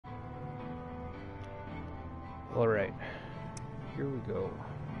Alright, here we go.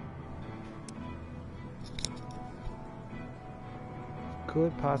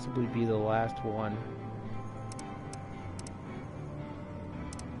 Could possibly be the last one.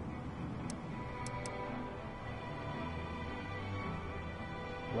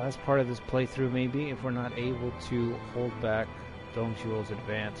 Last part of this playthrough maybe, if we're not able to hold back Zhuo's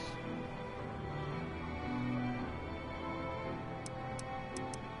advance.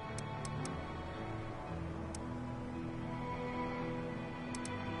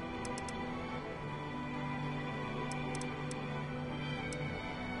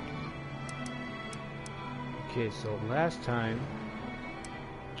 Okay, so last time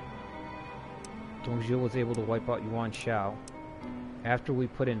Zhuo was able to wipe out Yuan Shao after we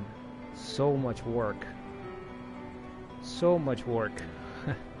put in so much work. So much work.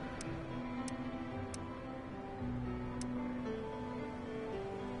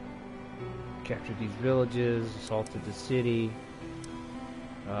 Captured these villages, assaulted the city.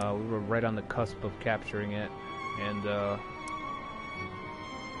 We were right on the cusp of capturing it, and at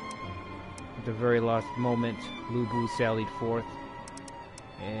the very last moment, Lu Bu sallied forth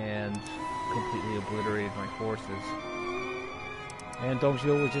and completely obliterated my forces. And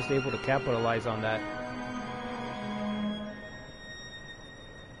Zhuo was just able to capitalize on that.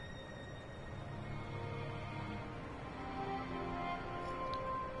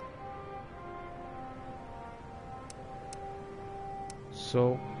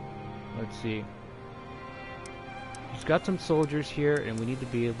 So, let's see. He's got some soldiers here, and we need to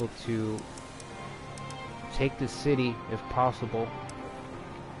be able to take the city if possible.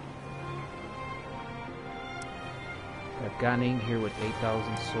 Got Ganing here with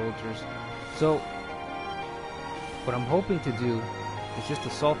 8,000 soldiers. So, what I'm hoping to do is just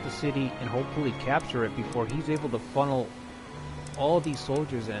assault the city and hopefully capture it before he's able to funnel all these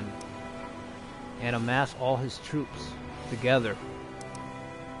soldiers in and amass all his troops together.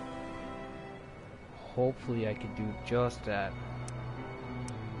 Hopefully I can do just that.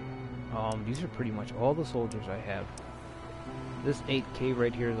 These are pretty much all the soldiers I have. This 8k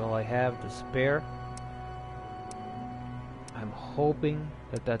right here is all I have to spare. I'm hoping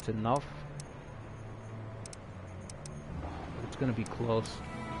that that's enough. It's going to be close.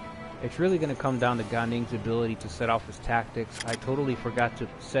 It's really going to come down to Ganing's ability to set off his tactics. I totally forgot to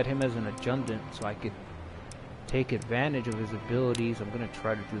set him as an adjutant so I could take advantage of his abilities. I'm going to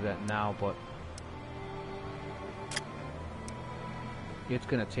try to do that now, but it's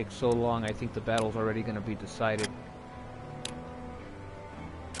going to take so long. I think the battle's already going to be decided.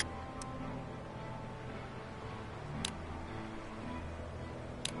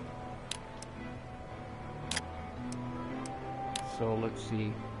 So let's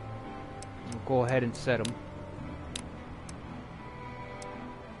see. We'll go ahead and set him.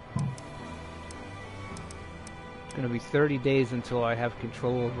 It's going to be 30 days until I have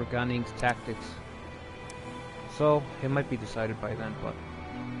control over Ganing's tactics. So, it might be decided by then, but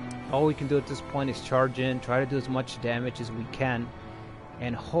all we can do at this point is charge in, try to do as much damage as we can,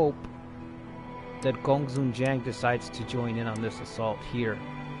 and hope that Gongsun Jiang decides to join in on this assault here.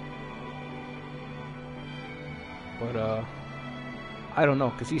 But, I don't know,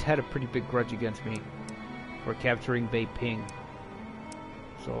 because he's had a pretty big grudge against me for capturing Beiping.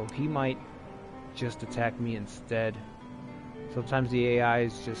 So, he might just attack me instead. Sometimes the AI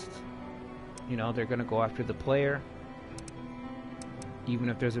is just, you know, they're gonna go after the player, even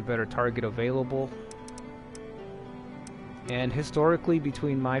if there's a better target available. And historically,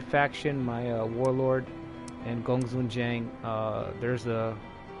 between my faction, my warlord, and Gongsun Jiang, there's a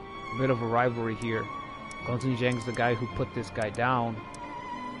bit of a rivalry here. Gongsun Jiang's the guy who put this guy down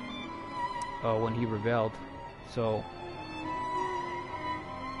when he rebelled. So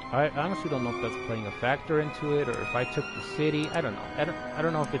I honestly don't know if that's playing a factor into it, or if I took the city. I don't know. I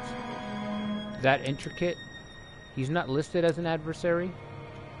don't know if it's that intricate. He's not listed as an adversary,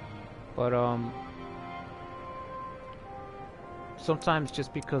 but sometimes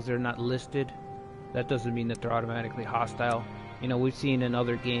just because they're not listed, that doesn't mean that they're automatically hostile. You know, we've seen in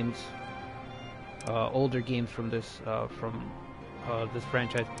other games, older games from this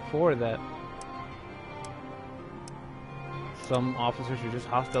franchise before, that some officers are just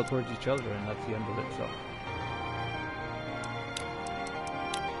hostile towards each other, and that's the end of it.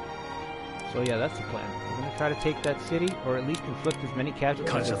 So yeah, that's the plan. We're going to try to take that city, or at least inflict as many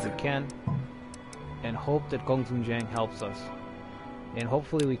casualties as we can, and hope that Gongsun Jiang helps us. And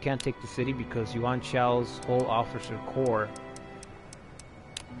hopefully we can take the city, because Yuan Shao's whole officer corps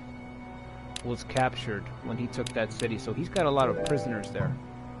was captured when he took that city, so he's got a lot of prisoners there.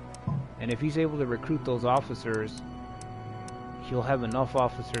 And if he's able to recruit those officers, he'll have enough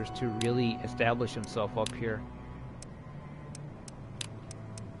officers to really establish himself up here.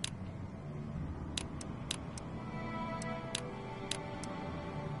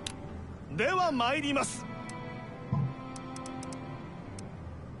 では参ります。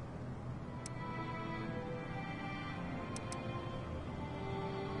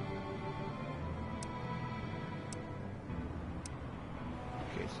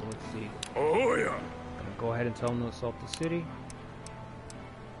 Okay, so let's see. Oh yeah. Gonna go ahead and tell him to assault the city.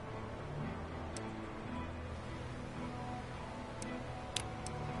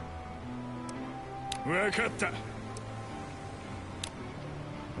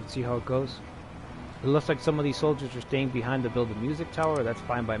 Let's see how it goes. It looks like some of these soldiers are staying behind to build the music tower. That's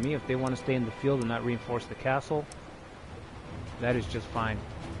fine by me. If they want to stay in the field and not reinforce the castle, that is just fine.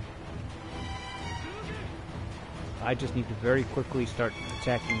 I just need to very quickly start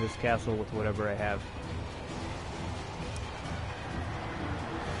attacking this castle with whatever I have.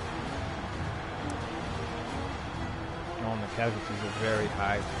 Oh, and the casualties are very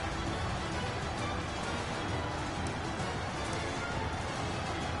high.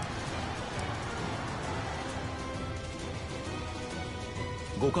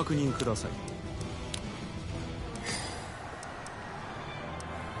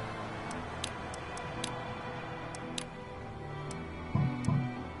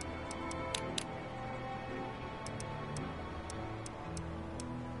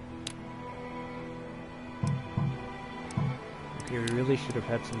 Okay, we really should have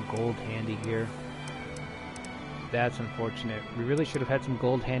had some gold handy here. That's unfortunate. We really should have had some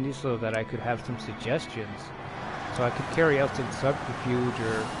gold handy so that I could have some suggestions. So I could carry out some subterfuge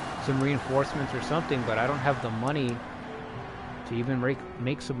or some reinforcements or something, but I don't have the money to even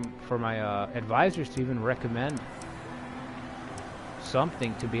make some for my advisors to even recommend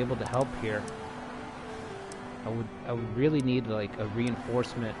something to be able to help here. I would really need like a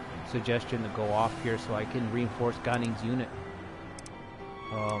reinforcement suggestion to go off here so I can reinforce Ganing's unit.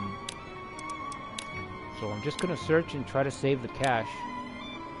 So I'm just gonna search and try to save the cash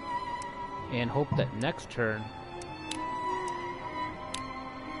and hope that next turn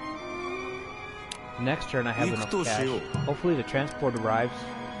I have enough cash. Hopefully the transport arrives.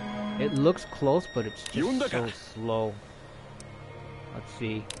 It looks close, but it's just so slow. Let's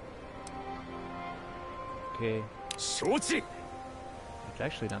see. Okay. It's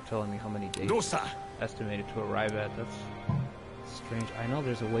actually not telling me how many days estimated to arrive at. That's strange. I know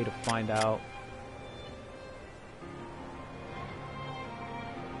there's a way to find out.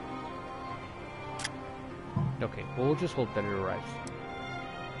 Okay, well, we'll just hope that it arrives.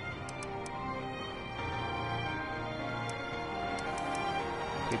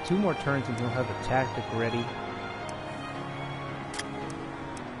 Okay, 2 more turns and he'll have a tactic ready.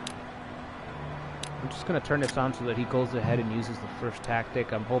 I'm just going to turn this on so that he goes ahead and uses the first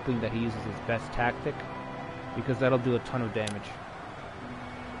tactic. I'm hoping that he uses his best tactic, because that'll do a ton of damage.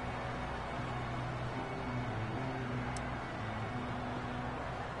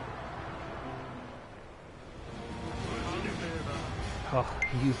 Oh,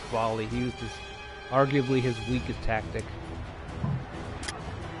 he used volley. He used arguably his weakest tactic.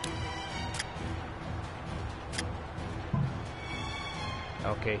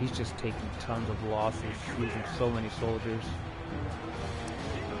 Okay, he's just taking tons of losses, losing so many soldiers.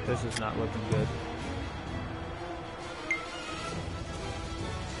 This is not looking good.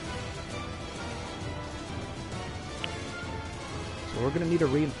 So we're going to need a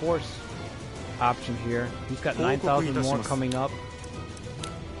reinforce option here. He's got 9,000 more coming up.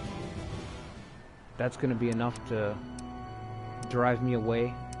 That's going to be enough to drive me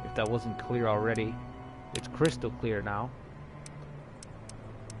away, if that wasn't clear already. It's crystal clear now.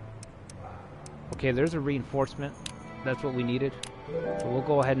 Okay, there's a reinforcement. That's what we needed. So we'll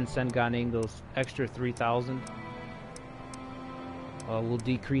go ahead and send Ganing those extra 3,000. We'll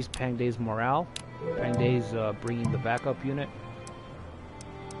decrease Pang De's morale. Pang De's bringing the backup unit.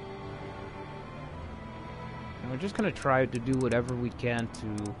 And we're just going to try to do whatever we can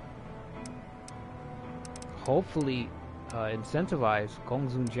to hopefully incentivize Gong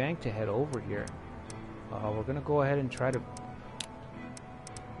Zunjiang to head over here. We're going to go ahead and try to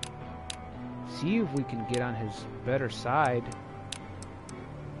see if we can get on his better side.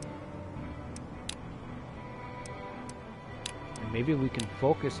 And maybe we can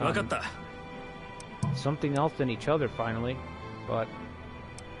focus on something else than each other finally. But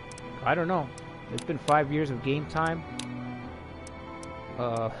I don't know. It's been 5 years of game time.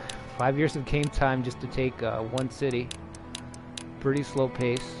 5 years of game time just to take one city. Pretty slow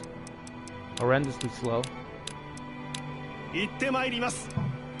pace. Horrendously slow.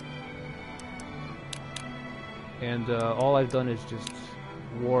 And all I've done is just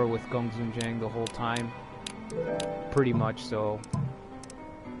war with Gong Zunjiang the whole time. Pretty much, so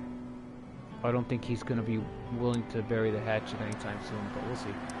I don't think he's going to be willing to bury the hatchet anytime soon, but we'll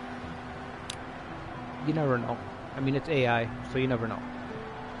see. you never know. I mean, it's AI, so you never know.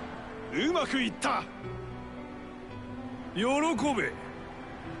 うまくいった。喜べ。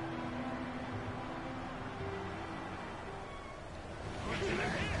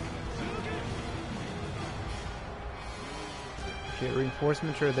Okay,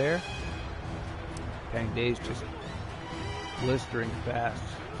 reinforcements are there. Dang, Day's just blistering fast.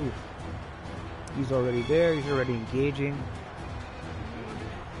 Oof. He's already there, he's already engaging.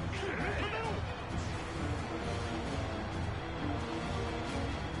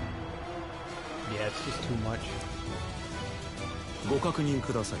 Yeah, it's just too much. ご確認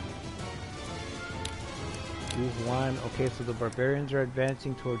ください。 Move one. Okay, so the barbarians are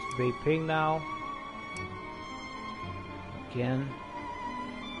advancing towards Beiping now. Again.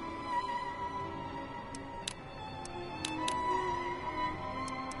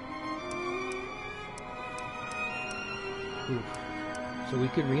 Oof. So we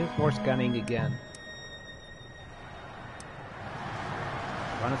could reinforce gunning again.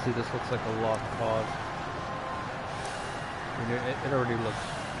 Honestly, this looks like a lost cause. I mean, it already looks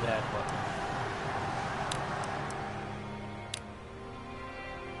bad, but...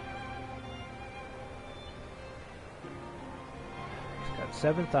 He's got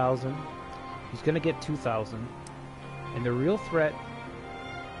 7,000. He's gonna get 2,000. And the real threat...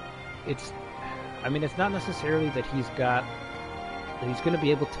 I mean, it's not necessarily that he's gonna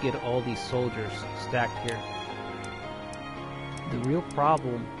be able to get all these soldiers stacked here. The real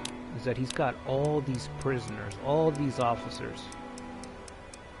problem is that he's got all these prisoners, all these officers.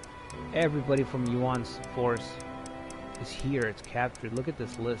 Everybody from Yuan's force is here, it's captured. Look at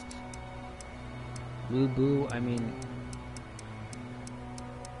this list. Lu Bu, I mean...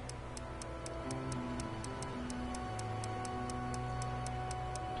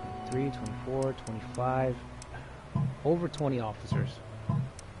 ...23, 24, 25... over 20 officers.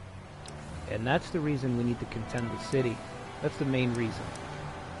 And that's the reason we need to contend the city. That's the main reason.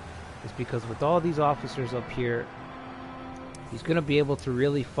 Is because with all these officers up here, he's going to be able to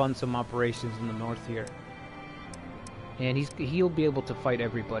really fund some operations in the north here. And he'll be able to fight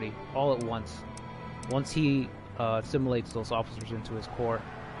everybody all at once. Once he assimilates those officers into his core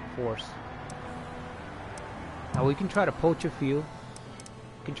force. Now we can try to poach a few.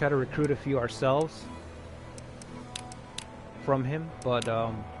 We can try to recruit a few ourselves from him, but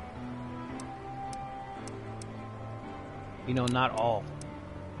you know, not all.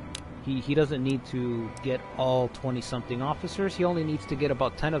 He doesn't need to get all 20-something officers. He only needs to get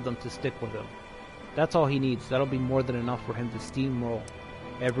about 10 of them to stick with him. That's all he needs. That'll be more than enough for him to steamroll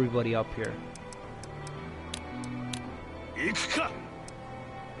everybody up here.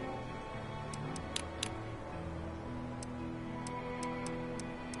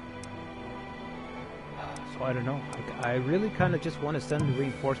 So I don't know. I really kind of just want to send the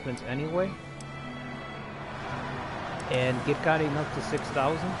reinforcements anyway. And get Garing up to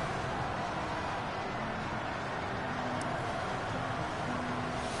 6,000.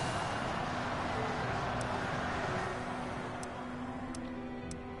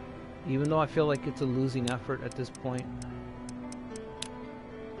 Even though I feel like it's a losing effort at this point.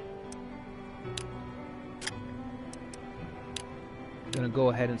 I'm gonna go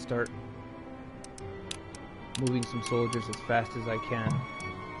ahead and start moving some soldiers as fast as I can.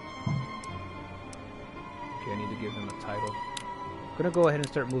 Okay, I need to give him a title. I'm gonna go ahead and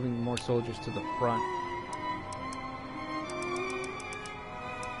start moving more soldiers to the front.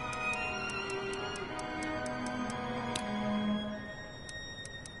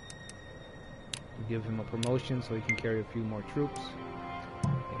 Give him a promotion so he can carry a few more troops.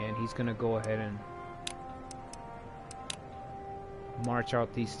 And he's gonna go ahead and march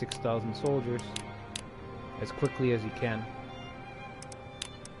out these 6,000 soldiers as quickly as he can.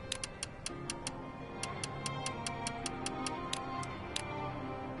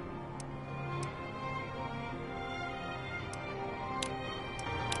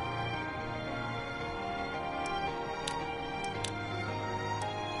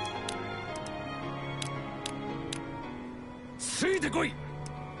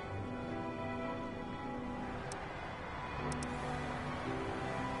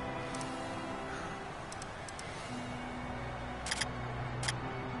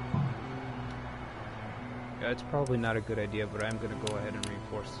 It's probably not a good idea, but I'm gonna go ahead and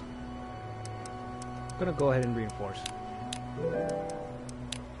reinforce. I'm gonna go ahead and reinforce.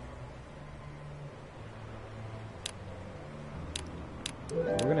 So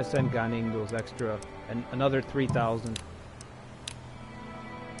we're gonna send Ganing those extra, another 3,000.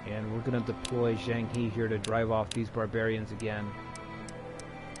 And we're gonna deploy Zhang He here to drive off these barbarians again.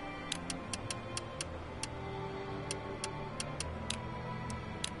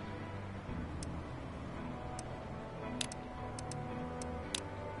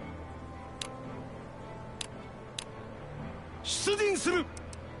 出陣する。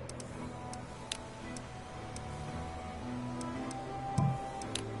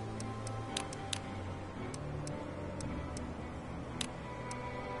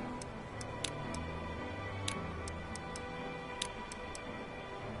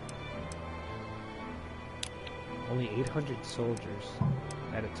 Only 800 soldiers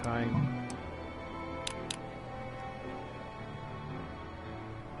at a time.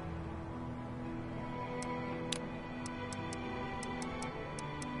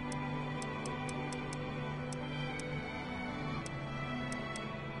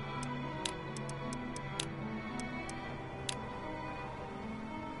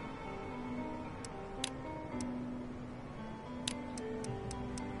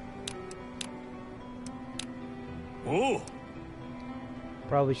 Oh.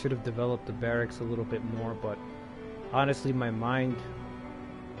 Probably should have developed the barracks a little bit more, but honestly my mind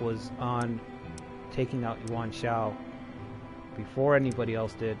was on taking out Yuan Shao before anybody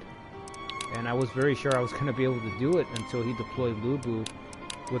else did, and I was very sure I was going to be able to do it until he deployed Lu Bu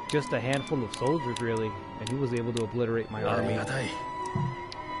with just a handful of soldiers really, and he was able to obliterate my army.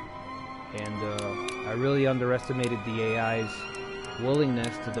 And I really underestimated the AI's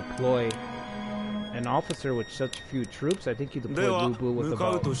willingness to deploy an officer with such few troops. I think he deployed Lu Bu with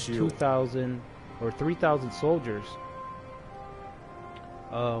about 2,000 or 3,000 soldiers.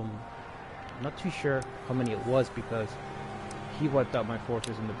 I'm not too sure how many it was because he wiped out my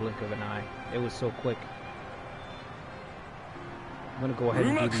forces in the blink of an eye. It was so quick. I'm gonna go ahead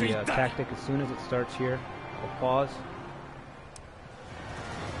and do the tactic as soon as it starts here. I'll pause.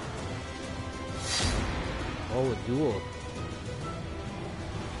 Oh, a duel.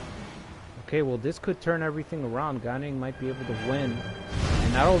 Okay, well this could turn everything around. Gan might be able to win.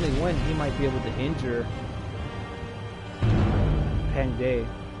 And not only win, he might be able to injure Pang De.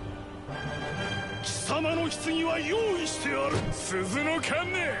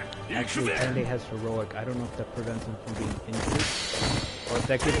 Actually, Pang De has heroic. I don't know if that prevents him from being injured, or if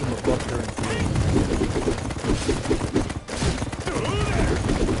that gives him a buff during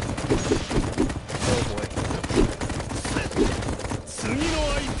Oh boy.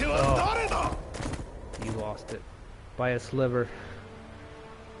 Oh. He lost it. By a sliver.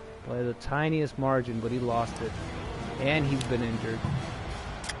 By the tiniest margin, but he lost it. And he's been injured.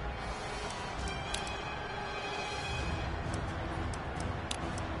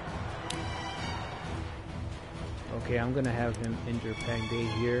 Okay, I'm gonna have him injure Pang De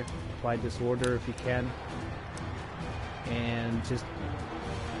here. Apply disorder if he can. And just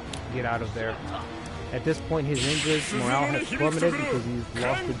get out of there. At this point, his injured morale has plummeted because he's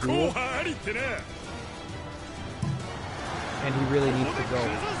lost the duel. And he really needs to go.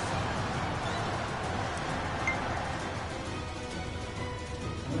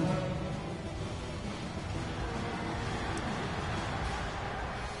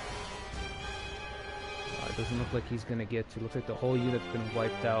 It doesn't look like he's gonna get to. Looks like the whole unit's been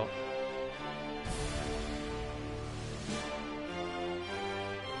wiped out.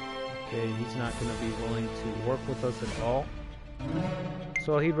 Okay, he's not gonna be willing to work with us at all.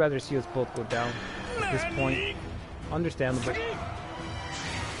 So he'd rather see us both go down at this point. Understandable.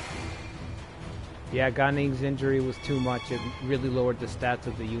 Yeah, Gan Ning's injury was too much. It really lowered the stats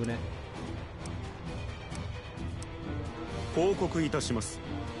of the unit.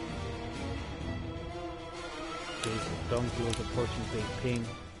 Okay, so Deng Zhuo's approaching Beiping.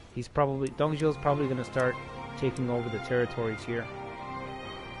 Deng Zhuo's probably gonna start taking over the territories here.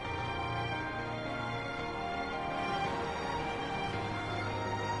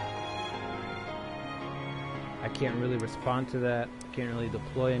 I can't really respond to that. Can't really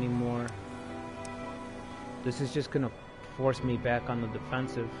deploy anymore. This is just gonna force me back on the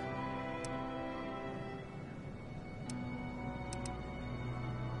defensive.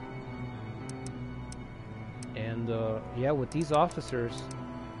 And yeah, with these officers,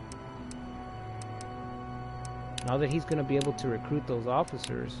 now that he's gonna be able to recruit those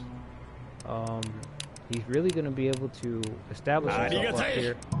officers, he's really gonna be able to establish himself up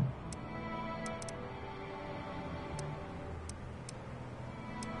here.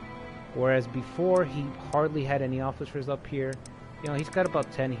 Whereas before, he hardly had any officers up here. You know, he's got about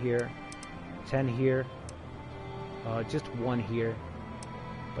 10 here, 10 here, just 1 here.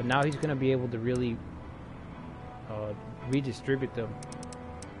 But now he's going to be able to really redistribute them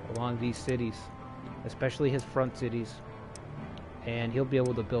along these cities, especially his front cities. And he'll be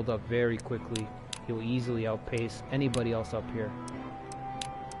able to build up very quickly. He'll easily outpace anybody else up here.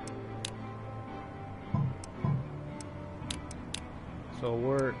 So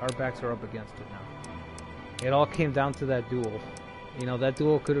our backs are up against it now. It all came down to that duel. You know, that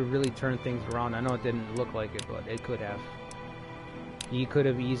duel could have really turned things around. I know it didn't look like it, but it could have. He could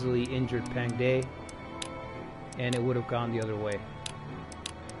have easily injured Pang De, and it would have gone the other way.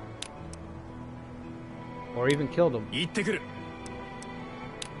 Or even killed him. 行ってくる。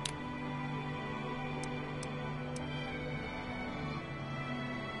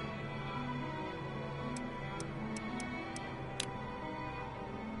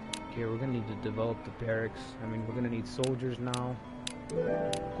 Okay, we're gonna need to develop the barracks. I mean, we're gonna need soldiers now.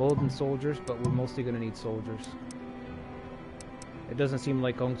 Golden soldiers, but we're mostly gonna need soldiers. It doesn't seem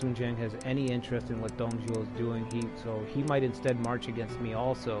like Gong Zunjiang has any interest in what Dong Zhuo is doing, so he might instead march against me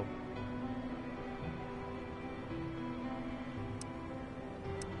also.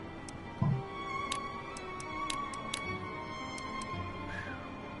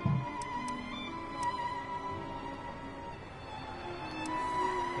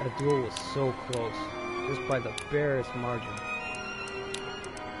 That duel was so close, just by the barest margin.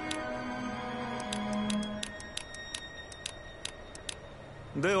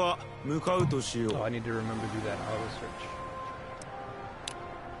 Oh, I need to remember to do that auto search.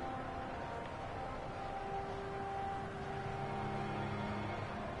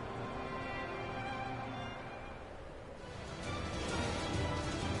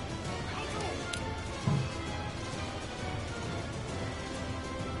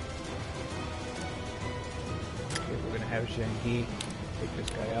 Okay, we're gonna have Zhang He take this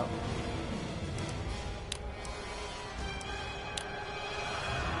guy out.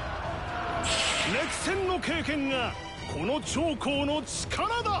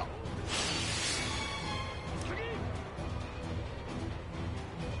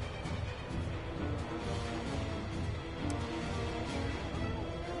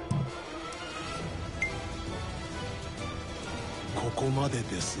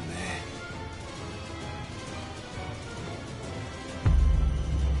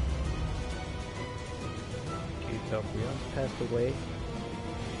 Passed away.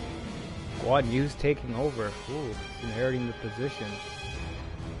 Guan Yu's taking over. Ooh, he's inheriting the position.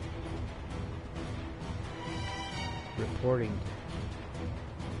 Reporting.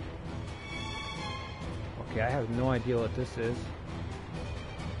 Okay, I have no idea what this is.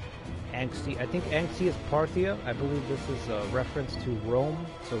 Angxi. I think Angxi is Parthia. I believe this is a reference to Rome.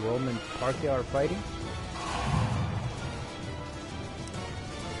 So Rome and Parthia are fighting.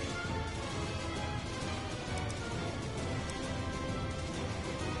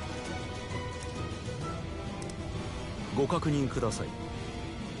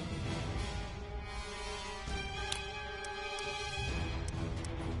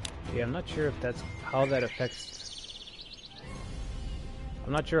 Yeah, I'm not sure if that's how that affects.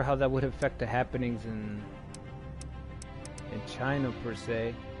 I'm not sure how that would affect the happenings in China per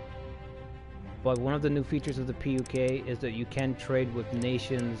se. But one of the new features of the PUK is that you can trade with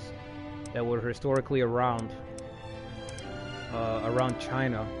nations that were historically around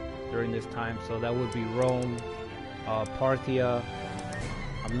China during this time. So that would be Rome, Parthia.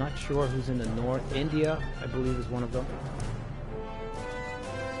 I'm not sure who's in the north. India, I believe, is one of them.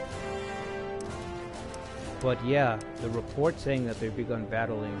 But yeah, the report saying that they've begun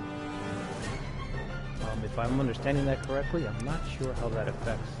battling. If I'm understanding that correctly, I'm not sure how that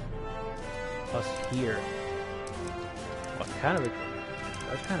affects us here. But that's kind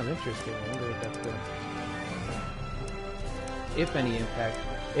of interesting. I wonder if that's going to, if any impact,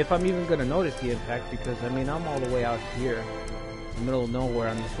 if I'm even going to notice the impact, because I mean I'm all the way out here, in the middle of nowhere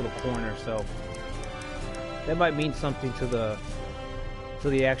on this little corner, so that might mean something to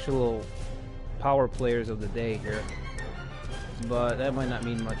the actual power players of the day here, but that might not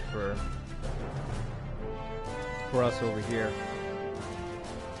mean much for us over here.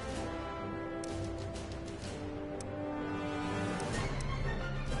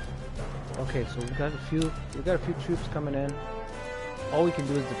 Okay, so we've got a few troops coming in. All we can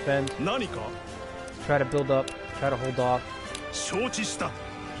do is defend. Try to build up. Try to hold off.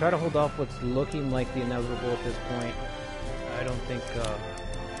 Try to hold off what's looking like the inevitable at this point. I don't think.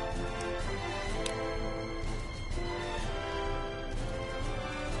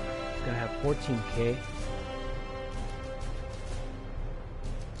 It's gonna have 14k.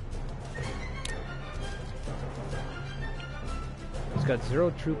 It's got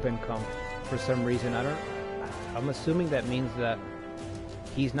 0 troop income for some reason. I'm assuming that means that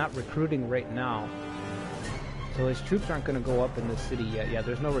he's not recruiting right now. So his troops aren't going to go up in this city yet. Yeah,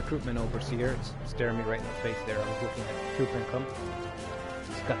 there's no recruitment overseer. It's staring me right in the face there. I was looking at troop income.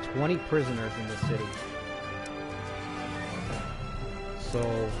 It's got 20 prisoners in the city. So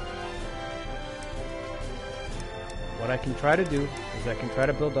what I can try to do is I can try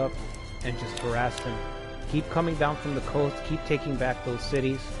to build up and just harass him. Keep coming down from the coast, keep taking back those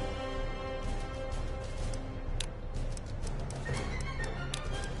cities.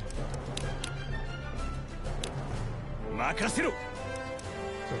 任せろ。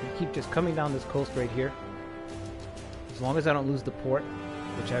 So if we keep just coming down this coast right here, as long as I don't lose the port,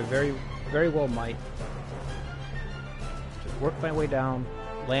 which I very, very well might, just work my way down,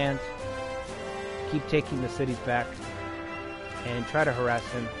 land, keep taking the cities back, and try to harass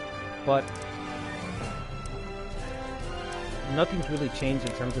him. But nothing's really changed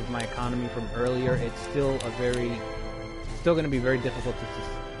in terms of my economy from earlier. It's still going to be very difficult to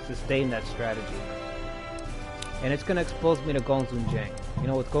sustain that strategy. And it's going to expose me to Gongsun-Jiang. You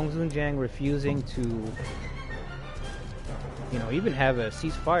know, with Gongsun-Jiang refusing to, you know, even have a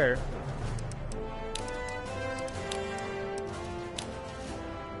ceasefire,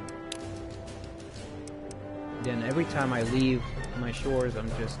 then every time I leave my shores,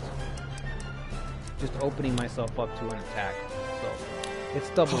 I'm just opening myself up to an attack. So it's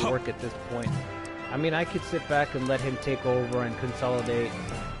double work at this point. I mean, I could sit back and let him take over and consolidate,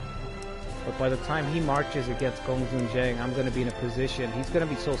 but by the time he marches against Gongsun-Jiang, I'm going to be in a position, he's going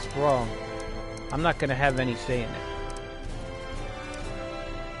to be so strong, I'm not going to have any say in it.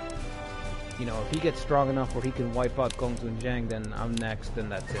 You know, if he gets strong enough where he can wipe out Gongsun-Jiang, then I'm next,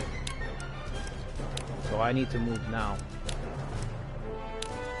 and that's it. So I need to move now.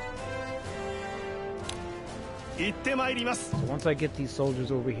 So once I get these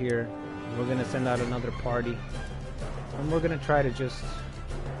soldiers over here, we're going to send out another party, and we're going to try to just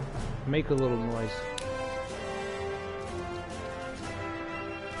make a little noise.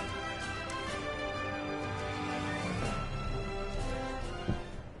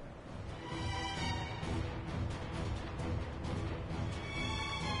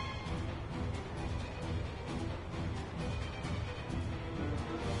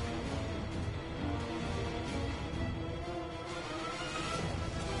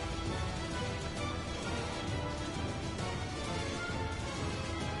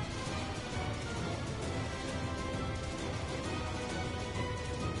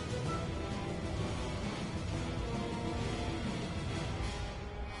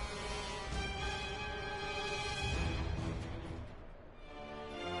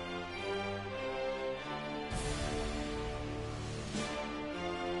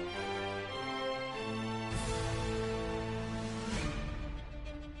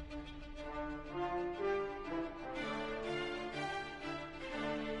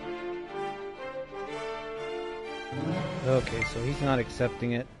 Okay, so he's not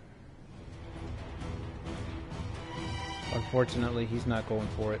accepting it. Unfortunately, he's not going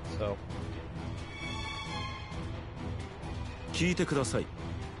for it, so.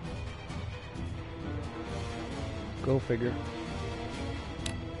 Go figure.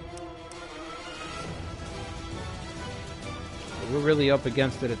 We're really up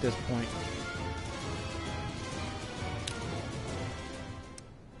against it at this point.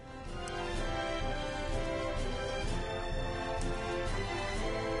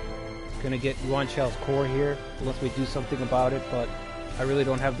 Gonna get Yuan Shao's core here unless we do something about it, but I really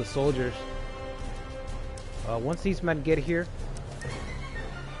don't have the soldiers. Once these men get here,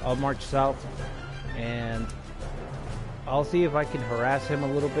 I'll march south and I'll see if I can harass him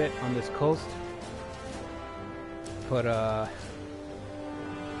a little bit on this coast, but I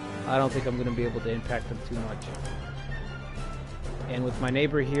don't think I'm gonna be able to impact him too much. And with my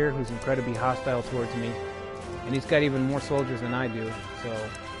neighbor here, who's incredibly hostile towards me, and he's got even more soldiers than I do, so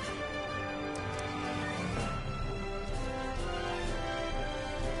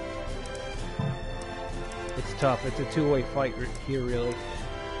it's tough. It's a two-way fight here, really.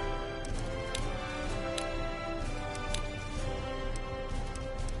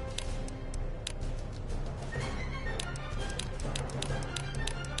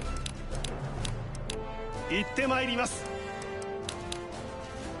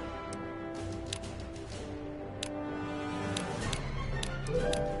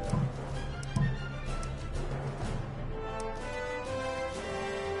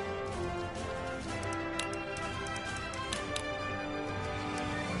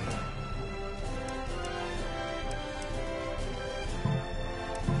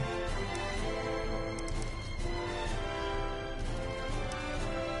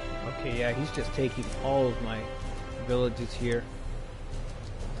 Okay, yeah, he's just taking all of my villages here.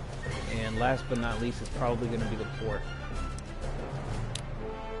 And last but not least is probably going to be the port.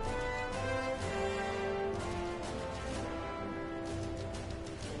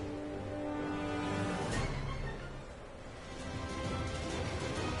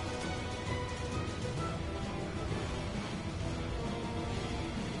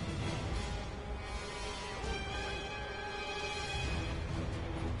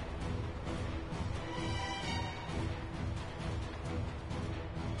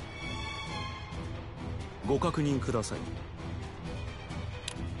 ご確認ください。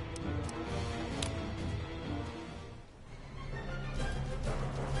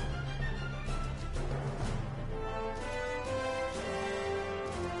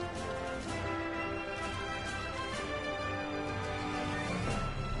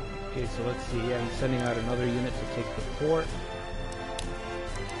 Okay, so let's see. Yeah, he's sending out another unit to take the fort.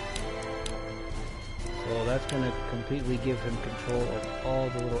 So that's going to completely give him control of all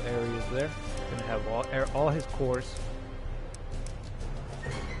the little areas there. He's going to have all his corps.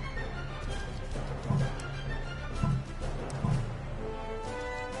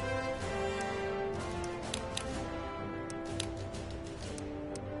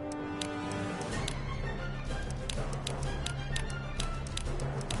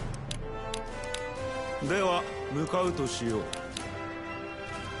では向かうとしよう。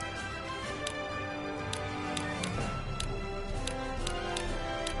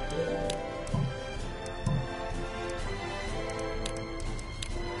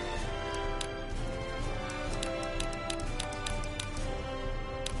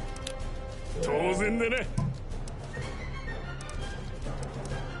 当然でね。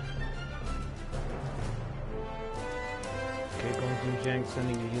 Okay, Gongsun Jiang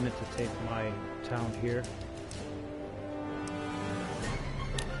sending a unit to take my town here.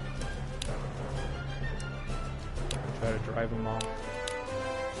 Try to drive him off.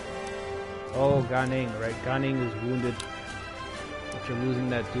 Oh, Ganing, right? Ganing is wounded. After losing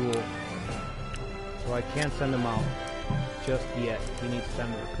that duel. So I can't send him out just yet. He needs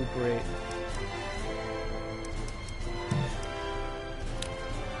time to recuperate.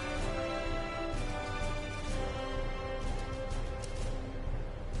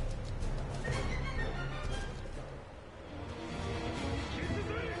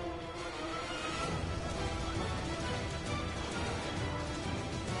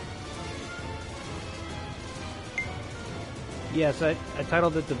 Yes, I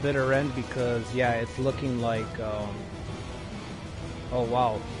titled it The Bitter End because, yeah, it's looking like, oh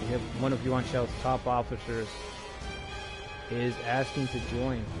wow, we have one of Yuan Shao's top officers is asking to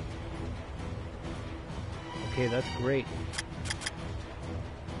join. Okay, that's great.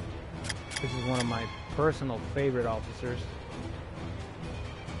 This is one of my personal favorite officers.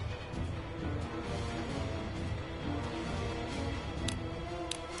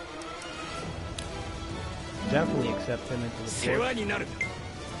 Definitely accept him into the force.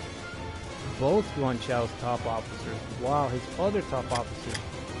 Both Yuan Chao's top officers. Wow, his other top officer.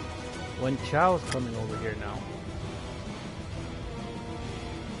 Wen Chao's coming over here now.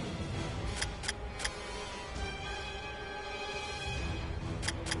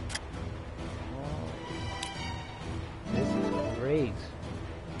 Oh, this is great.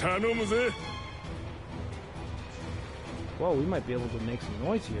 Whoa, we might be able to make some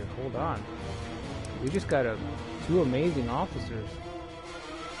noise here. Hold on. We just got two amazing officers.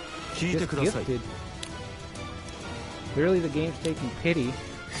 Just gifted. Clearly the game's taking pity.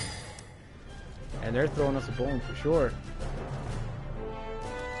 And they're throwing us a bone for sure.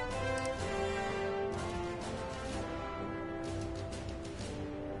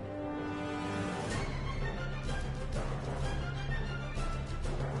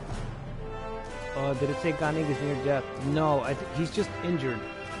 Did it say Ganing is near death? No, he's just injured.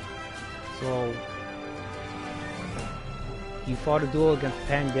 So he fought a duel against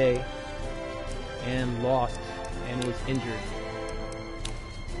Pangay and lost and was injured.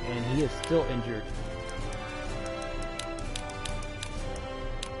 And he is still injured.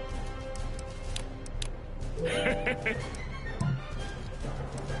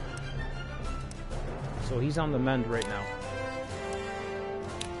 So he's on the mend right now.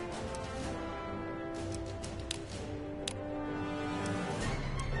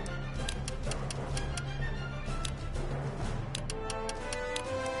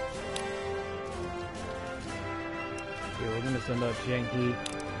 We're going to send out Zhang He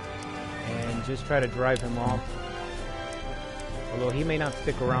and just try to drive him off. Although he may not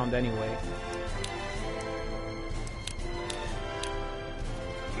stick around anyway.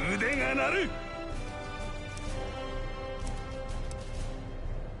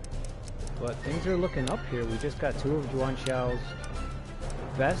 But things are looking up here. We just got two of Yuan Shao's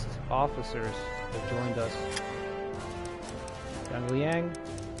best officers that joined us. Yang Liang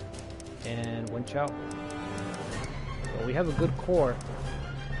and Wen Chao. So we have a good core.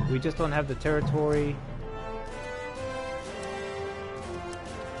 We just don't have the territory.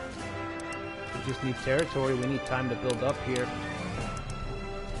 We just need territory. We need time to build up here.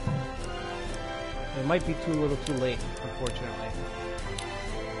 It might be too little too late, unfortunately.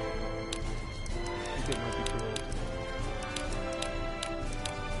 I think it might be too little too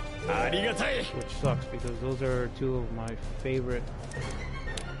late. ありがたい。 which sucks because those are two of my favorite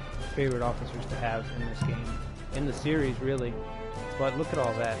officers to have in this game, in the series really. But look at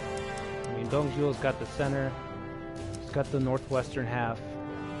all that. I mean, Dong Zhuo's got the center, he's got the northwestern half.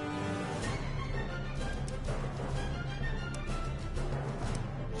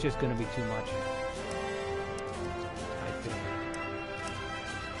 It's just gonna be too much, I think.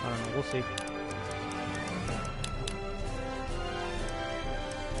 I don't know, we'll see.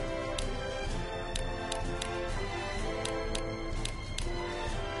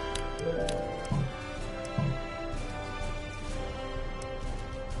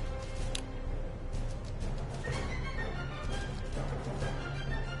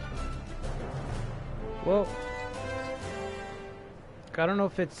 Well, I don't know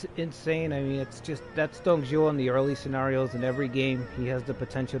if it's insane. I mean, it's just, that's Dong Zhuo in the early scenarios. In every game, he has the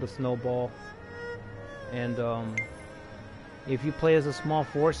potential to snowball. And if you play as a small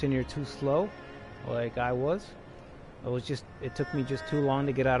force and you're too slow, like I was, it took me just too long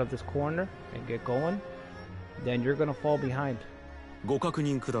to get out of this corner and get going, then you're gonna fall behind. ご確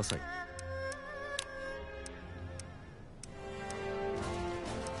認ください。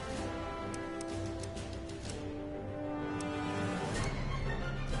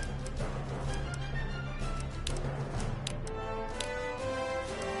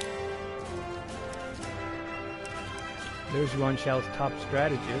 There's Yuan Shao's top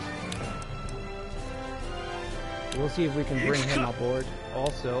strategist. We'll see if we can bring him aboard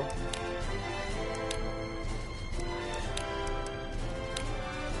also.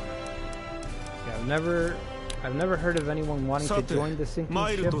 Yeah, I've never heard of anyone wanting to join the sinking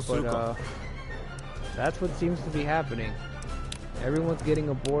ship, but that's what seems to be happening. Everyone's getting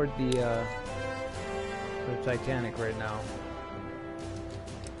aboard the Titanic right now.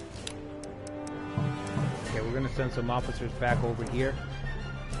 Okay, we're gonna send some officers back over here.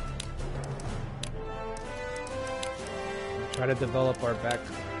 Try to develop our back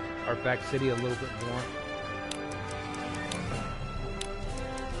city a little bit more.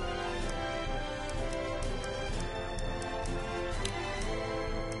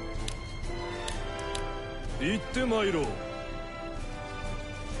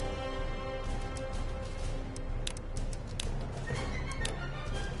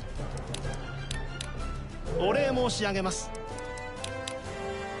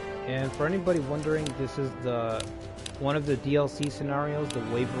 And for anybody wondering, this is one of the DLC scenarios, the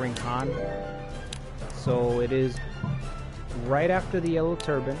Wavering Han. So it is right after the Yellow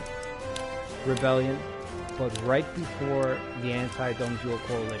Turban Rebellion, but right before the anti-Dong Zhuo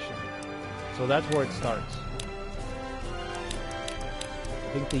coalition. So that's where it starts.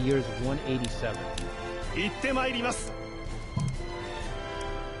 I think the year is 187.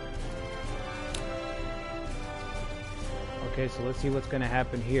 Okay, so let's see what's going to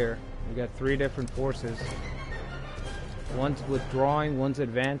happen here. We got three different forces. One's withdrawing, one's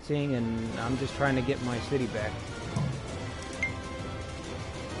advancing, and I'm just trying to get my city back.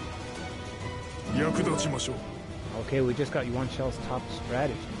 Okay, we just got Yuan Shao's top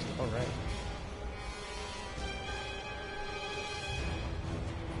strategist. Alright.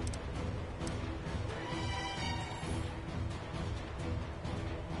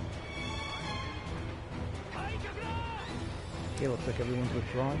 Okay, looks like everyone's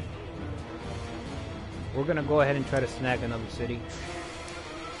withdrawing. We're gonna go ahead and try to snag another city.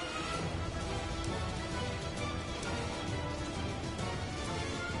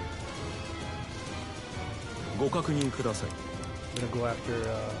 I'm gonna go after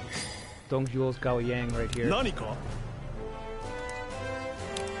Dong Zhuo's Gao Yang right here.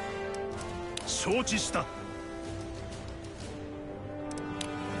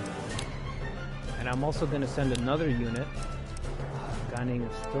 And I'm also gonna send another unit. Ganing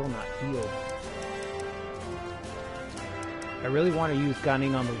is still not healed. I really want to use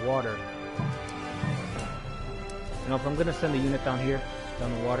Ganing on the water. You know, if I'm gonna send a unit down here,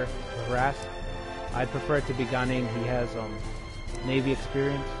 down the water, to harass, I'd prefer it to be Ganing. He has Navy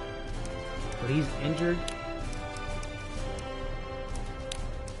experience, but he's injured.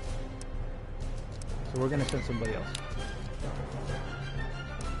 So we're gonna send somebody else.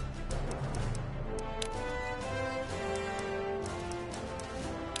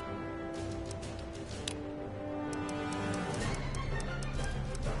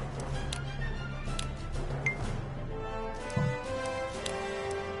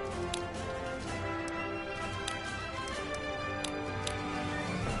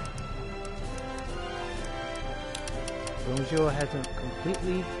 Zhuo hasn't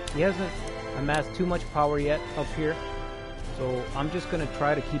amassed too much power yet up here, so I'm just gonna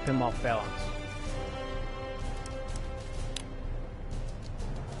try to keep him off balance.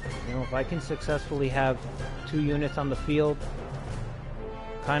 You know, if I can successfully have 2 units on the field,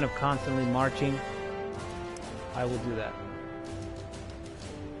 kind of constantly marching, I will do that.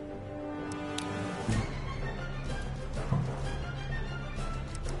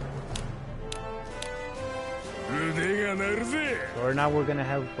 So right now we're gonna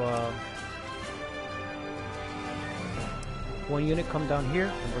have 1 unit come down here,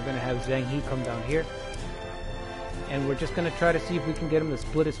 and we're gonna have Zhang He come down here, and we're just gonna try to see if we can get him to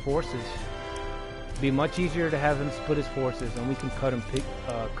split his forces. It'd be much easier to have him split his forces, and we can cut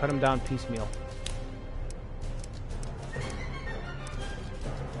him down piecemeal.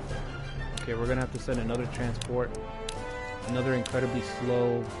 Okay, we're gonna have to send another transport, another incredibly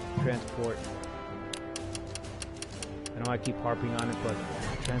slow transport. I know I keep harping on it, but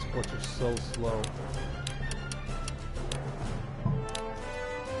transports are so slow.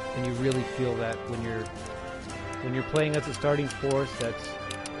 And you really feel that when you're playing as a starting force that's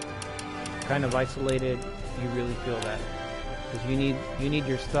kind of isolated, you really feel that. Because you need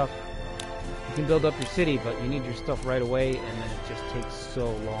your stuff. You can build up your city, but you need your stuff right away, and then it just takes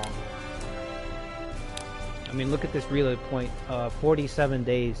so long. I mean, look at this relay point, 47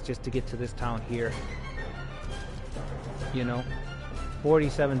 days just to get to this town here. You know,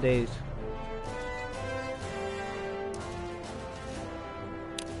 47 days.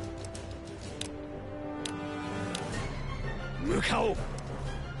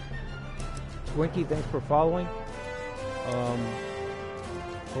 Twinkie, thanks for following.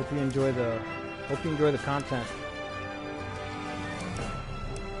 Hope you enjoy the content.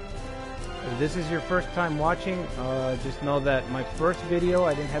 If this is your first time watching, just know that my first video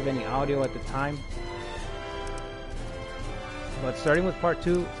I didn't have any audio at the time. But starting with part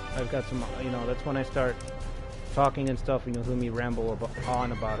 2, I've got some, you know, that's when I start talking and stuff, and you'll hear me ramble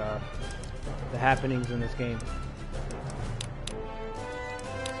on about the happenings in this game.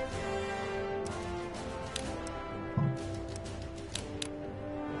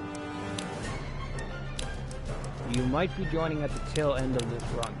 You might be joining at the tail end of this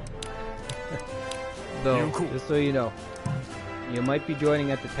run. Though, just so you know, you might be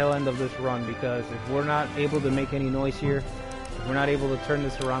joining at the tail end of this run, because if we're not able to make any noise here, if we're not able to turn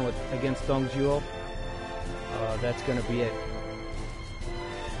this around against Zhuo, that's gonna be it.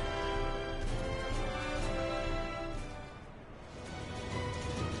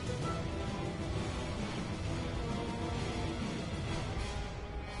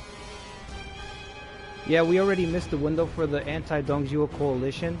 Yeah, we already missed the window for the anti-Zhuo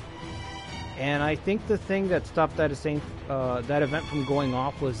coalition, and I think the thing that stopped that event from going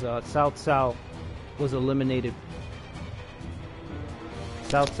off was Cao was eliminated.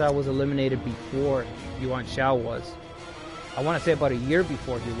 Cao was eliminated before Yuan Shao was. I want to say about a year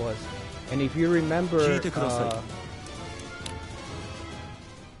before he was. And if you remember, Cao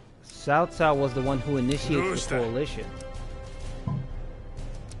was the one who initiates the coalition.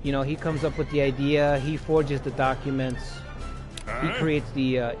 You know, he comes up with the idea, he forges the documents, he creates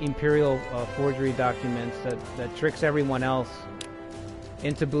the imperial forgery documents that tricks everyone else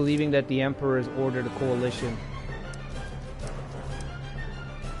into believing that the emperor has ordered a coalition.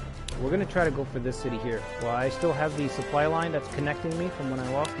 We're going to try to go for this city here. Well, I still have the supply line that's connecting me from when I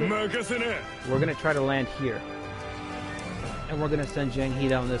lost it. We're going to try to land here. And we're going to send Zhang He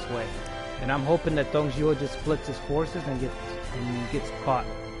down this way. And I'm hoping that Zhuo just splits his forces and gets caught.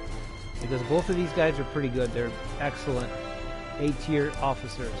 Because both of these guys are pretty good. They're excellent A-tier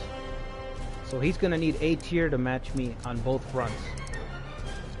officers. So he's going to need A-tier to match me on both fronts.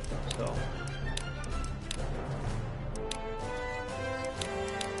 So...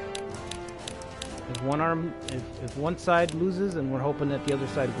 If one side loses, and we're hoping that the other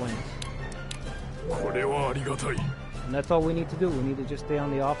side wins. And that's all we need to do. We need to just stay on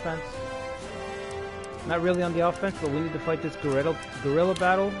the offense. Not really on the offense, but we need to fight this guerrilla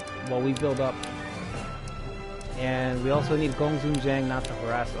battle while we build up. And we also need Gongsun Zhang not to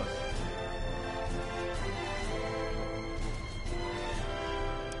harass us.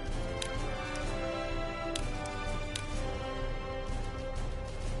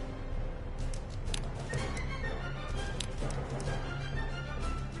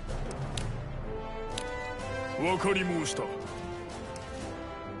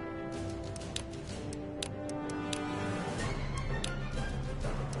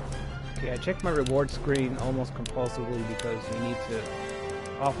 Okay, I check my reward screen almost compulsively because you need to...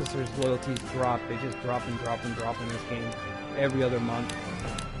 Officers' loyalties drop. They just drop and drop and drop in this game every other month.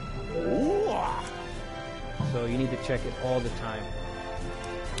 So you need to check it all the time.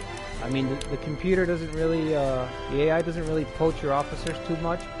 I mean, the computer doesn't really... the AI doesn't really poach your officers too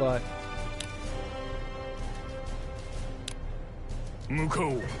much, but...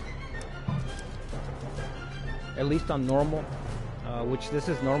 at least on normal, which this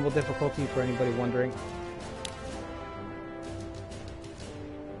is normal difficulty for anybody wondering.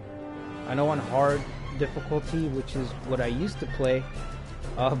 I know on hard difficulty, which is what I used to play,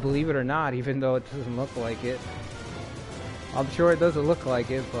 believe it or not, even though it doesn't look like it. I'm sure it doesn't look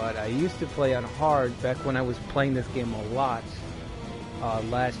like it, but I used to play on hard back when I was playing this game a lot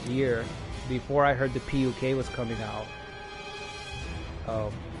last year, before I heard the PUK was coming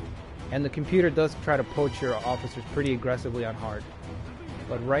out. And the computer does try to poach your officers pretty aggressively on hard.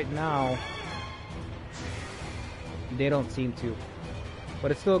 But right now, they don't seem to.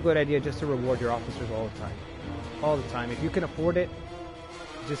 But it's still a good idea just to reward your officers all the time. All the time. If you can afford it,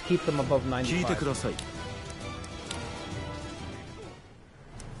 just keep them above 95.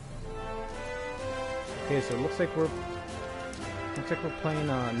 Okay, so it looks like we're playing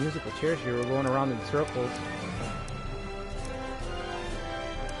musical chairs here. We're going around in circles.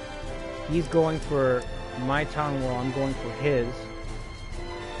 He's going for my town while I'm going for his.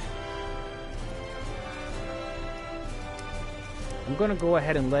 I'm gonna go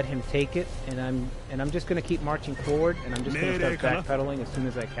ahead and let him take it, and I'm just gonna keep marching forward, and I'm just gonna start backpedaling as soon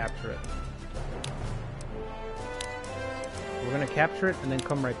as I capture it. We're gonna capture it and then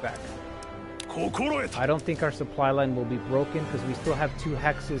come right back. I don't think our supply line will be broken because we still have 2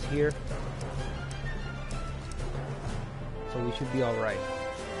 hexes here, so we should be all right.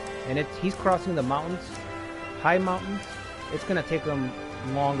 And he's crossing the mountains, high mountains. It's gonna take him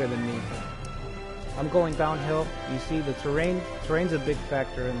longer than me. I'm going downhill. You see, the terrain's a big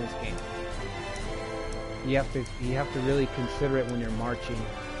factor in this game. You have to really consider it when you're marching,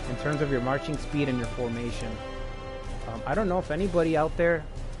 in terms of your marching speed and your formation. I don't know if anybody out there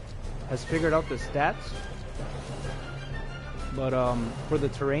has figured out the stats, but for the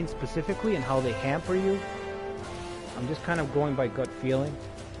terrain specifically and how they hamper you, I'm just kind of going by gut feeling.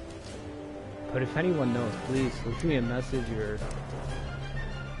 But if anyone knows, please leave me a message or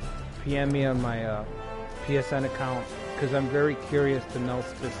PM me on my PSN account, because I'm very curious to know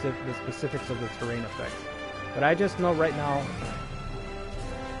the specifics of the terrain effects. But I just know right now,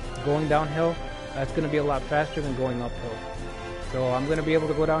 going downhill, that's going to be a lot faster than going uphill. So I'm going to be able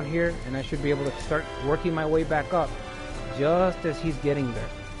to go down here, and I should be able to start working my way back up just as he's getting there.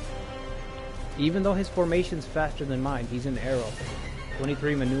 Even though his formation's faster than mine, he's an arrow.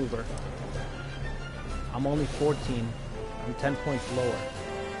 23 maneuver. I'm only 14. I'm 10 points lower.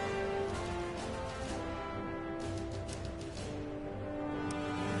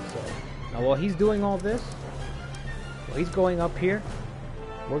 So, now while he's doing all this, while he's going up here,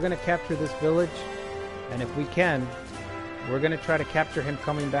 we're going to capture this village, and if we can, we're going to try to capture him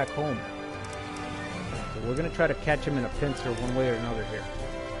coming back home. So we're going to try to catch him in a pincer one way or another here.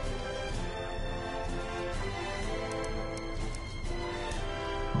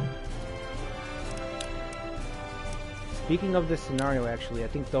 Speaking of this scenario, actually, I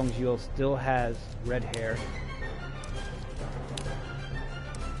think Zhuo still has red hair.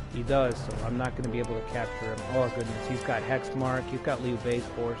 He does, so I'm not going to be able to capture him. Oh goodness, he's got Hex Mark, he's got Liu Bei's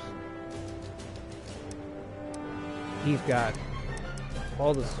force. He's got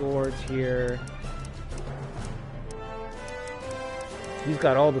all the swords here. He's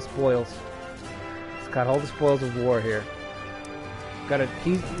got all the spoils. He's got all the spoils of war here.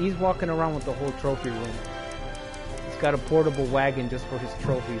 He's walking around with the whole trophy room. He's got a portable wagon just for his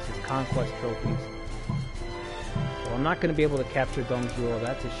trophies, his conquest trophies. So I'm not going to be able to capture Zhuo.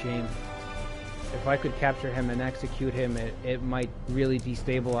 That's a shame. If I could capture him and execute him, it might really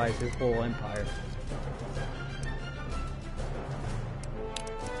destabilize his whole empire.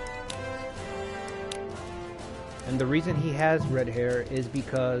 And the reason he has red hair is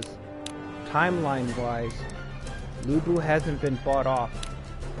because, timeline-wise, Lu Bu hasn't been bought off.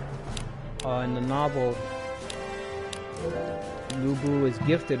 In the novel, Lu Bu is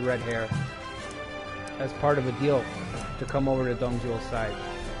gifted red hair as part of a deal to come over to Zhuo's side.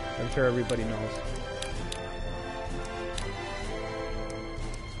 I'm sure everybody knows.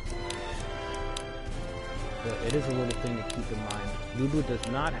 But it is a little thing to keep in mind. Lu Bu does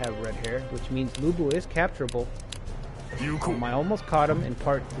not have red hair, which means Lu Bu is capturable. I almost caught him in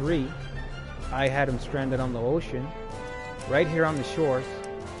part 3. I had him stranded on the ocean, right here on the shores,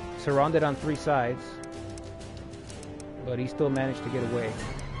 surrounded on 3 sides, but he still managed to get away.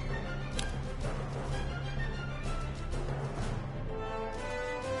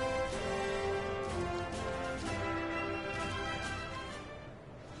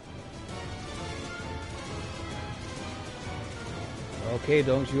 Okay,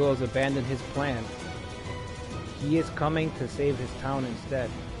 Zhuo has abandoned his plan. He is coming to save his town instead.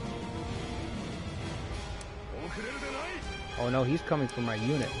 Oh no, he's coming for my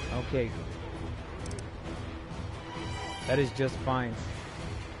unit. Okay. That is just fine.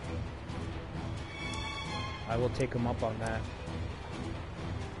 I will take him up on that.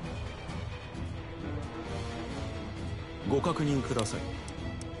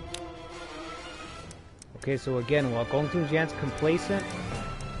 Okay, so again, while Gongsun-Jian's complacent,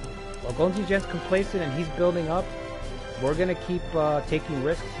 and he's building up, we're gonna keep taking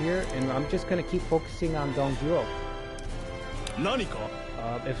risks here, and I'm just gonna keep focusing on Dongzhuo.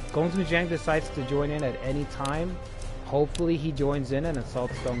 If Gongsun-Jian decides to join in at any time, hopefully he joins in and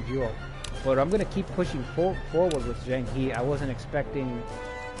assaults Dongzhuo. But I'm gonna keep pushing forward with Zheng He. I wasn't expecting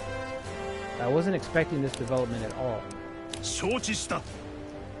this development at all.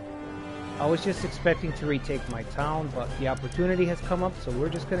 I was just expecting to retake my town, but the opportunity has come up, so we're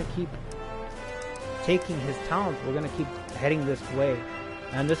just gonna keep taking his towns. We're gonna keep heading this way.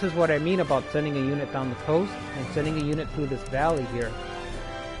 And this is what I mean about sending a unit down the coast and sending a unit through this valley here.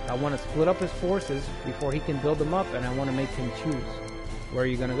 I want to split up his forces before he can build them up, and I want to make him choose where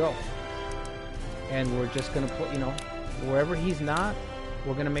you're gonna go. And we're just gonna put, wherever he's not,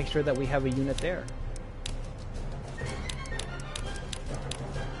 we're gonna make sure that we have a unit there.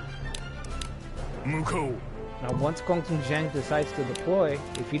 Now once Gongsun-Jian decides to deploy,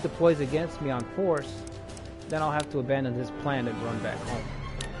 if he deploys against me on force, then I'll have to abandon his plan and run back home.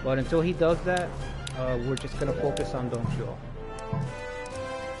 But until he does that, we're just gonna focus on Dongzhuo.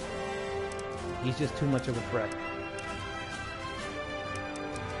 He's just too much of a threat.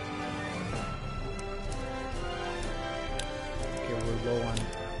 Okay, we're low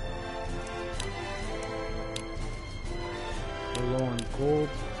on gold,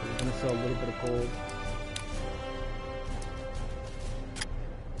 so we're gonna sell a little bit of gold.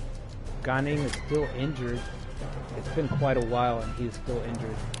 Ganing is still injured. It's been quite a while and he's still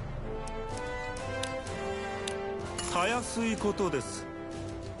injured.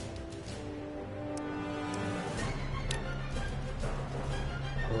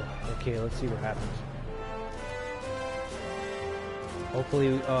 Okay, let's see what happens.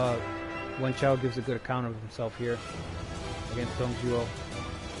 Hopefully, Wen Chao gives a good account of himself here against Dongzhuo.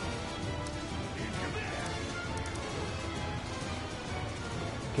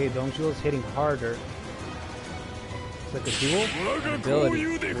 Okay, Dongzhuo is hitting harder. It's like a duel.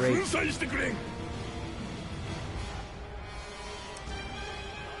 Ability. Great.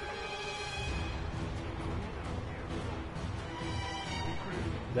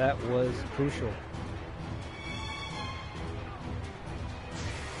 That was crucial.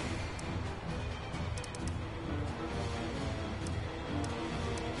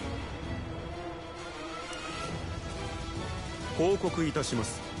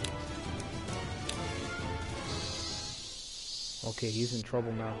 Okay, he's in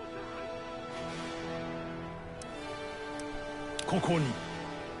trouble now.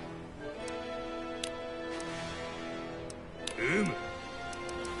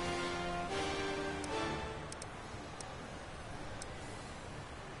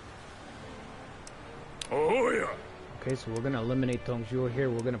 Okay, so we're gonna eliminate Dongzhuo here.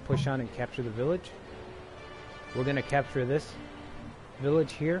 We're gonna push on and capture the village. We're gonna capture this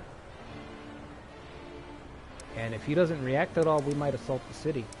village here. And if he doesn't react at all, we might assault the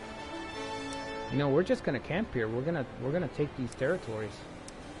city. We're just gonna camp here. We're gonna take these territories.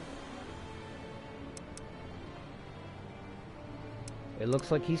 It looks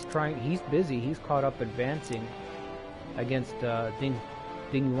like he's busy. He's caught up advancing against Ding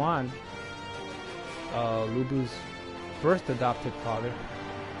Yuan, Lu Bu's first adopted father.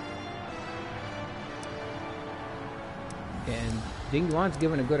 And Ding Yuan's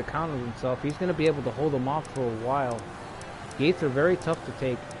given a good account of himself. He's going to be able to hold them off for a while. Gates are very tough to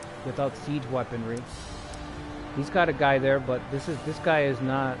take without siege weaponry. He's got a guy there, but this guy is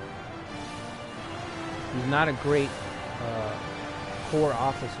not. He's not a great corps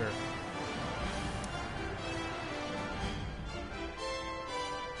officer.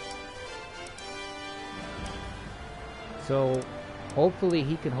 So hopefully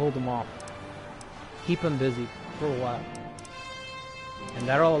he can hold them off. Keep him busy for a while. And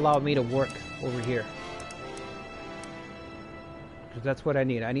that'll allow me to work over here. Because that's what I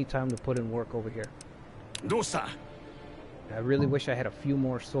need. I need time to put in work over here. I really wish I had a few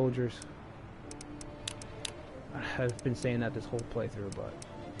more soldiers. I've been saying that this whole playthrough, but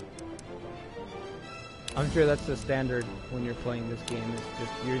I'm sure that's the standard when you're playing this game. It's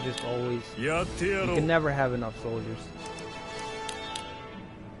just you're just always you can never have enough soldiers.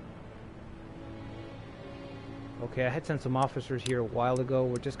 Okay, I had sent some officers here a while ago.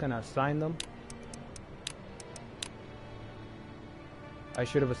 We're just gonna assign them. I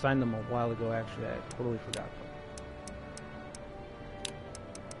should have assigned them a while ago, actually. I totally forgot.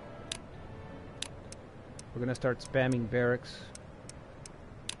 We're gonna start spamming barracks.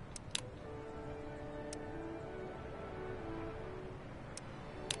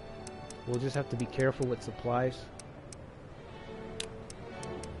 We'll just have to be careful with supplies.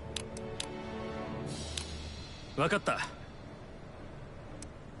 Wakatta.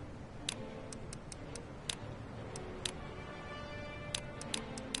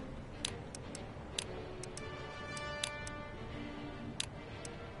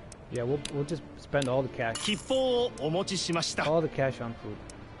 Yeah, we'll just spend all the cash. 吉報をお持ちしました。 All the cash on food.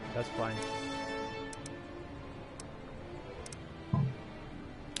 That's fine.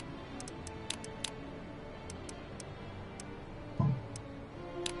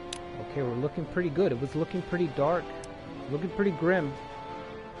 Okay, we're looking pretty good. It was looking pretty dark, looking pretty grim.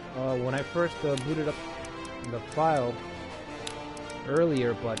 When I first booted up the file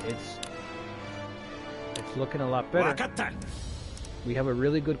earlier, but it's looking a lot better. わかった。 We have a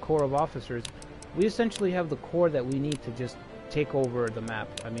really good core of officers. We essentially have the core that we need to just take over the map.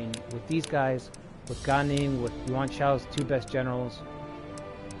 I mean, with these guys, with Gan Ning, with Yuan Shao's 2 best generals,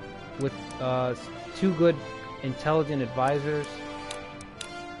 with 2 good intelligent advisors.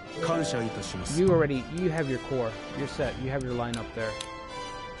 感謝いたします。 You have your core. You're set. You have your line up there.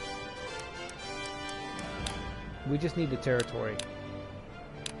 We just need the territory.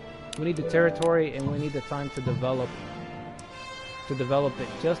 We need the territory, and we need the time to develop it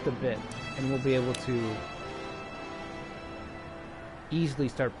just a bit, and we'll be able to easily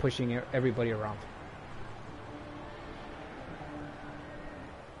start pushing everybody around.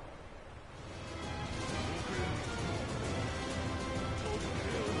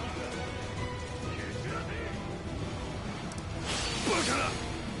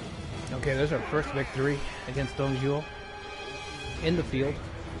 Okay, there's our first victory against Zhuo in the field.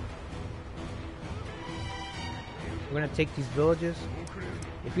 We're gonna take these villages.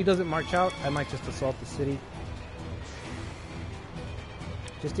 If he doesn't march out, I might just assault the city.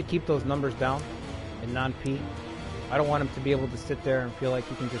 Just to keep those numbers down in non-P. I don't want him to be able to sit there and feel like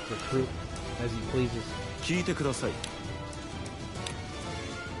he can just recruit as he pleases. 聞いてください。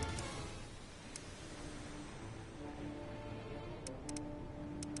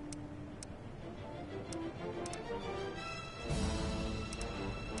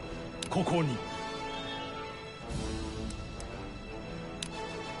 ここに。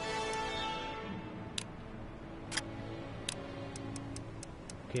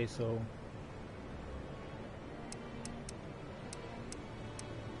 Okay, so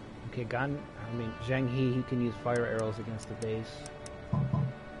Zhang He can use fire arrows against the base.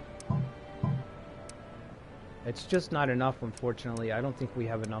 It's just not enough, unfortunately. I don't think we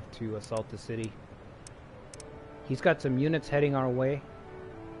have enough to assault the city. He's got some units heading our way.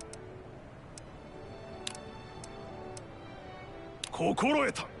 心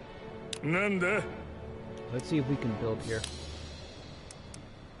得た。なんだ。 Let's see if we can build here.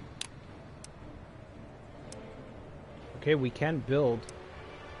 Okay, we can build.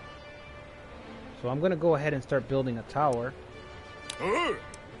 So I'm going to go ahead and start building a tower.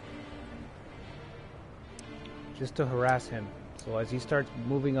 Just to harass him. So as he starts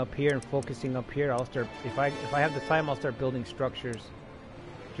moving up here and focusing up here, I'll start, if I have the time, I'll start building structures.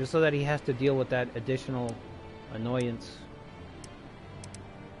 Just so that he has to deal with that additional annoyance.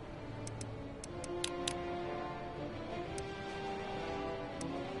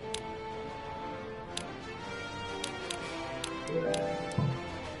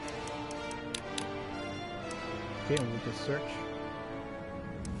 Okay, and we just search.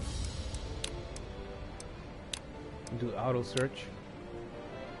 Do auto search.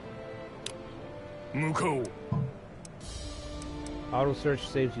 向こう。 Auto search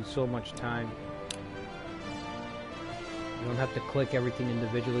saves you so much time. You don't have to click everything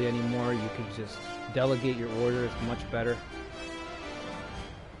individually anymore. You can just delegate your orders much better.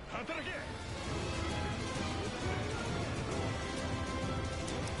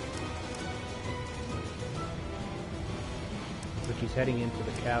 Look, he's heading into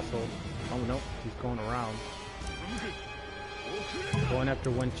the castle. Oh no, he's going around. Going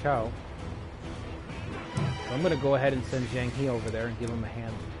after Wen Chao. So I'm going to go ahead and send Zhang He over there and give him a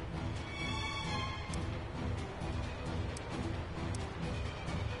hand.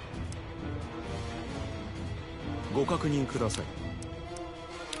 Go 確認ください。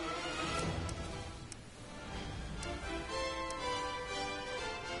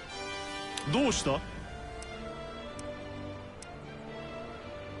どうした？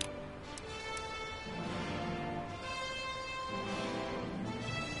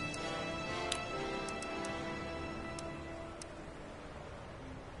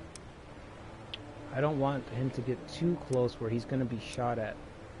 I don't want him to get too close where he's going to be shot at.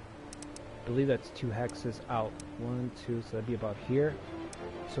 I believe that's 2 hexes out. 1, 2, so that'd be about here.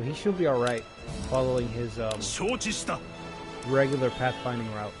 So he should be alright, following his regular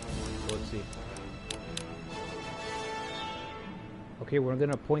pathfinding route. So let's see. Okay, we're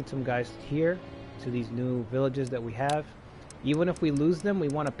gonna appoint some guys here to these new villages that we have. Even if we lose them, we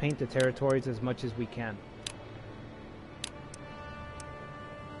want to paint the territories as much as we can.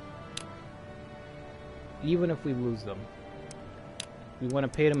 Even if we lose them, we want to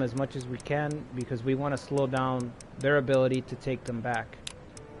pay them as much as we can because we want to slow down their ability to take them back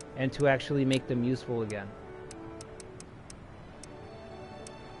and to actually make them useful again.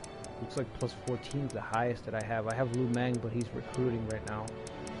 Looks like plus 14 is the highest that I have. I have Lu Meng, but he's recruiting right now.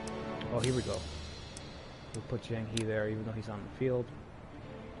 Oh, here we go. We'll put Zhang He there, even though he's on the field.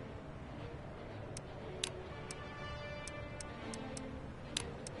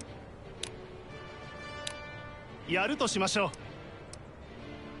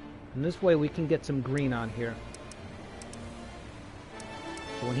 And this way we can get some green on here.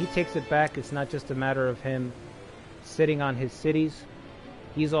 So when he takes it back, it's not just a matter of him sitting on his cities.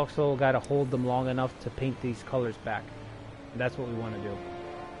 He's also got to hold them long enough to paint these colors back. And that's what we want to do.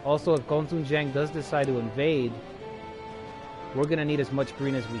 Also, if Gongsun Zhang does decide to invade, we're going to need as much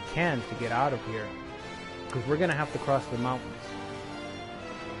green as we can to get out of here. Because we're going to have to cross the mountains.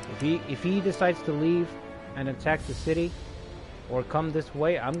 If he decides to leave and attack the city, or come this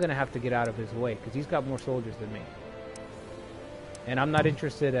way, I'm going to have to get out of his way. Because he's got more soldiers than me. And I'm not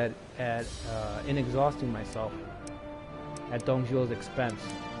interested in exhausting myself at Dong Zhuo's expense,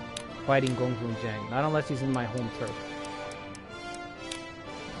 fighting Gongsun Zhang. Not unless he's in my home turf.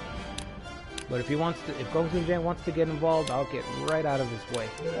 But if Gongsun Zhang wants to get involved, I'll get right out of his way.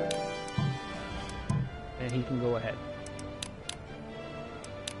 And he can go ahead.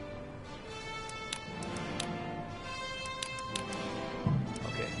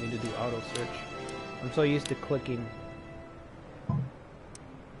 Okay, I need to do auto search. I'm so used to clicking.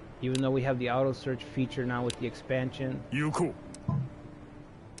 Even though we have the auto search feature now with the expansion.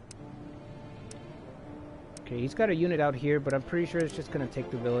 Okay, he's got a unit out here, but I'm pretty sure it's just going to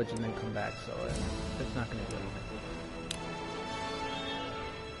take the village and then come back, so that's not going to do anything.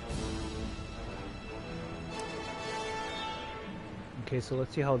 Okay, so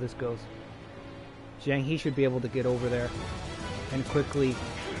let's see how this goes. Zhang He should be able to get over there and quickly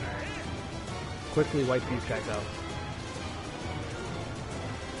wipe these guys out.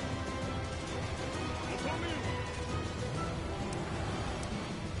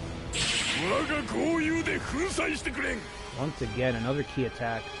 Once again, another key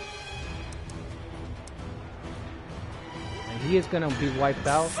attack. And he is going to be wiped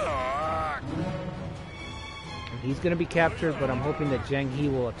out. And he's going to be captured, but I'm hoping that Zhang He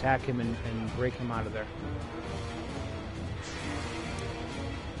will attack him and break him out of there.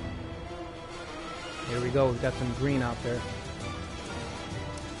 Here we go, we've got some green out there.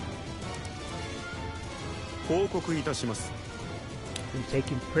 Been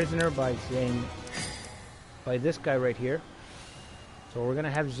taken prisoner by this guy right here. So we're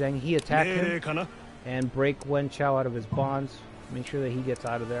gonna have Zhang He attack him and break Wen Chao out of his bonds. Make sure that he gets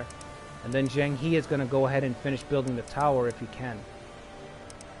out of there. And then Zhang He is gonna go ahead and finish building the tower if he can.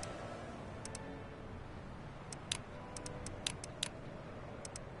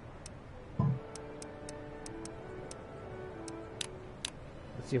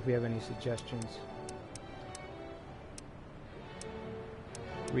 Let's see if we have any suggestions.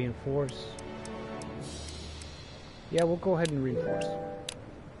 Reinforce. Yeah, we'll go ahead and reinforce.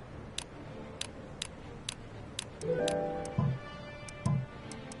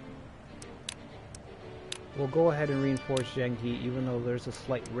 We'll go ahead and reinforce Zhang He, even though there's a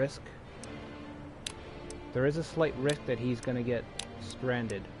slight risk. There is a slight risk that he's going to get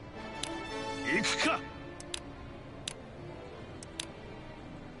stranded.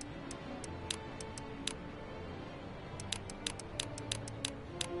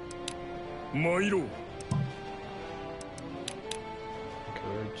 Okay,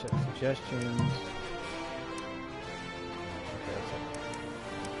 we're gonna check suggestions.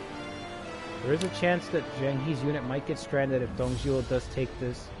 There is a chance that Zhang He's unit might get stranded if Dong Zhuo does take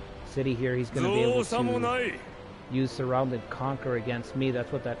this city here. He's going to be able to use Surround and Conquer against me.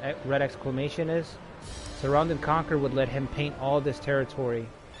 That's what that red exclamation is. Surround and Conquer would let him paint all this territory.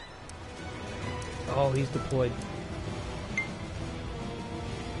 Oh, he's deployed.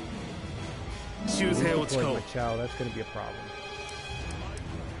 He's deployed my Chao. That's going to be a problem.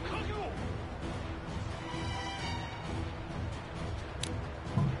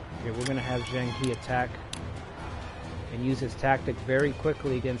 Okay, we're going to have Zhang He attack and use his tactic very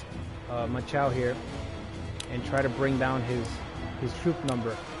quickly against Ma Chao here and try to bring down his troop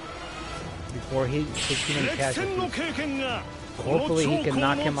number. before he takes too many casualties. Hopefully he can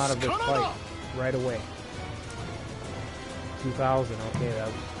knock him out of this fight right away. 2,000, okay,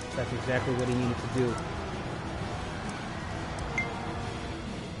 that's exactly what he needed to do.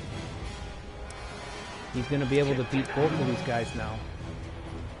 He's going to be able to beat both of these guys now.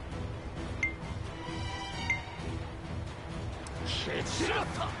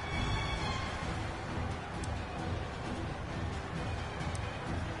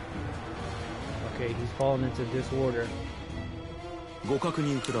 Okay, he's fallen into disorder.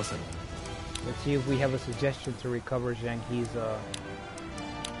 Let's see if we have a suggestion to recover Zhang He's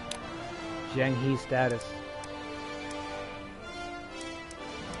status.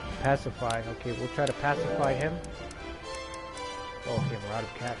 Pacify. Okay, we'll try to pacify him. Oh, okay, we're out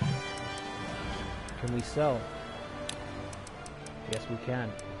of cash. Can we sell? Yes, we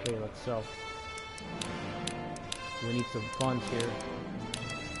can. Okay, let's sell. We need some funds here.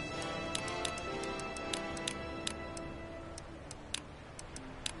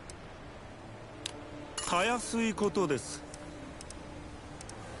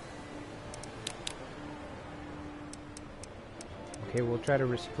 Okay, we'll try to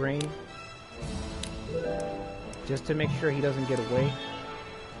restrain just to make sure he doesn't get away,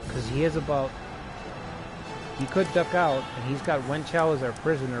 because he could duck out, and he's got Wen Chao as our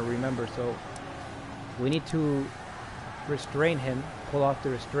prisoner, remember, so we need to restrain him, pull off the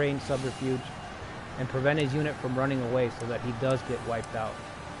restrain subterfuge, and prevent his unit from running away so that he does get wiped out.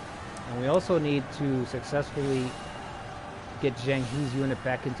 And we also need to successfully get Zhang He's unit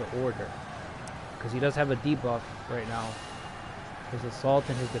back into order, because he does have a debuff right now. His assault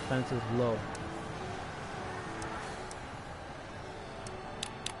and his defense is low.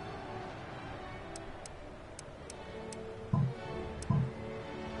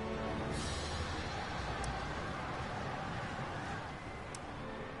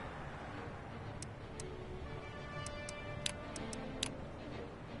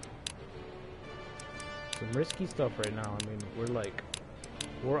 Some risky stuff right now. I mean,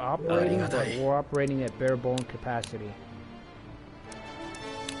 we're operating, but we're operating at bare bone capacity.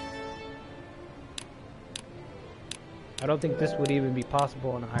 I don't think this would even be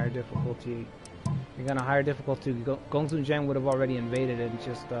possible on a higher difficulty. If you're on a higher difficulty, Gongsun Zhang would have already invaded and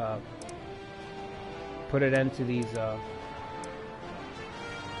just put an end to these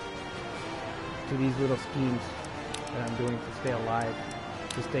little schemes that I'm doing to stay alive,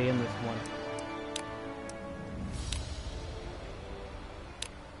 to stay in this one.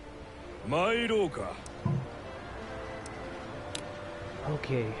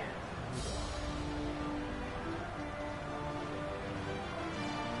 Okay.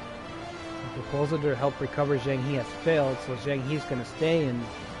 The proposal to help recover Zhang He has failed, so Zhang He's going to stay in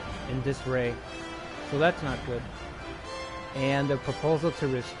disarray. So that's not good. And the proposal to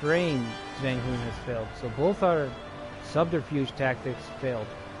restrain Zhang Hun has failed. So both our subterfuge tactics failed.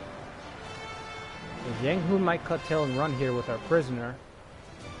 So Zhang Hun might cut tail and run here with our prisoner,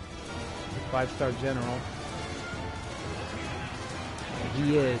 the 5-star general. And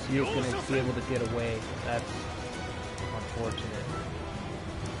he is going to be able to get away. That's unfortunate.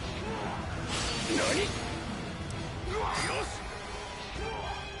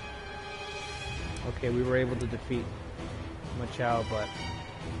 Okay, we were able to defeat Machao, but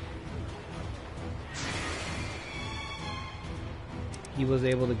he was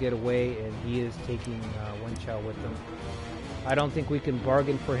able to get away, and he is taking Wen Chao with him. I don't think we can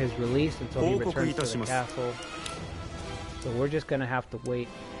bargain for his release until he returns to the castle. So we're just gonna have to wait.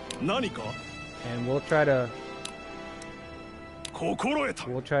 And we'll try to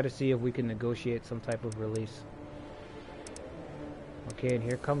see if we can negotiate some type of release. Okay, and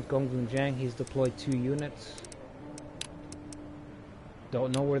here comes Gongsun Zhang. He's deployed 2 units.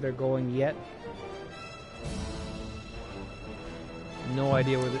 Don't know where they're going yet. No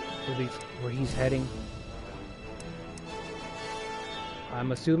idea where he's heading.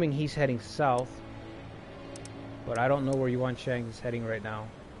 I'm assuming he's heading south, but I don't know where Yuan Shang is heading right now.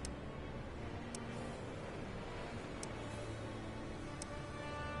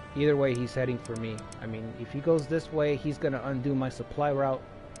 Either way, he's heading for me. I mean, if he goes this way, he's going to undo my supply route.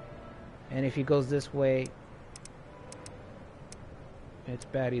 And if he goes this way, it's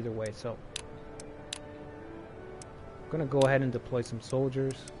bad either way. So, I'm going to go ahead and deploy some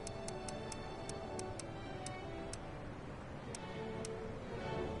soldiers.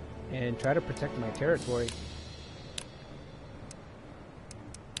 And try to protect my territory.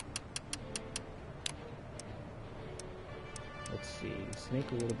 Let's see, snake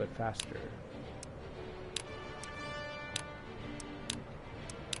a little bit faster.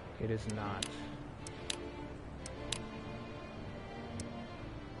 It is not.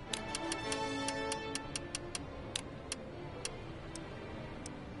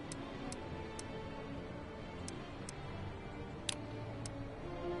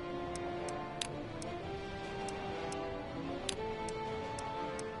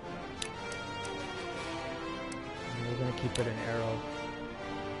 keep it an arrow.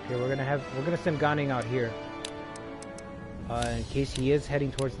 Okay, we're gonna send Ganning out here. In case he is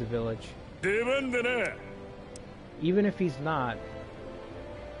heading towards the village. Even if he's not,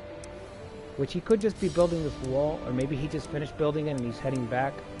 which he could just be building this wall, or maybe he just finished building it and he's heading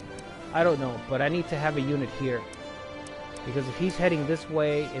back. I don't know, but I need to have a unit here. Because if he's heading this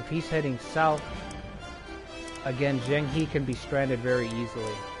way, if he's heading south, again, Zheng He can be stranded very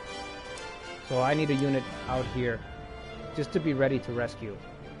easily. So I need a unit out here, just to be ready to rescue.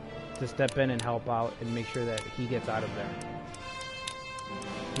 To step in and help out and make sure that he gets out of there.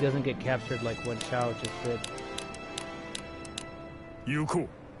 He doesn't get captured like what Zhao just did. Yuko.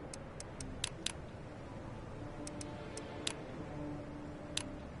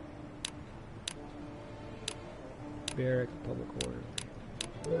 Barracks, public order.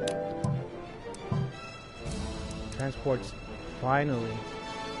 Transport's finally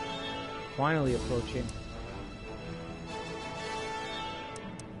approaching.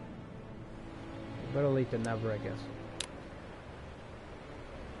 Better late than never, I guess.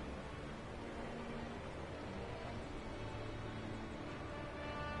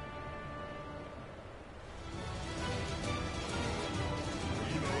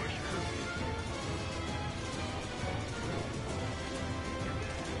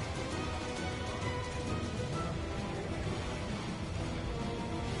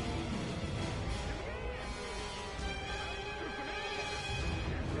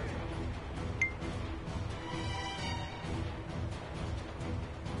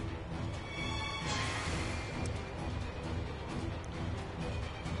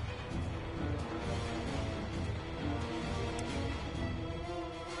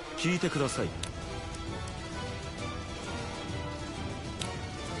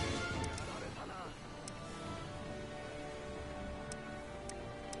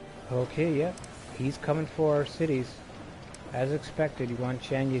 Okay, yeah. He's coming for our cities. As expected, Yuan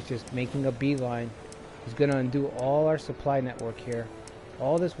Chang is just making a beeline. He's gonna undo all our supply network here.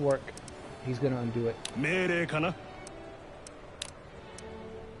 All this work, he's gonna undo it.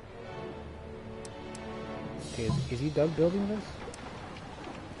 Okay, is he done building this?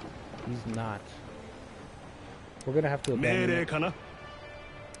 He's not. We're gonna have to abandon it. We're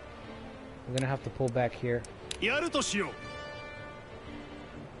gonna have to pull back here.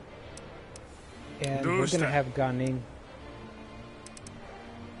 And we're gonna have Ganing.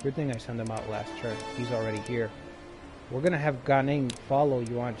 Good thing I sent him out last turn. He's already here. We're gonna have Ganing follow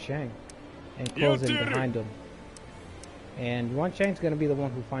Yuan Chang and close in behind him. And Yuan Chang's gonna be the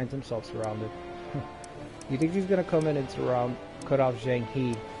one who finds himself surrounded. You think he's gonna come in and cut off Zheng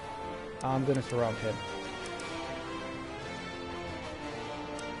He? I'm gonna surround him.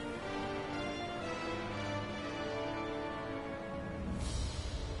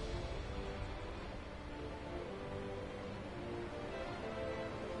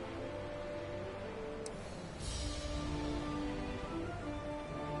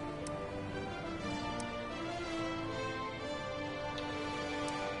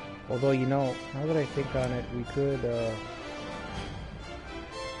 Although, you know, now that I think on it, we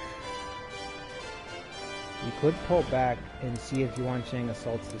could pull back and see if Yuan Chang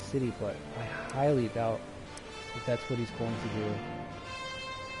assaults the city, but I highly doubt if that's what he's going to do.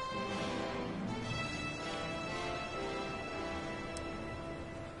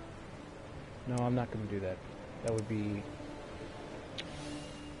 No, I'm not going to do that. That would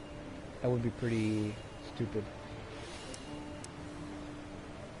be pretty stupid.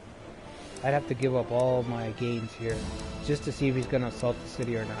 I'd have to give up all my gains here just to see if he's going to assault the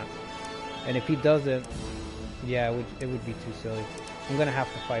city or not. And if he doesn't, yeah, it would be too silly. I'm going to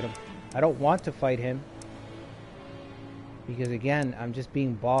have to fight him. I don't want to fight him because, again, I'm just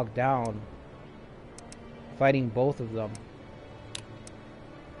being bogged down fighting both of them.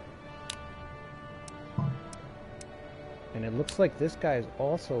 And it looks like this guy is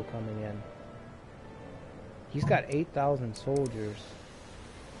also coming in. He's got 8,000 soldiers.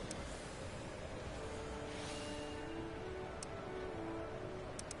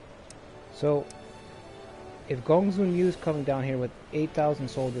 So, if Gong Xun Yu is coming down here with 8,000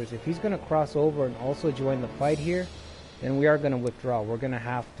 soldiers, if he's going to cross over and also join the fight here, then we are going to withdraw. We're going to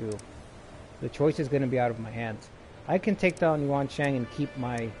have to. The choice is going to be out of my hands. I can take down Yuan Chang and keep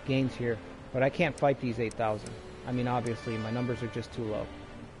my gains here, but I can't fight these 8,000. I mean, obviously, my numbers are just too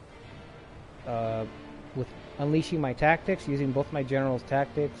low. With unleashing my tactics, using both my generals'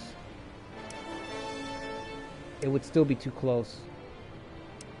 tactics, it would still be too close.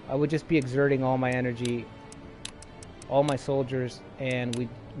 I would just be exerting all my energy, all my soldiers, and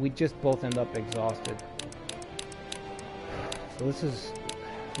we'd just both end up exhausted. So this is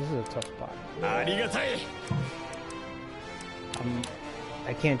a tough spot.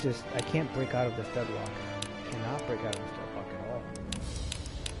 I can't break out of this deadlock. I cannot break out of this deadlock at all.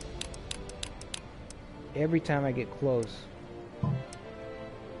 Every time I get close,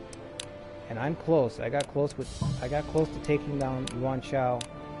 and I'm close. I got close to taking down Yuan Shao.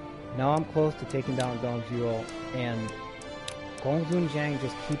 Now I'm close to taking down Dong Zhuo, and Gong Zunjiang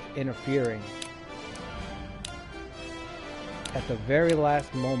just keeps interfering. At the very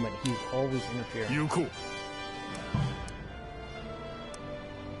last moment, he's always interfering. Yuko.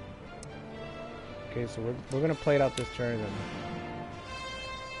 Okay, so we're gonna play it out this turn then.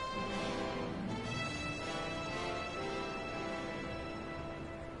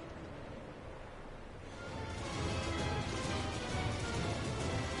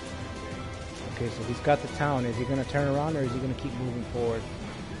 Okay, so he's got the town. Is he gonna turn around or is he gonna keep moving forward?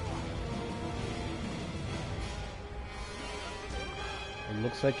 It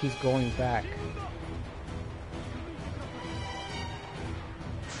looks like he's going back.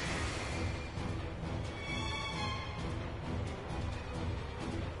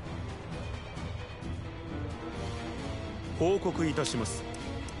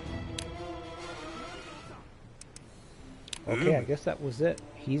 Okay, I guess that was it.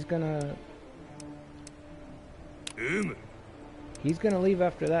 He's gonna leave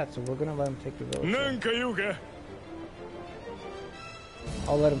after that, so we're gonna let him take the village.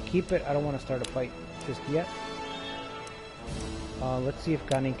 I'll let him keep it. I don't want to start a fight just yet. Let's see if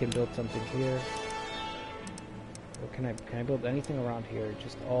Ganin can build something here. Or can I build anything around here?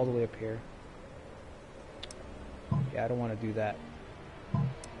 Just all the way up here. Yeah, I don't want to do that. I'm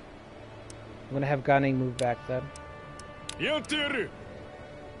gonna have Ganin move back then.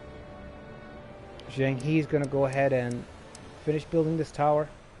 Zhang He's gonna go ahead and finish building this tower.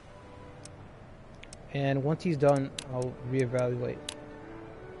 And once he's done, I'll reevaluate.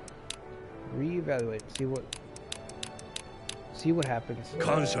 See what happens.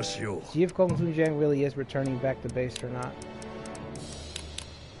 See if Gong Zunjiang really is returning back to base or not.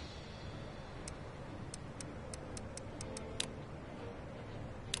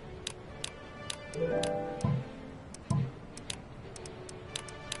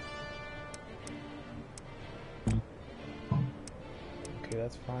 Okay,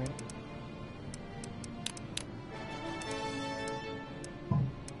 that's fine.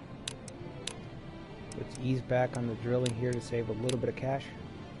 Let's ease back on the drilling here to save a little bit of cash.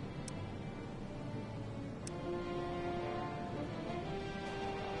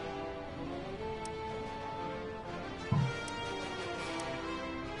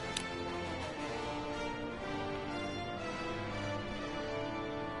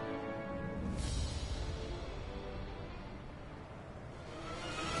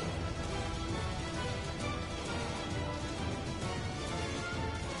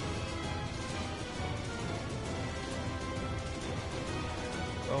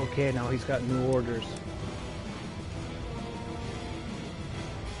 Okay, now he's got new orders.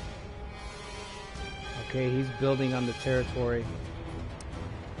 Okay, he's building on the territory.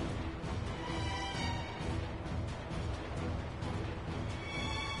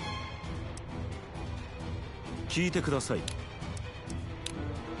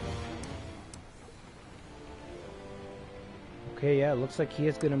 Okay, yeah, it looks like he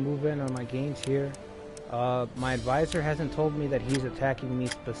is going to move in on my gains here. My advisor hasn't told me that he's attacking me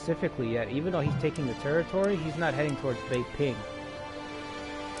specifically yet. Even though he's taking the territory, he's not heading towards Beiping.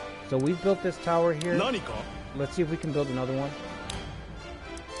 So we've built this tower here. Let's see if we can build another one.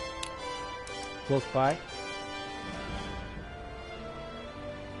 Close by.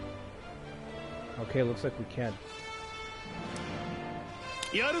 Okay, looks like we can.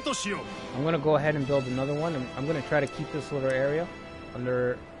 I'm going to go ahead and build another one. I'm going to try to keep this little area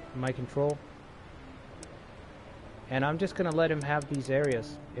under my control. And I'm just going to let him have these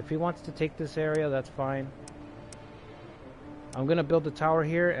areas. If he wants to take this area, that's fine. I'm going to build the tower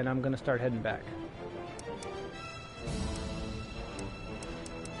here, and I'm going to start heading back.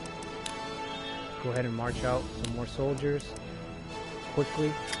 Go ahead and march out some more soldiers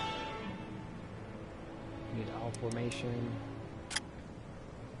quickly. Need all formation.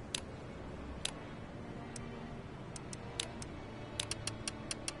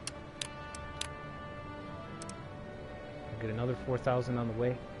 Get another 4,000 on the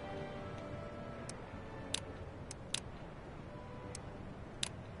way.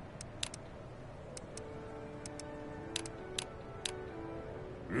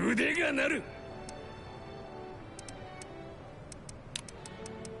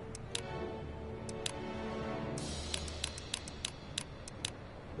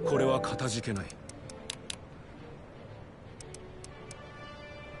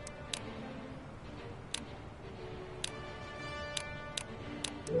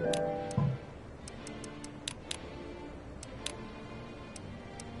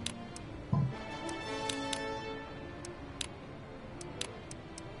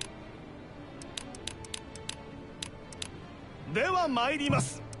 では参りま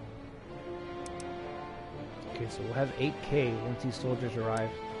す。 Okay, so we'll have 8k once these soldiers arrive.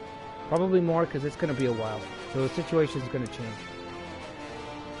 Probably more because it's going to be a while. So the situation is going to change.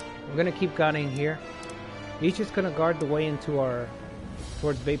 We're going to keep guarding here. He's just going to guard the way into our...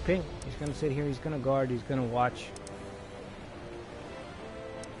 towards Beiping. He's going to sit here, he's going to guard, he's going to watch.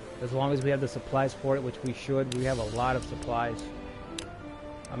 As long as we have the supplies for it, which we should. We have a lot of supplies.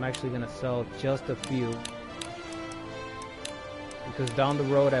 I'm actually going to sell just a few. Because down the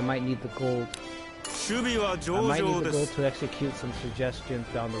road I might need the gold. I might need the gold to execute some suggestions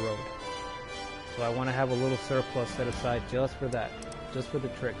down the road. So I want to have a little surplus set aside just for that. Just for the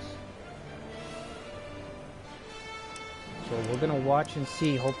tricks. So we're going to watch and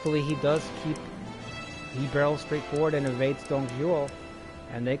see. Hopefully he does keep... He barrels straight forward and evades Zhuo.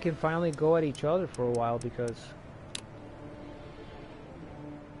 And they can finally go at each other for a while because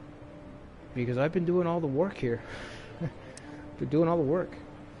I've been doing all the work here. Been doing all the work.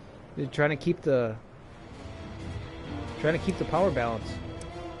 They're trying to keep the power balance.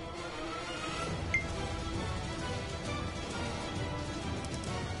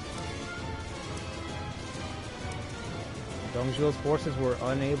 Zhuo's forces were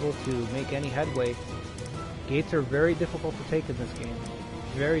unable to make any headway. Gates are very difficult to take in this game.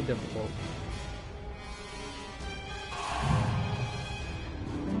 Very difficult.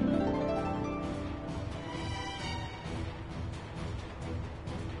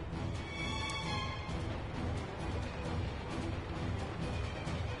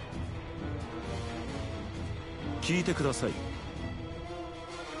 Listen.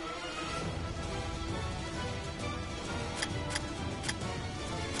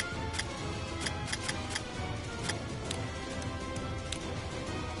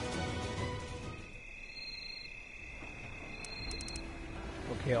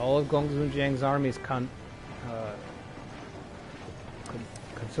 Okay, all of Gongsun army is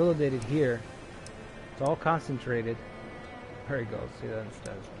consolidated here. It's all concentrated. There he goes. See, that's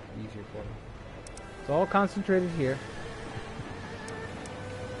easier for me. It's all concentrated here.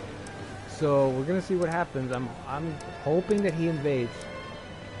 So we're gonna see what happens. I'm hoping that he invades.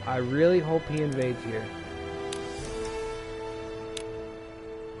 I really hope he invades here.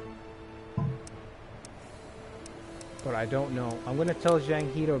 But I don't know. I'm gonna tell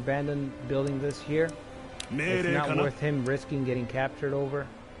Zhang He to abandon building this here. It's not worth him risking getting captured over.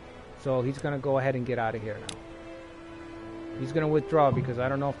 So he's gonna go ahead and get out of here now. He's gonna withdraw because I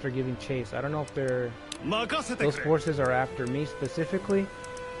don't know if they're giving chase. I don't know if those forces are after me specifically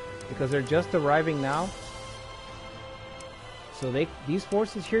because they're just arriving now. So these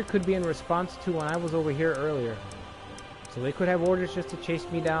forces here could be in response to when I was over here earlier. So they could have orders just to chase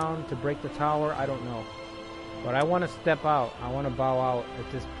me down, to break the tower. I don't know. But I want to step out. I want to bow out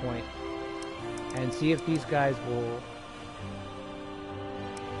at this point and see if these guys will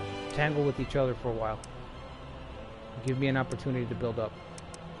tangle with each other for a while. Give me an opportunity to build up.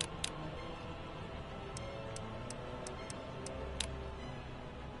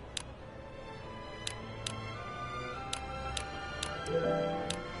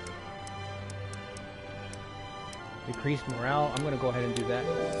 Decrease morale. I'm going to go ahead and do that.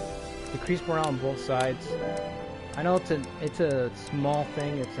 Decrease morale on both sides. I know it's a small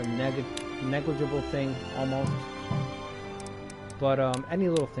thing. It's a negligible thing almost. But any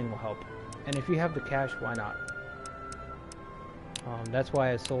little thing will help. And if you have the cash, why not? That's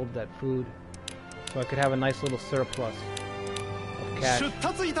why I sold that food, so I could have a nice little surplus of cash. Okay,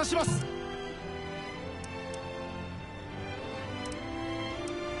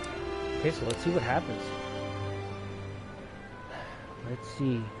 so let's see what happens. Let's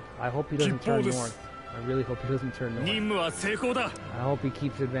see. I hope he doesn't turn north. I really hope he doesn't turn north. I hope he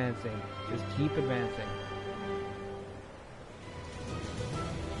keeps advancing. Just keep advancing.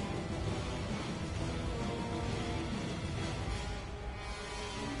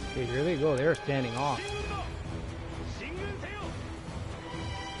 Okay, here they go. They're standing off.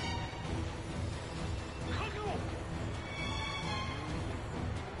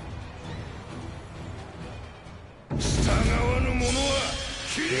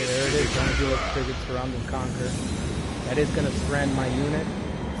 Okay, there it is. Trying to do a triggered surround and conquer. That is going to strand my unit.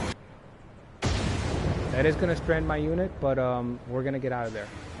 That is going to strand my unit, but we're going to get out of there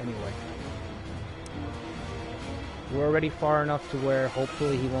anyway. We're already far enough to where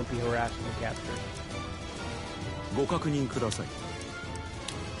hopefully he won't be harassed and captured. ご確認ください.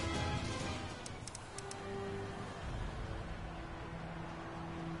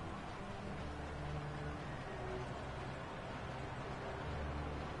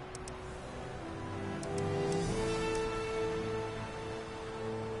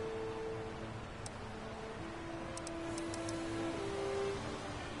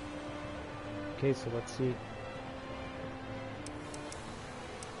 Okay, so let's see.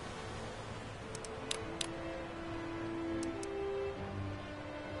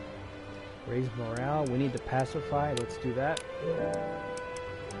 Raise morale. We need to pacify. Let's do that.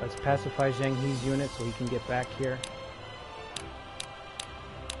 Let's pacify Zheng He's unit so he can get back here.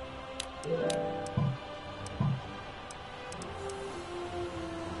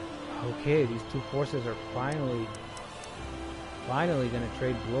 Okay, these two forces are finally going to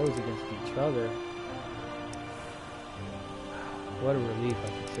trade blows against each other. What a relief I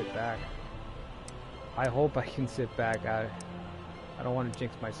can sit back. I hope I can sit back. I don't want to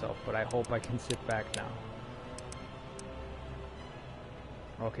jinx myself, but I hope I can sit back now.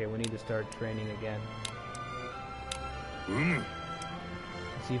 Okay, we need to start training again.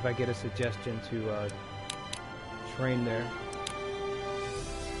 See if I get a suggestion to train there.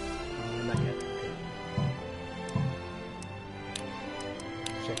 Not yet.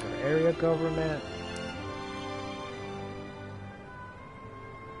 Check our area government.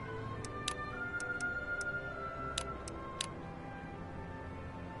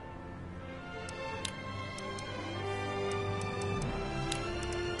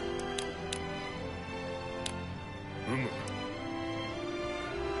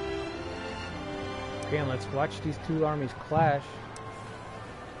 Okay, and let's watch these two armies clash.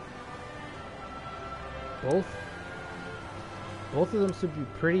 Both of them should be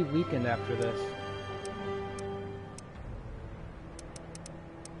pretty weakened after this.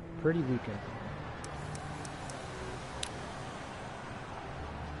 Pretty weakened.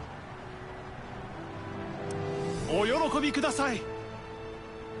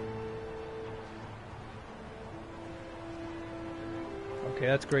 Okay,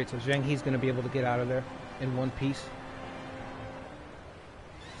 that's great. So Zheng He's going to be able to get out of there in one piece.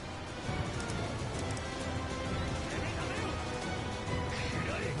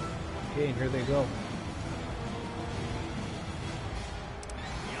 Okay, and here they go.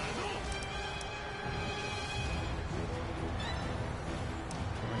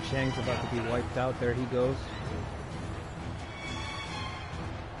 Shang's about to be wiped out. There he goes.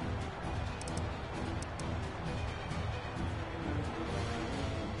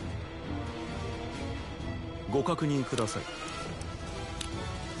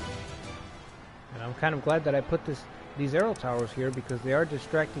 And I'm kind of glad that I put these arrow towers here because they are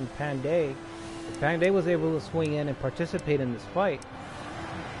distracting Pandey. If Pandey was able to swing in and participate in this fight,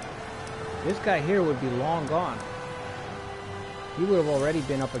 this guy here would be long gone. He would have already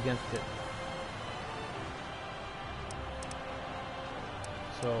been up against it.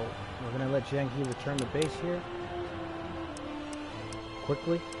 So we're going to let Zheng He return the base here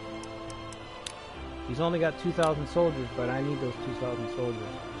quickly. He's only got 2,000 soldiers, but I need those 2,000 soldiers.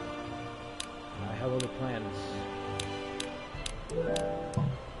 I have other plans.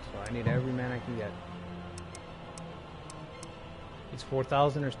 So I need every man I can get. These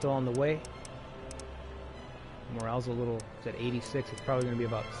 4,000 are still on the way. Morale's a little, it's at 86. It's probably going to be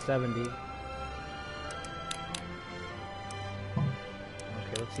about 70. Okay,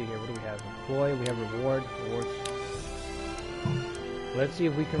 let's see here. What do we have? Employ, we have reward. Rewards. Let's see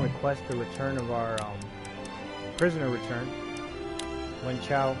if we can request the return of our prisoner return. Wen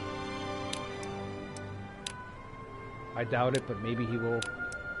Chao. I doubt it, but maybe he will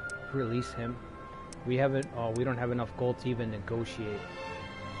release him. We haven't. Oh, we don't have enough gold to even negotiate.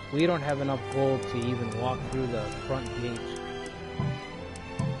 We don't have enough gold to even walk through the front gate.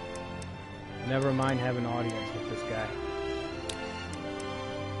 Never mind having an audience with this guy.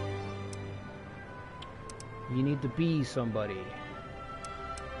 You need to be somebody.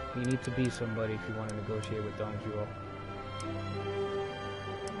 You need to be somebody if you want to negotiate with Dong Zhuo.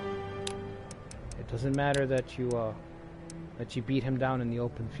 It doesn't matter that you beat him down in the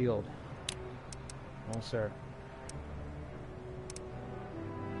open field. No, sir.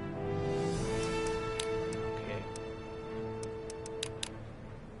 Okay.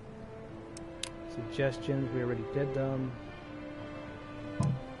 Suggestions, we already did them.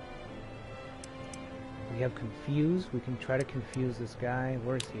 We have confuse. We can try to confuse this guy.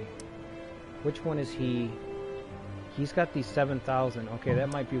 Where is he? Which one is he? He's got these 7,000. Okay, that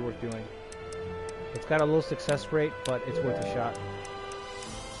might be worth doing. It's got a low success rate, but it's worth a shot.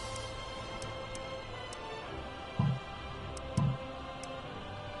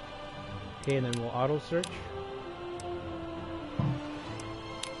 Okay, and then we'll auto search.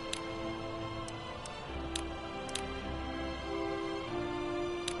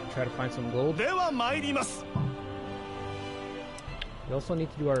 Try to find some gold. We also need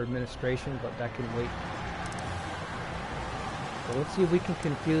to do our administration, but that can wait. So let's see if we can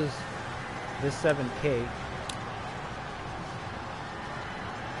confuse this 7K.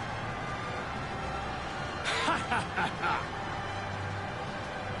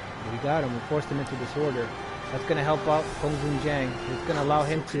 We got him. We forced him into disorder. That's going to help out Gongsun Jiang. It's going to allow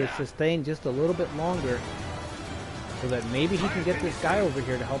him to sustain just a little bit longer so that maybe he can get this guy over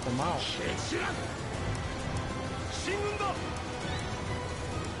here to help him out.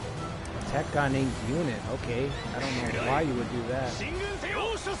 Attack Ganing's unit. Okay. I don't know why you would do that.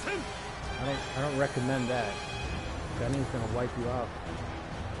 I don't recommend that. Ganing's going to wipe you out.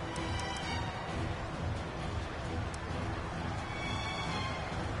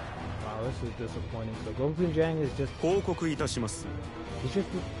 This is disappointing. So Gongsun Jiang is just... He's just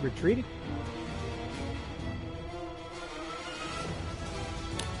retreating.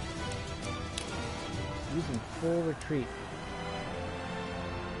 He's in full retreat.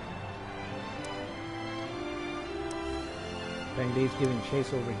 Bang Day's giving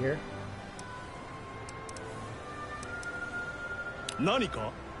chase over here.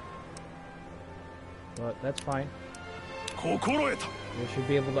 But that's fine. They should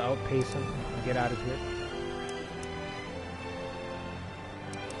be able to outpace him and get out of here.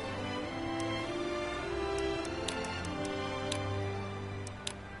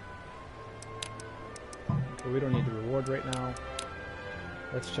 Okay, we don't need the reward right now.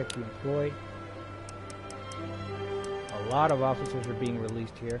 Let's check the employ. A lot of officers are being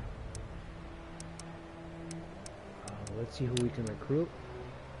released here. Let's see who we can recruit.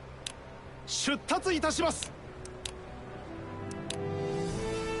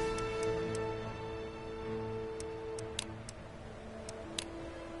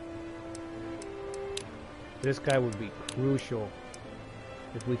 This guy would be crucial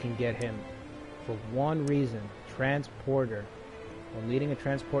if we can get him. For one reason, transporter. When leading a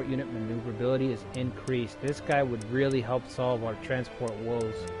transport unit, maneuverability is increased. This guy would really help solve our transport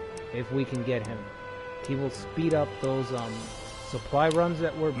woes if we can get him. He will speed up those supply runs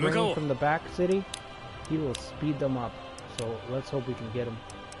that we're bringing from the back city. He will speed them up. So let's hope we can get him.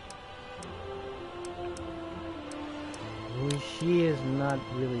 She is not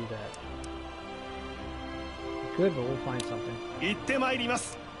really that good, but we'll find something.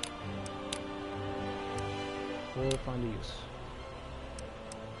 We'll find a use.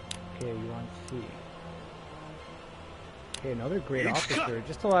 Okay, you want to see. Okay, another great officer.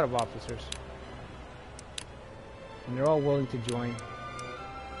 Just a lot of officers. And they're all willing to join.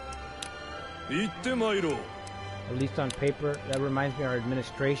 At least on paper. That reminds me of our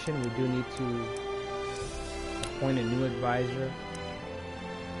administration. We do need to appoint a new advisor.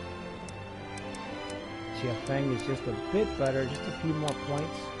 Jia Feng is just a bit better, just a few more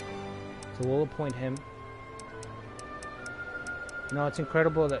points. So we'll appoint him. You know, it's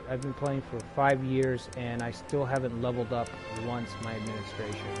incredible that I've been playing for 5 years and I still haven't leveled up once my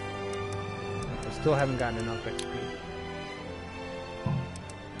administration. I still haven't gotten enough XP.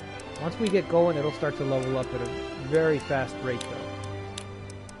 Once we get going, it'll start to level up at a very fast rate though.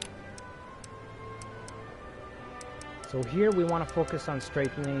 So here we want to focus on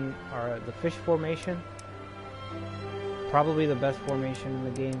strengthening the fish formation. Probably the best formation in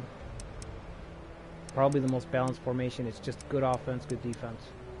the game. Probably the most balanced formation. It's just good offense, good defense.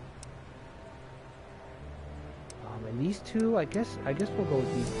 And these two, I guess we'll go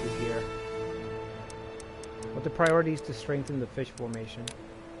with these two here. But the priority is to strengthen the fish formation.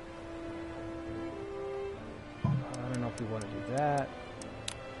 I don't know if we want to do that.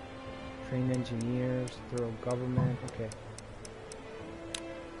 Trained engineers, thorough government. Okay.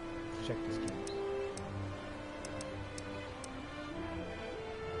 Let's check this game.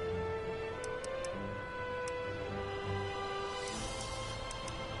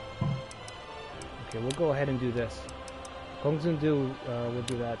 Okay, we'll go ahead and do this. Gongsun will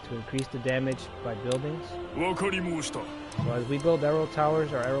do that to increase the damage by buildings. So as we build arrow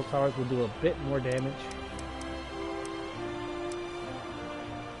towers, our arrow towers will do a bit more damage.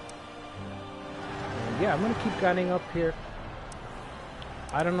 And yeah, I'm going to keep gunning up here.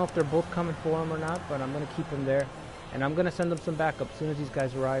 I don't know if they're both coming for him or not, but I'm going to keep him there. And I'm going to send them some backup as soon as these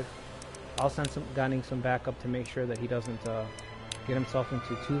guys arrive. I'll send gunning some backup to make sure that he doesn't get himself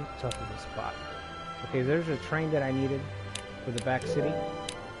into too tough of a spot. Okay, there's a train that I needed for the back city.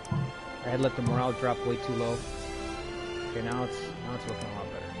 I had let the morale drop way too low. Okay, now it's looking a lot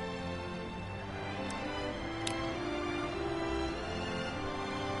better.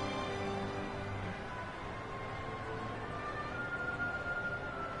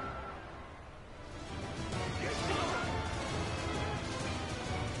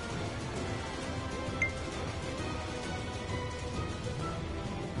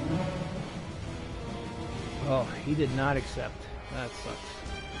 Oh, he did not accept. That sucks.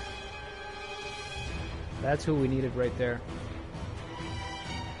 That's who we needed right there.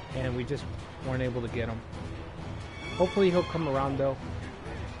 And we just weren't able to get him. Hopefully he'll come around though.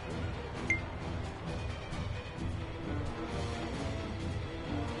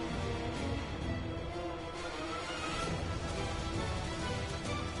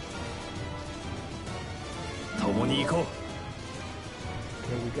 に行こ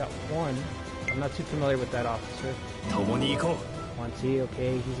Okay, we got one. I'm not too familiar with that officer. う共に行こ Wanti,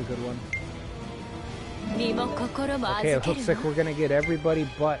 okay, he's a good one. 身も心も Okay, 預 it け looks る like we're gonna get everybody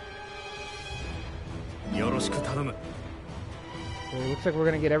but... うよろしく頼む Well, it looks like we're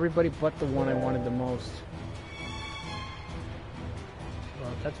gonna get everybody but the one I wanted the most.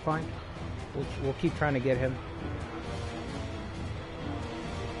 Well, that's fine. We'll keep trying to get him.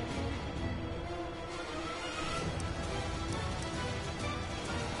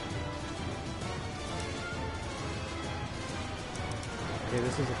 Okay,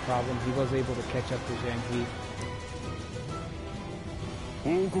 this is a problem. He was able to catch up to Zhang He.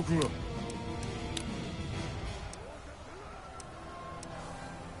 報告が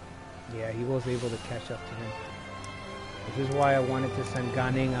Yeah, he was able to catch up to him. This is why I wanted to send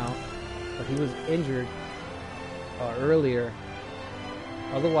Ganing out. But he was injured earlier.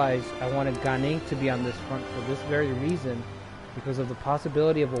 Otherwise, I wanted Ganing to be on this front for this very reason. Because of the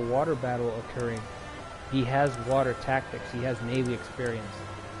possibility of a water battle occurring. He has water tactics. He has Navy experience.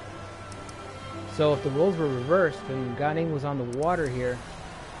 So if the roles were reversed and Ganing was on the water here,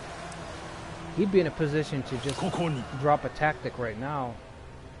 he'd be in a position to just ここに drop a tactic right now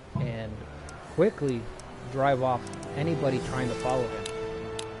and quickly drive off anybody trying to follow him.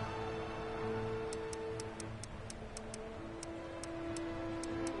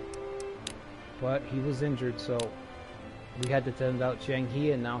 But he was injured, so we had to send out Zhang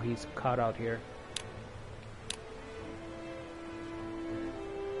He, and now he's caught out here.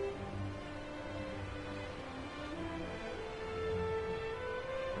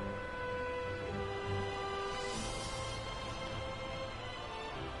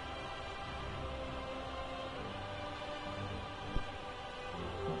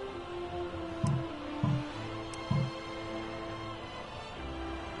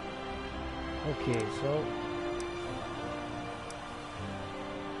 Okay, so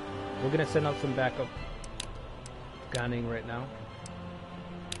we're gonna send out some backup gunning right now.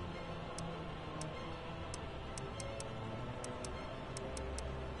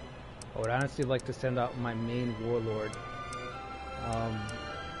 I would honestly like to send out my main warlord.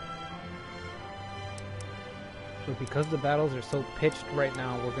 But because the battles are so pitched right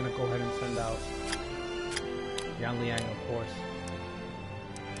now, we're gonna go ahead and send out Yang Liang, of course.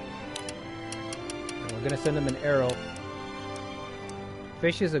 We're gonna send him an arrow.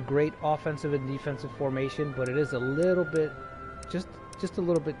 Fish is a great offensive and defensive formation, but it is a little bit, just a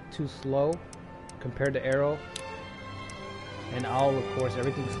little bit too slow compared to arrow. And owl, of course,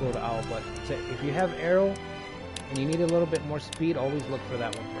 everything's slow to owl. But if you have arrow and you need a little bit more speed, always look for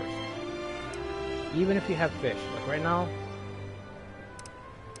that one first. Even if you have fish, like right now,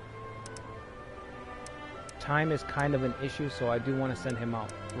 time is kind of an issue, so I do want to send him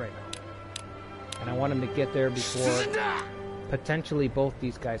out right now. And I want him to get there before potentially both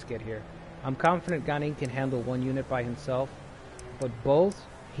these guys get here. I'm confident Ganing can handle one unit by himself, but both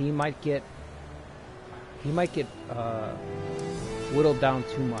he might get whittled down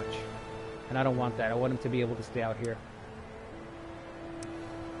too much, and I don't want that. I want him to be able to stay out here.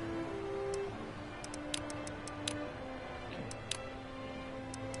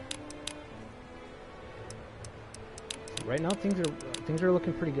 So right now things are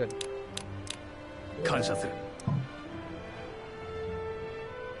looking pretty good. 感謝する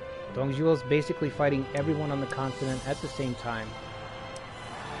Dong Zhuo's basically fighting everyone on the continent at the same time.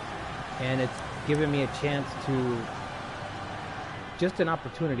 And it's given me a chance to... just an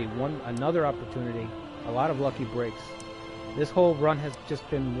opportunity, another opportunity, a lot of lucky breaks. This whole run has just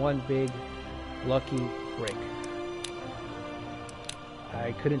been one big lucky break.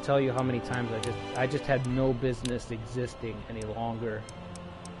 I couldn't tell you how many times I just had no business existing any longer.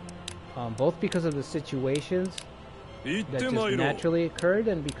 Both because of the situations that just naturally occurred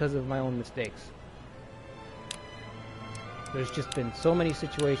and because of my own mistakes. There's just been so many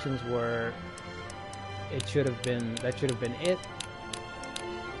situations where that should have been it.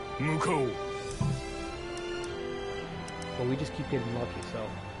 向こう But we just keep getting lucky, so.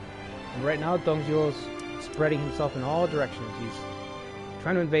 And right now, Dong Zhuo's spreading himself in all directions. He's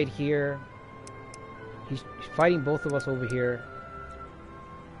trying to invade here. He's fighting both of us over here.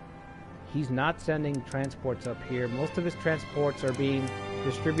 He's not sending transports up here. Most of his transports are being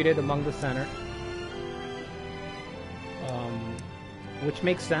distributed among the center. Which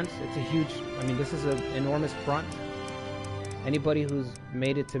makes sense. It's a huge... I mean, this is an enormous front. Anybody who's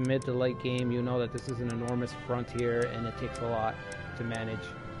made it to mid to late game, you know that this is an enormous front here, and it takes a lot to manage.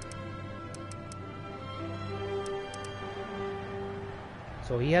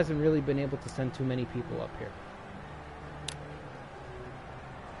 So he hasn't really been able to send too many people up here.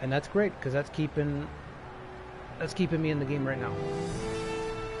 And that's great, because that's keeping That's keeping me in the game right now.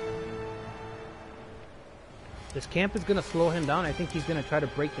 This camp is going to slow him down. I think he's going to try to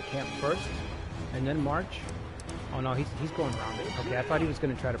break the camp first and then march. Oh no, he's going around it. Okay, I thought he was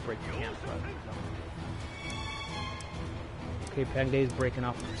going to try to break the camp. But no. Okay, Pangday's breaking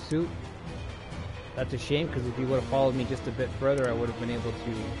off the pursuit. That's a shame, because if he would have followed me just a bit further, I would have been able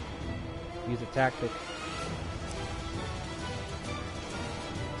to use a tactic.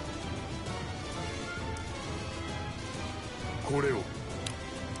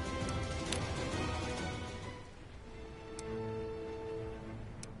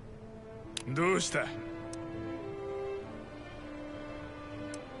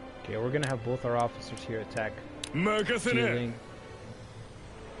 Okay, we're gonna have both our officers here attack. Shielding.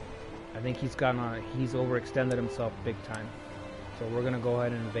 I think he's overextended himself big time. So we're gonna go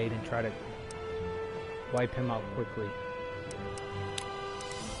ahead and invade and try to wipe him out quickly.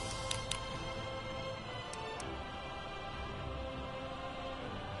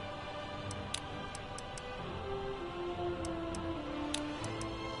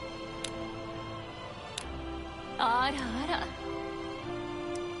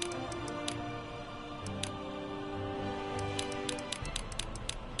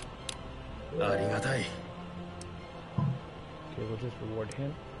 Okay, we'll just reward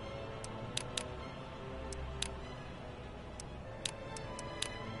him.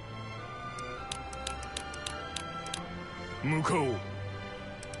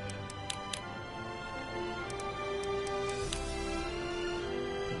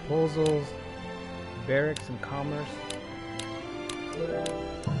 Proposals, barracks and commerce.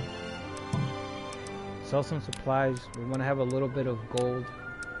 Sell some supplies. We want to have a little bit of gold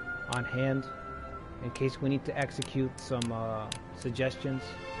on hand in case we need to execute some suggestions.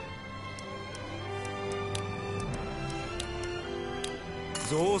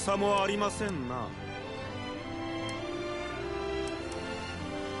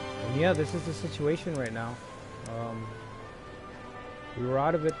 And yeah, this is the situation right now. We were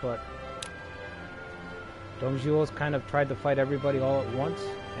out of it, but Zhuo's kind of tried to fight everybody all at once,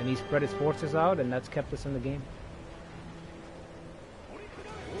 and he spread his forces out, and that's kept us in the game.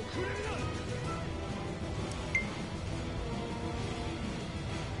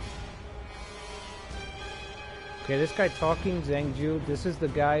 Okay, this guy talking, Zhangju, this is the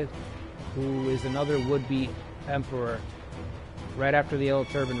guy who is another would-be emperor right after the Yellow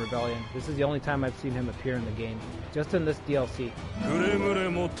Turban Rebellion. This is the only time I've seen him appear in the game, just in this DLC.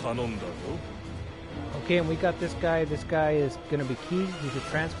 Okay, and we got this guy. This guy is going to be key. He's a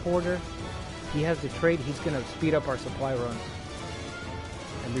transporter. He has the trait. He's going to speed up our supply runs.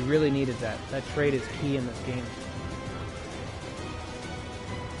 And we really needed that. That trait is key in this game.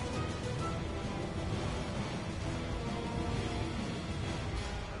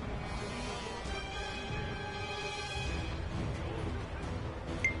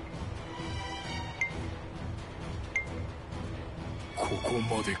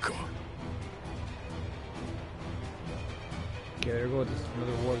 Okay, there goes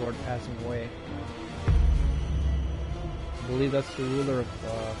another warlord passing away. I believe that's the ruler of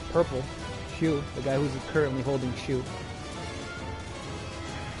Purple, Zhuo, the guy who's currently holding Zhuo.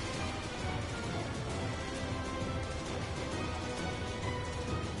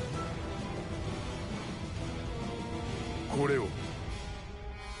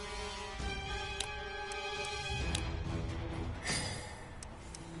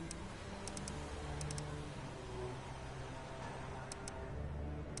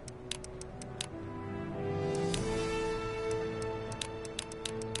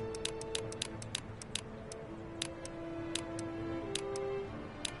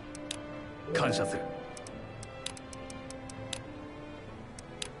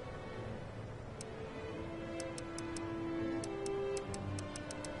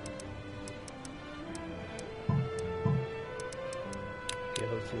 Okay,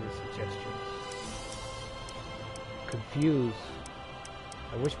 let's see the suggestions. Confuse.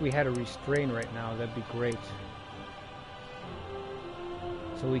 I wish we had a restrain right now, that'd be great.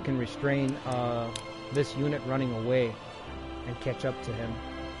 So we can restrain this unit running away and catch up to him.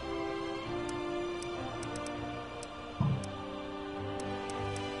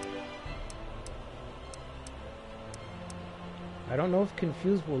 I don't know if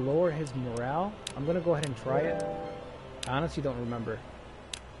Confuse will lower his morale. I'm going to go ahead and try it. I honestly don't remember.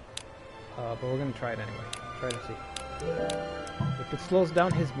 But we're going to try it anyway. Try to see. If it slows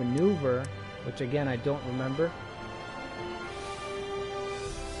down his maneuver, which again I don't remember.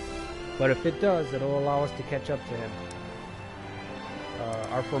 But if it does, it'll allow us to catch up to him.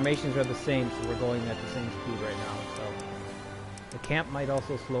 Our formations are the same, so we're going at the same speed right now. So the camp might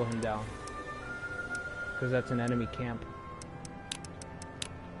also slow him down. because that's an enemy camp.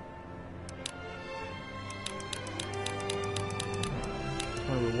 Just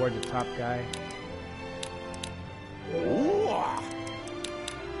want to reward the top guy.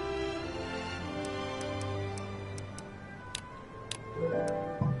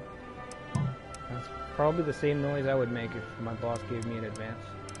 That's probably the same noise I would make if my boss gave me an advance.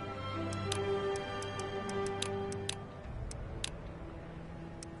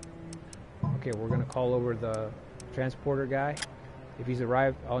 Okay, we're gonna call over the transporter guy. If he's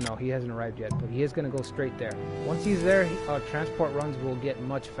arrived, oh no, he hasn't arrived yet, but he is gonna go straight there. Once he's there, transport runs will get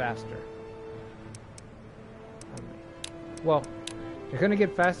much faster. Well, they're gonna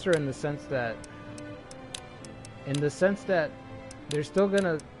get faster in the sense that they're still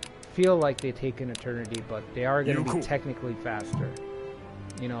gonna feel like they take an eternity, but they are gonna be technically faster.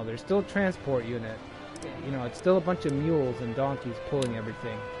 You know, there's still a transport unit. You know, it's still a bunch of mules and donkeys pulling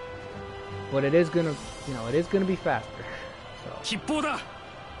everything. But it is gonna, you know, it is gonna be faster. So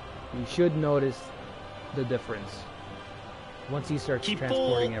you should notice the difference once he starts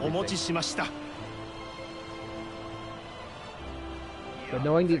transporting everything. But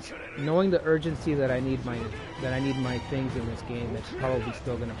knowing the urgency that I need my things in this game, it's probably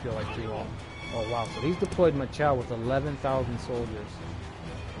still gonna feel like too long. Oh wow! So he's deployed Machao with 11,000 soldiers.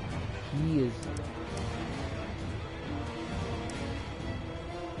 He is.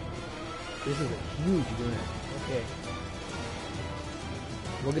 This is a huge unit. Okay.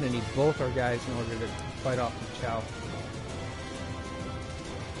 We're gonna need both our guys in order to fight off Machao.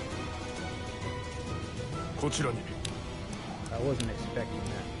 I wasn't expecting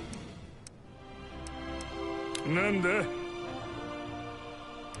that.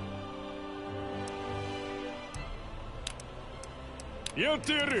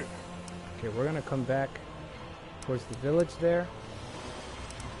 Okay, we're gonna come back towards the village there.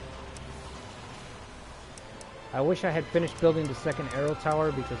 I wish I had finished building the second arrow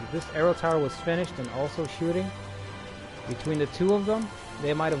tower, because if this arrow tower was finished and also shooting, between the two of them,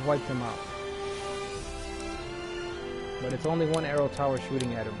 they might have wiped him out. But it's only one arrow tower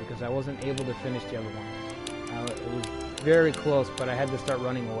shooting at him because I wasn't able to finish the other one. It was very close, but I had to start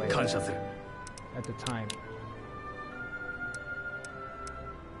running away at the time.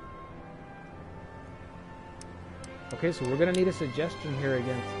 Okay, so we're gonna need a suggestion here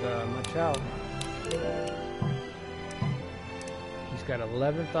against Machao. He's got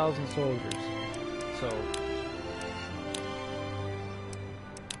 11,000 soldiers, so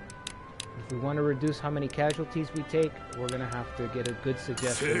if we want to reduce how many casualties we take, we're gonna have to get a good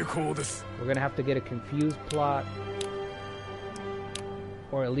suggestion. We're gonna have to get a confused plot,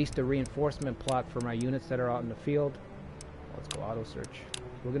 or at least a reinforcement plot for my units that are out in the field. Let's go auto search.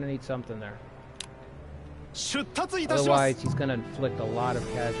 We're gonna need something there. Otherwise, he's gonna inflict a lot of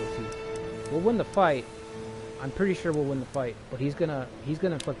casualties. We'll win the fight. I'm pretty sure we'll win the fight, but he's gonna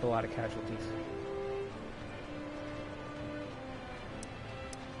inflict a lot of casualties.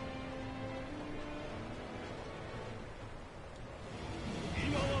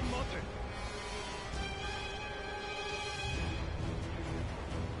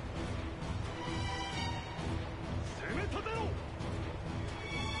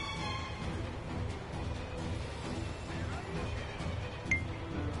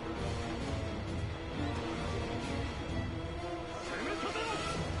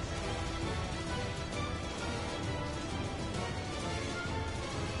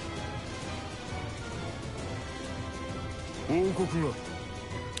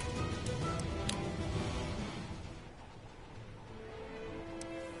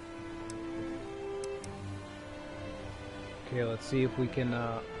 Okay, let's see if we can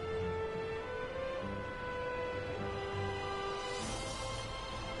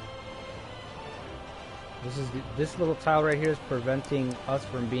this little tile right here is preventing us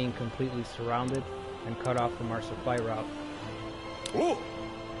from being completely surrounded and cut off from our supply route. Oh.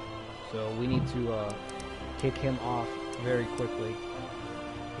 So we need to kick him off very quickly,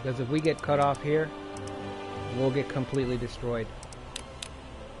 because if we get cut off here, we'll get completely destroyed.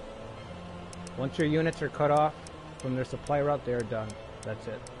 Once your units are cut off from their supply route, they're done. That's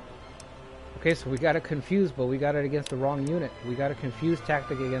it. Okay, so we got it confused, but we got it against the wrong unit. We got a confused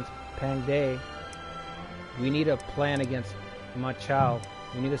tactic against Pang Day. We need a plan against Machao.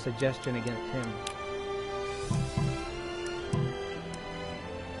 We need a suggestion against him.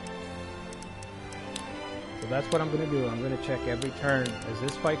 So that's what I'm going to do. I'm going to check every turn. As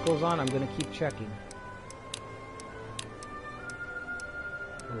this fight goes on, I'm going to keep checking.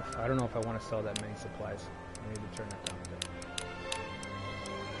 Oof, I don't know if I want to sell that many supplies. I need to turn that down a bit.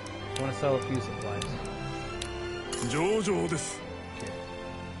 I want to sell a few supplies. Okay.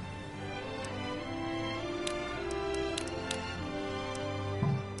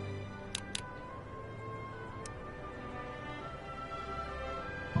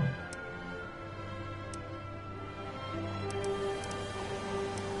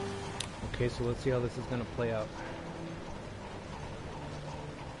 Okay, so let's see how this is gonna play out.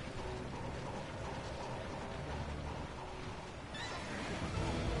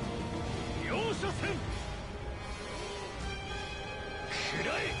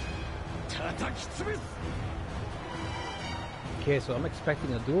 Okay, so I'm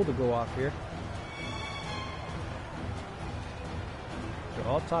expecting a duel to go off here. They're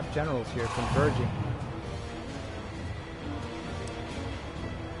all top generals here, converging.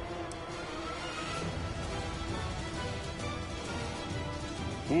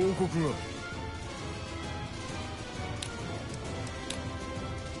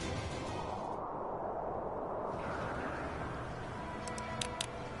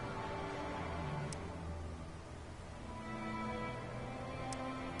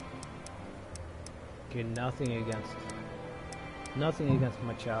 Okay, nothing against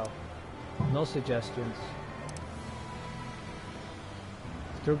Machao. No suggestions.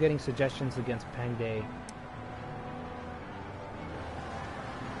 Still getting suggestions against Pang Day.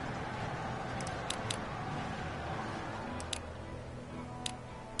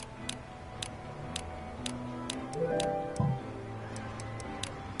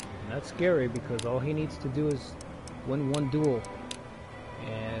 And that's scary because all he needs to do is win one duel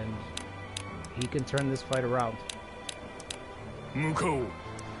and he can turn this fight around.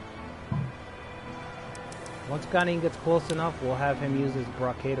 Once Ganin gets close enough, we'll have him use his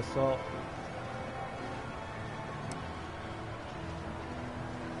Brocade Assault.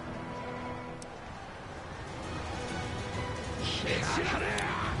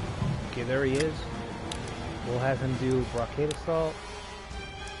 Okay, there he is. We'll have him do Brocade Assault.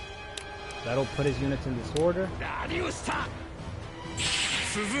 That'll put his units in disorder.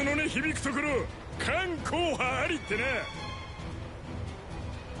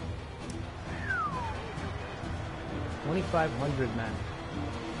 2,500 men.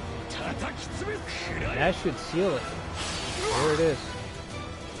 That should seal it. There it is.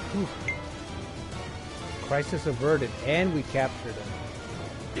 Whew. Crisis averted, and we captured him.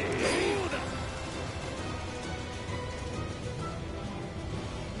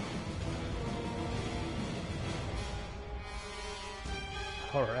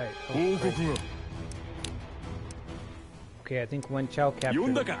 All right. Okay, I think Wen Chao captured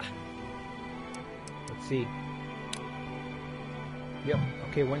him. Let's see. Yep.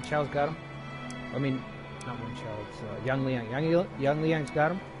 Okay, Wen Chao's got him. I mean, not Wen Chao. It's Yang Liang. Yang Liang's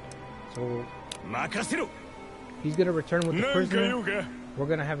got him. So he's gonna return with the prisoner. We're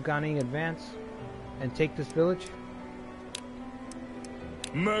gonna have Ganing advance and take this village.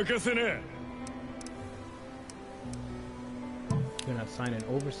 Gonna assign an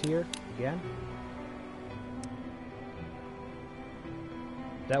overseer again.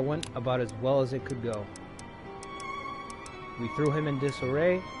 That went about as well as it could go. We threw him in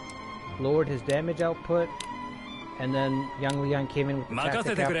disarray, lowered his damage output, and then Yang Liang came in with the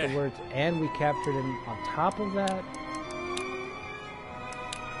tactic afterwards, and we captured him on top of that.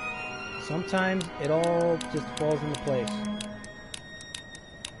 Sometimes it all just falls into place.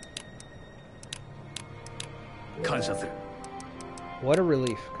 What a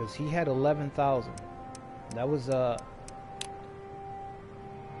relief, because he had 11,000. That was,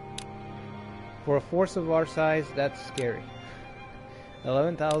 for a force of our size, that's scary.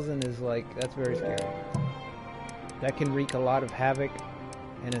 11,000 is like, that's very scary. That can wreak a lot of havoc,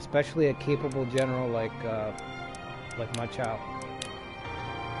 and especially a capable general like Machao.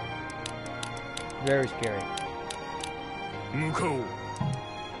 Very scary.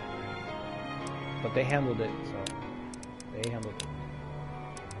 But they handled it, so they handled it.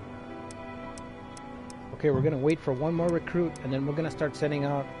 Okay, we're gonna wait for one more recruit, and then we're gonna start sending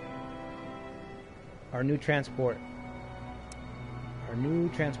out our new transport. Our new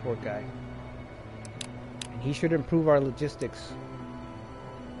transport guy. And he should improve our logistics.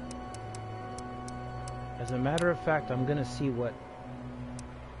 As a matter of fact, I'm gonna see what...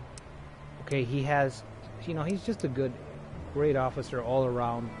 Okay, he has... You know, he's just a great officer all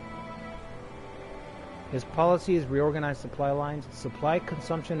around. His policy is reorganize supply lines. Supply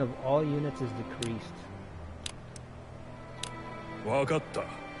consumption of all units is decreased.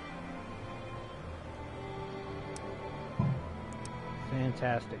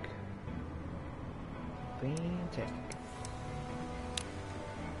 Fantastic. Fantastic.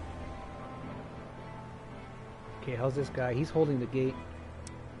 Okay, how's this guy? He's holding the gate.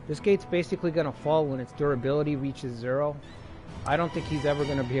 This gate's basically gonna fall when its durability reaches 0. I don't think he's ever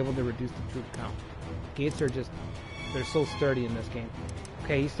gonna be able to reduce the troop count. Gates are just, they're so sturdy in this game.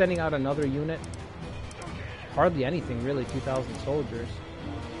 Okay, he's sending out another unit. Hardly anything really, 2,000 soldiers.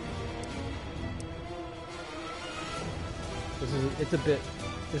 It's a bit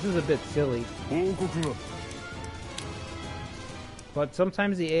This is a bit silly. 報告が But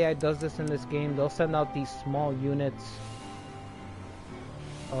sometimes the AI does this in this game. They'll send out these small units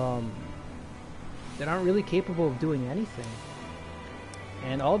that aren't really capable of doing anything.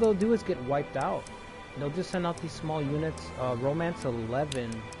 And all they'll do is get wiped out. They'll just send out these small units. Romance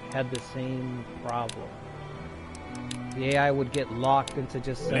 11 had the same problem. The AI would get locked into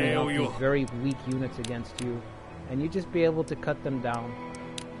just sending out these very weak units against you. And you'd just be able to cut them down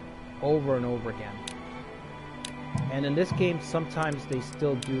over and over again. And in this game, sometimes they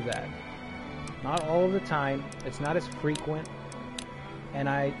still do that. Not all of the time. It's not as frequent. And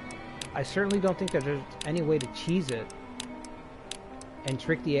I certainly don't think that there's any way to cheese it and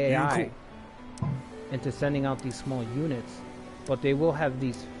trick the AI into sending out these small units. But they will have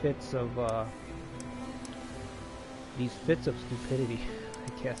these fits of stupidity,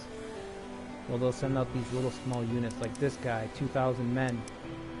 I guess. Well, they'll send out these little small units like this guy, 2,000 men,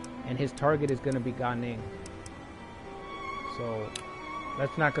 and his target is going to be Ganing. So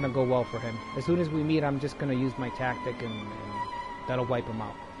that's not going to go well for him. As soon as we meet, I'm just going to use my tactic and that'll wipe him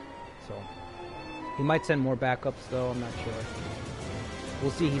out. So he might send more backups though, I'm not sure.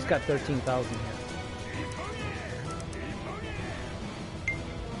 We'll see. He's got 13,000 here.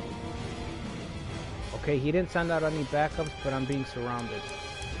 Okay, he didn't send out any backups, but I'm being surrounded.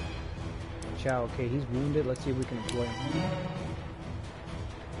 Chow, okay, he's wounded. Let's see if we can employ him.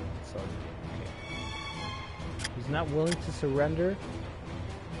 So, okay. He's not willing to surrender.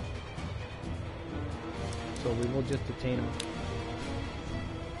 So we will just detain him.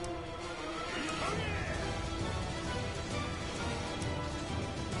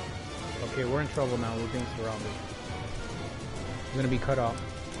 Okay, we're in trouble now. We're being surrounded. We're gonna be cut off.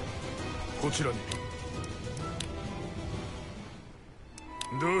 こちらに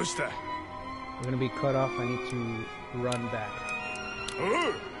どうした We're gonna be cut off. I need to run back. お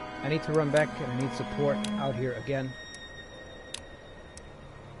う I need to run back and I need support out here again.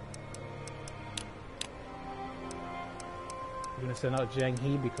 I'm gonna send out Zhang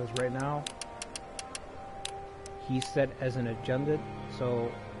He because right now he's set as an agenda, so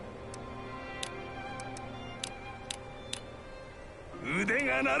腕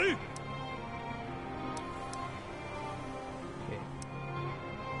が鳴る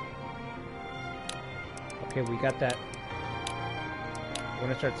Okay, we got that. We're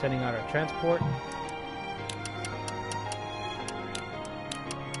gonna start sending out our transport.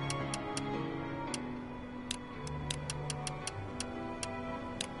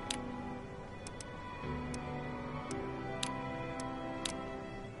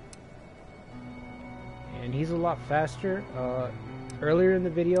 And he's a lot faster. Earlier in the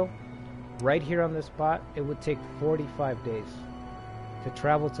video, right here on this spot, it would take 45 days to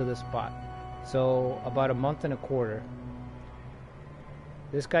travel to this spot. So about a month and a quarter.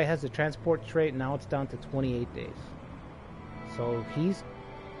 This guy has the transport trait, now it's down to 28 days. So he's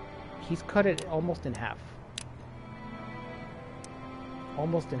cut it almost in half.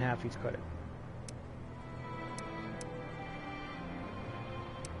 Almost in half he's cut it.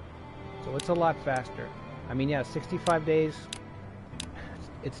 So it's a lot faster. I mean, yeah, 65 days.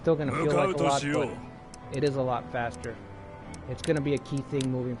 It's still gonna feel like a lot, but it is a lot faster. It's gonna be a key thing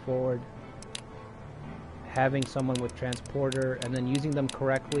moving forward. Having someone with transporter and then using them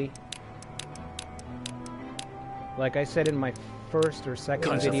correctly. Like I said in my first or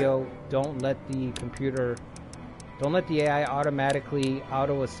second video, don't let the AI automatically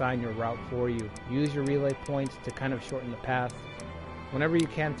auto-assign your route for you. Use your relay points to kind of shorten the path. Whenever you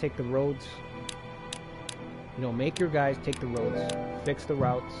can, take the roads. You know, make your guys take the roads. Fix the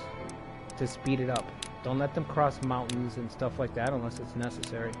routes to speed it up. Don't let them cross mountains and stuff like that unless it's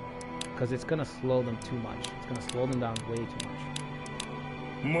necessary. Because it's going to slow them too much. It's going to slow them down way too much.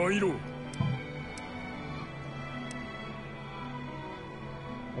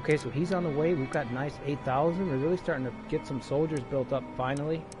 Okay, so he's on the way. We've got nice 8,000. We're really starting to get some soldiers built up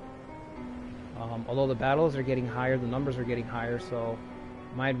finally. Although the battles are getting higher, the numbers are getting higher, so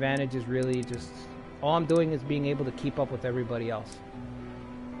my advantage is really just... all I'm doing is being able to keep up with everybody else.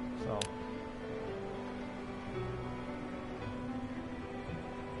 So...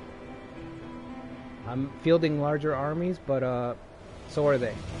 I'm fielding larger armies, but so are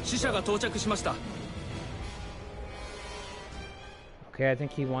they. Okay, I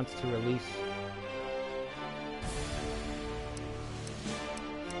think he wants to release.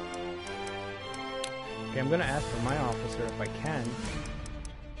 Okay, I'm gonna ask for my officer if I can.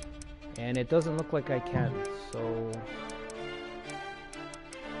 And it doesn't look like I can, so...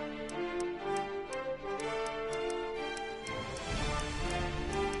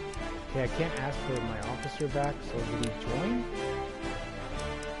 Okay, I can't ask for my officer back, so did he join?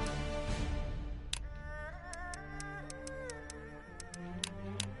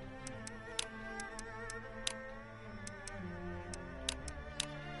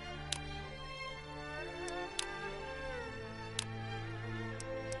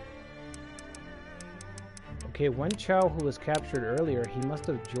 Okay, Wen Chao, who was captured earlier, he must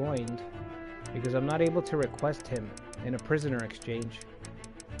have joined because I'm not able to request him in a prisoner exchange.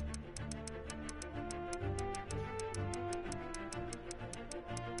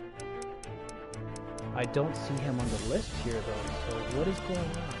 I don't see him on the list here though, so what is going on?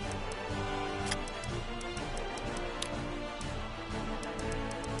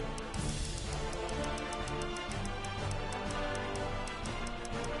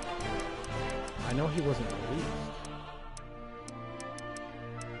 I know he wasn't released.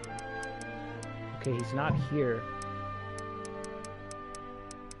 Okay, he's not here.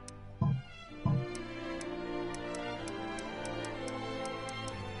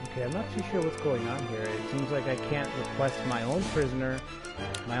 Okay, I'm not too sure what's going on here. It seems like I can't request my own prisoner,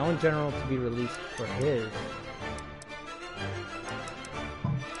 my own general to be released for his.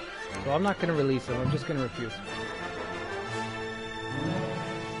 So I'm not going to release him. I'm just going to refuse.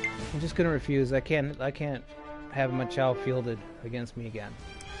 I'm just going to refuse. I can't have my child fielded against me again.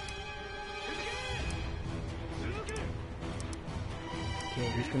 Okay,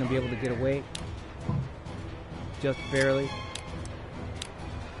 he's going to be able to get away. Just barely.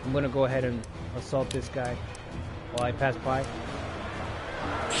 I'm going to go ahead and assault this guy while I pass by.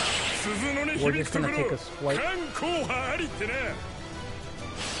 We're just going to take a swipe.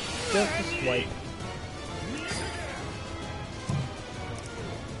 Just a swipe.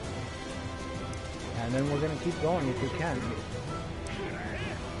 And then we're going to keep going if we can.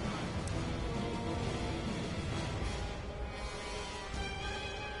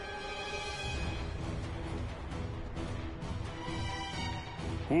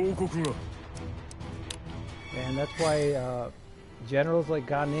 And that's why generals like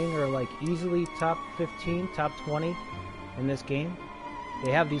Gan Ning are like easily top 15, top 20 in this game.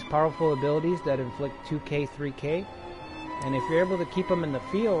 They have these powerful abilities that inflict 2k, 3k. And if you're able to keep him in the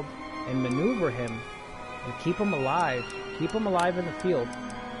field and maneuver him and keep him alive in the field,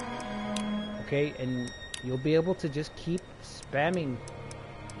 okay, and you'll be able to just keep spamming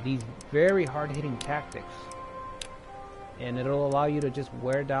these very hard-hitting tactics. And it'll allow you to just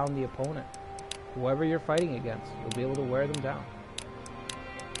wear down the opponent. Whoever you're fighting against, you'll be able to wear them down.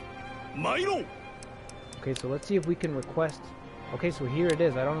 Okay, so let's see if we can request. Okay, so here it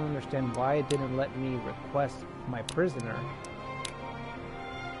is. I don't understand why it didn't let me request my prisoner.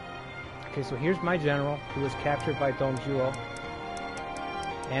 Okay, so here's my general who was captured by Zhuo.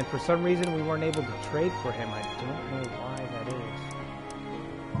 And for some reason we weren't able to trade for him. I don't know why that is.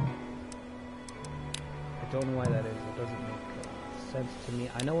 I don't know why that is. It doesn't make sense to me.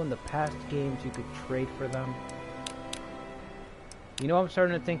 I know in the past games you could trade for them. You know, I'm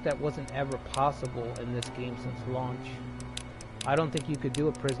starting to think that wasn't ever possible in this game since launch. I don't think you could do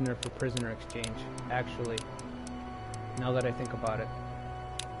a prisoner for prisoner exchange, actually. Now that I think about it.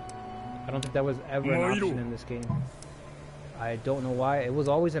 I don't think that was ever an option in this game. I don't know why. It was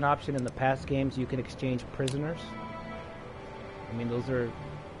always an option in the past games. You can exchange prisoners. I mean, those are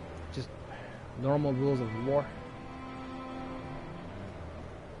just normal rules of war.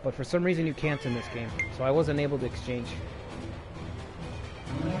 But for some reason you can't in this game. So I wasn't able to exchange.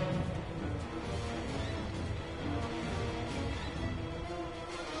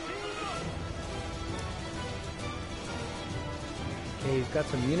 Okay, he's got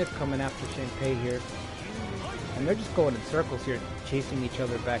some units coming after Shanpei here. And they're just going in circles here, chasing each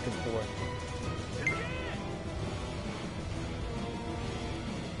other back and forth.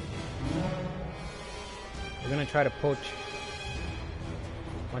 We're gonna try to poach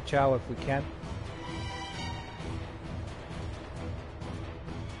Ma Chao if we can.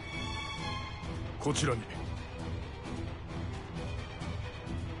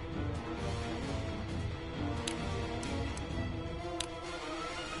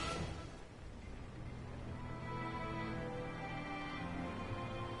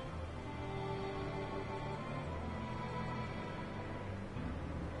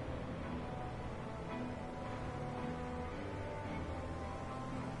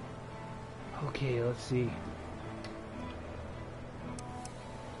 Okay, let's see.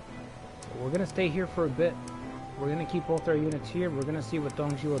 We're gonna stay here for a bit. We're gonna keep both our units here. We're gonna see what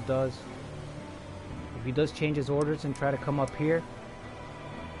Zhuo does. If he does change his orders and try to come up here,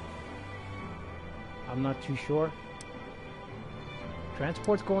 I'm not too sure.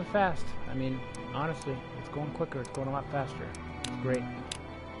 Transport's going fast. I mean, honestly, it's going quicker. It's going a lot faster. It's great.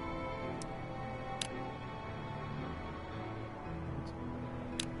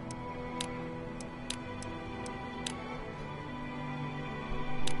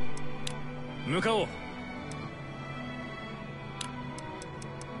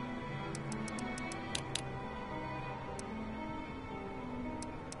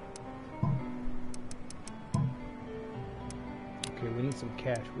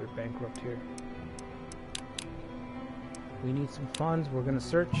 cash. We're bankrupt here. We need some funds. We're gonna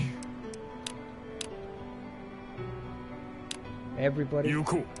search. Everybody.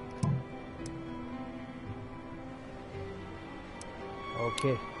 Yuko.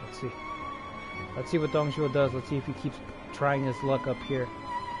 Okay, let's see. Let's see what Dong Zhuo does. Let's see if he keeps trying his luck up here.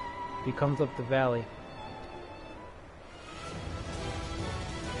 If he comes up the valley.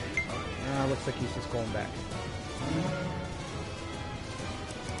 Looks like he's just going back.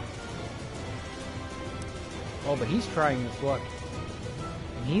 Oh, but he's trying his luck.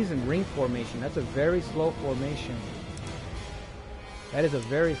 And he's in ring formation. That's a very slow formation. That is a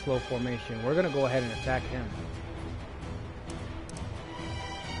very slow formation. We're going to go ahead and attack him.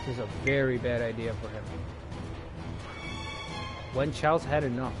 This is a very bad idea for him. Wen Chao's had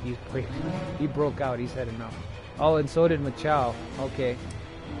enough. He broke out. He's had enough. Oh, and so did Ma Chao. Okay.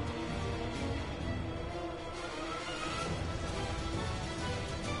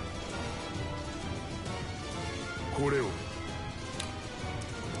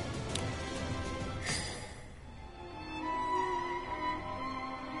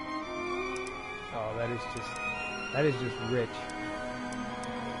 Oh, that is just rich.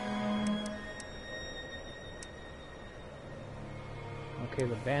 Okay,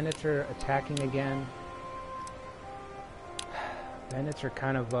 the bandits are attacking again. Bandits are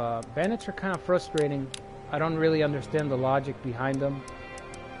kind of frustrating. I don't really understand the logic behind them.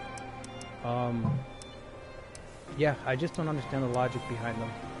 Yeah, I just don't understand the logic behind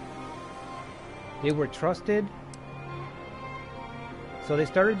them. They were trusted. So they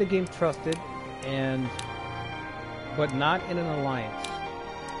started the game trusted, but not in an alliance.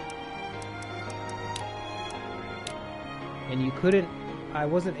 And I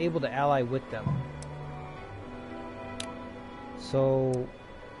wasn't able to ally with them. So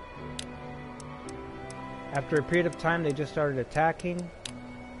after a period of time, they just started attacking.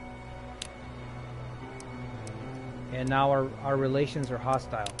 And now our relations are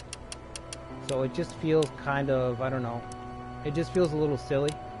hostile. So it just feels kind of, I don't know, it just feels a little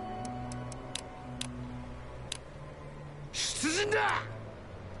silly.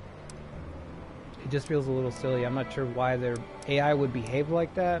 It just feels a little silly. I'm not sure why their AI would behave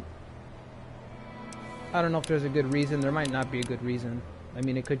like that. I don't know if there's a good reason. There might not be a good reason. I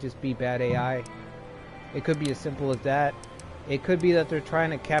mean, it could just be bad AI. It could be as simple as that. It could be that they're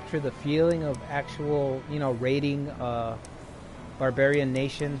trying to capture the feeling of actual, raiding barbarian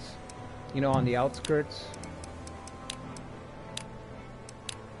nations, on the outskirts.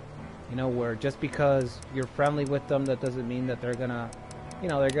 Where just because you're friendly with them, that doesn't mean that they're gonna,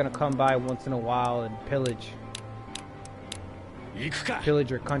 they're gonna come by once in a while and pillage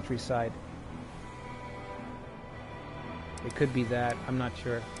your countryside. It could be that. I'm not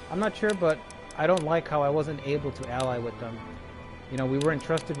sure. But I don't like how I wasn't able to ally with them. We were in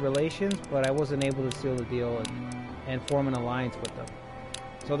trusted relations, but I wasn't able to seal the deal and form an alliance with them.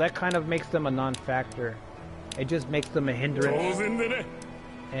 So that kind of makes them a non-factor. It just makes them a hindrance.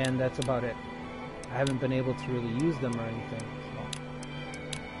 And that's about it. I haven't been able to really use them or anything. So.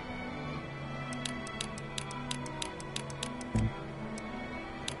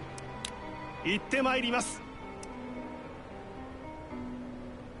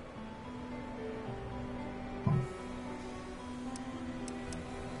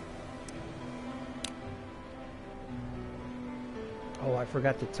 Oh, I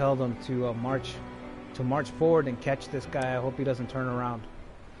forgot to tell them to march forward and catch this guy. I hope he doesn't turn around.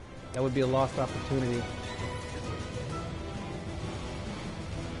 That would be a lost opportunity.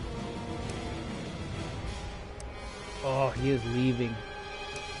 Oh, he is leaving.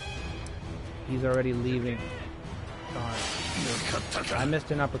 He's already leaving. Darn. I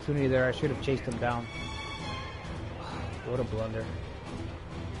missed an opportunity there. I should have chased him down. What a blunder.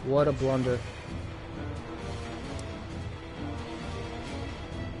 What a blunder.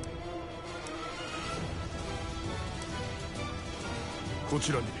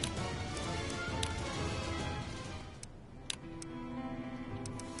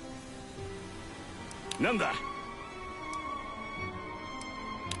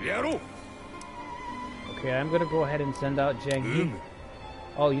 Okay, I'm gonna go ahead and send out Zhang He.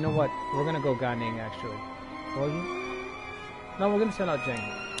 Oh, you know what? We're gonna go Ganning actually. No, we're gonna send out Zhang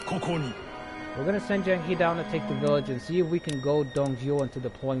He. We're gonna send Zhang He down to take the village and see if we can go Dong Zhuo into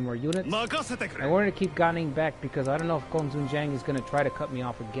deploying more units. And we're gonna keep Ganning back because I don't know if Gongsun Zhang is gonna try to cut me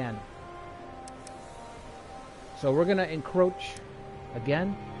off again. So we're gonna encroach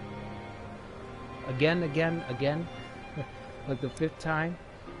again. Again. Like the 5th time.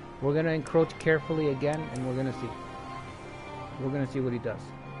 We're gonna encroach carefully again, and we're gonna see. We're gonna see what he does.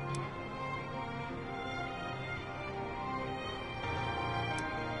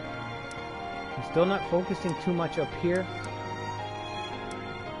 He's still not focusing too much up here.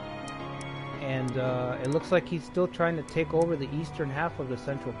 And it looks like he's still trying to take over the eastern half of the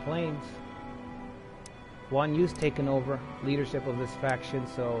Central Plains. Guan Yu's taken over leadership of this faction,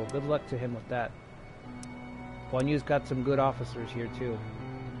 so good luck to him with that. Guan Yu's got some good officers here too.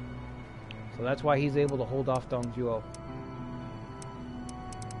 So that's why he's able to hold off Dong Zhuo.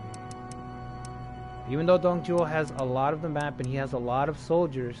 Even though Dong Zhuo has a lot of the map and he has a lot of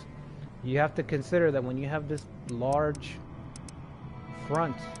soldiers, you have to consider that when you have this large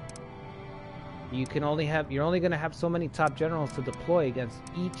front, you're only going to have so many top generals to deploy against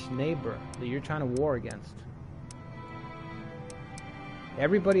each neighbor that you're trying to war against.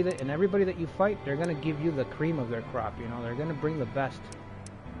 Everybody that you fight, they're going to give you the cream of their crop. You know, they're going to bring the best.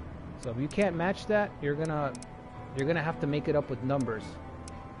 So if you can't match that, you're gonna have to make it up with numbers.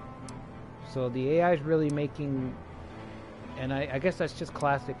 So the AI is really making, and I guess that's just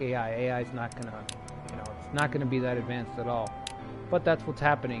classic AI. AI is not gonna, it's not gonna be that advanced at all. But that's what's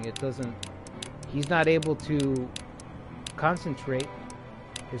happening. He's not able to concentrate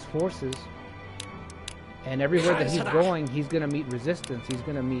his forces, and everywhere that he's going, he's gonna meet resistance. He's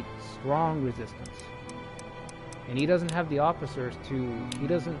gonna meet strong resistance. And he doesn't have the officers he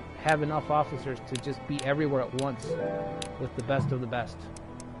doesn't have enough officers to just be everywhere at once with the best of the best.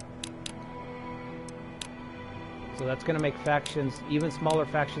 So that's going to make factions, even smaller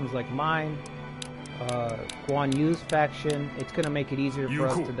factions like mine, Guan Yu's faction, it's going to make it easier for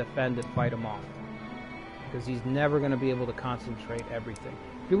us to defend and fight him off. Because he's never going to be able to concentrate everything.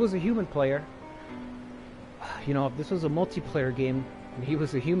 If he was a human player, if this was a multiplayer game and he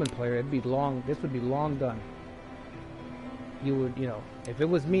was a human player, this would be long done. You would, if it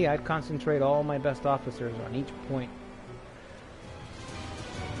was me, I'd concentrate all my best officers on each point.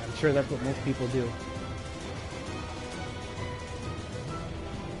 I'm sure that's what most people do.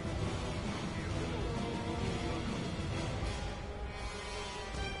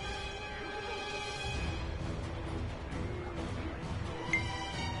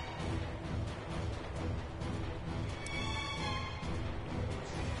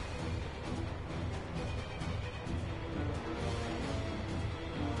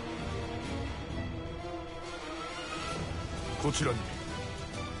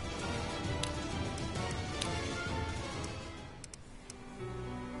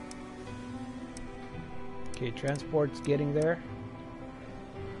 Okay, transport's getting there.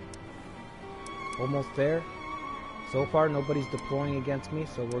 Almost there. So far, nobody's deploying against me,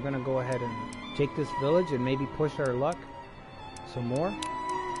 so we're gonna go ahead and take this village and maybe push our luck some more.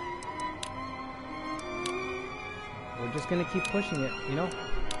 We're just gonna keep pushing it,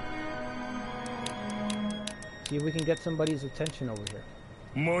 See if we can get somebody's attention over here.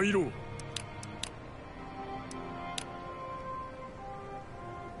 Mairo.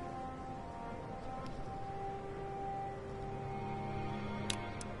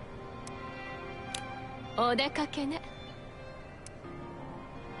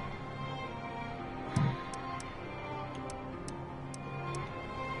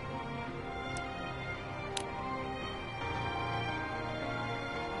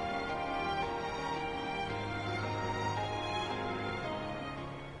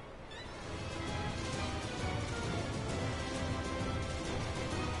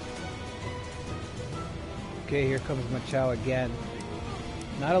 Okay, here comes Machao again.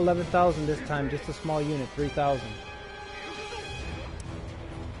 Not 11,000 this time, just a small unit, 3,000.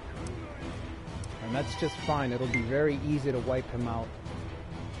 And that's just fine. It'll be very easy to wipe him out.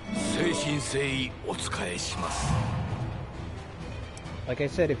 Like I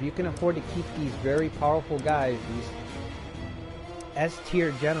said, if you can afford to keep these very powerful guys, these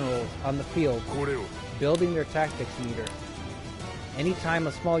S-tier generals on the field, building their tactics meter, anytime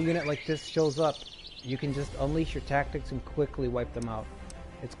a small unit like this shows up, you can just unleash your tactics and quickly wipe them out.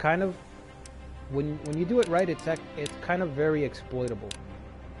 It's kind of, when you do it right, it's kind of very exploitable.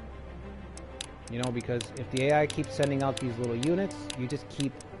 Because if the AI keeps sending out these little units, you just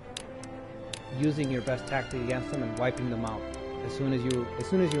keep using your best tactic against them and wiping them out as soon as you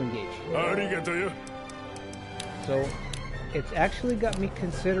engage. So it's actually got me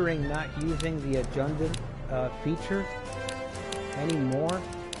considering not using the adjunct feature anymore.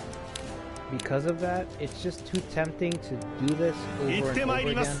 Because of that, it's just too tempting to do this over and over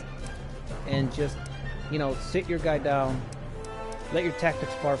again. And just, sit your guy down, let your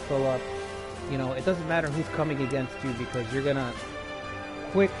tactics bar fill up. It doesn't matter who's coming against you because you're gonna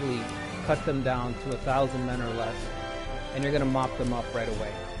quickly cut them down to 1,000 men or less, and you're gonna mop them up right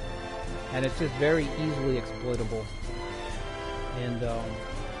away. And it's just very easily exploitable. And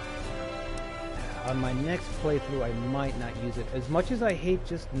on my next playthrough, I might not use it. As much as I hate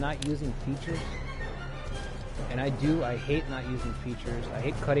just not using features, and I hate not using features. I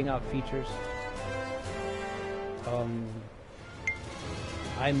hate cutting out features.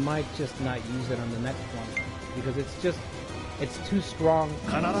 I might just not use it on the next one because it's too strong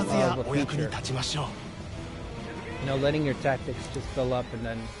of a feature. You know, letting your tactics just fill up and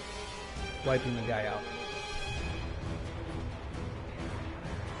then wiping the guy out.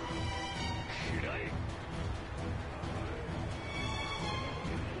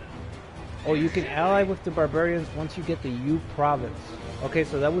 Oh, you can ally with the barbarians once you get the Yu province. Okay,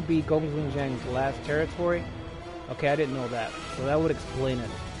 so that would be Gongsun Zhang's last territory. Okay, I didn't know that. So that would explain it.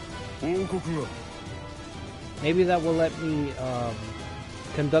 Maybe that will let me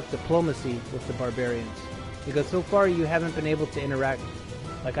conduct diplomacy with the barbarians. Because so far you haven't been able to interact.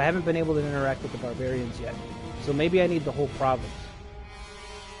 Like, I haven't been able to interact with the barbarians yet. So maybe I need the whole province.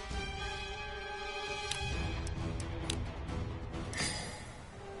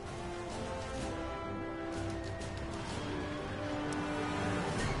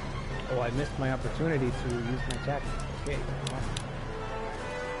 Oh, I missed my opportunity to use my tactic. Okay, come on.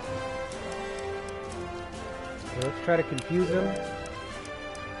 So let's try to confuse him.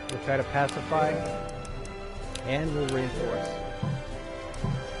 We'll try to pacify. And we'll reinforce.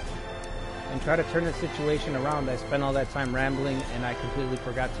 And try to turn the situation around. I spent all that time rambling and I completely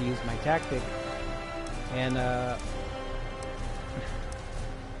forgot to use my tactic. And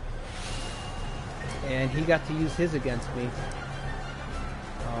and he got to use his against me.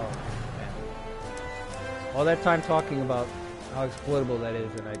 Oh. All that time talking about how exploitable that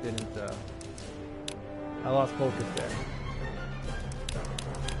is, and I didn't, I lost focus there.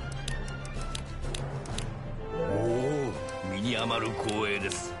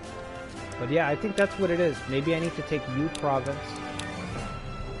 But yeah, I think that's what it is. Maybe I need to take Yu province.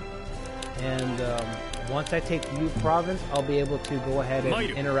 And once I take Yu province, I'll be able to go ahead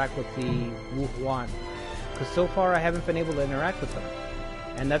and interact with the Wu Huan. Because so far I haven't been able to interact with them.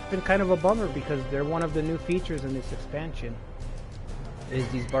 And that's been kind of a bummer because they're one of the new features in this expansion, is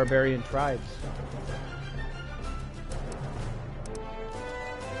these barbarian tribes.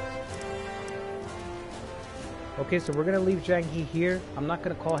 Okay, so we're going to leave Zhang He here. I'm not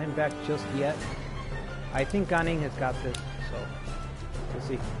going to call him back just yet. I think Gan Ning has got this, so we'll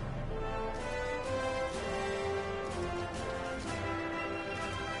see.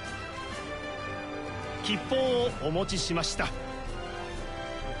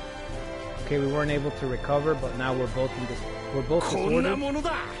 Okay, we weren't able to recover, but now we're both disordered,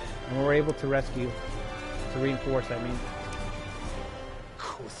 and we're able to rescue, to reinforce, I mean.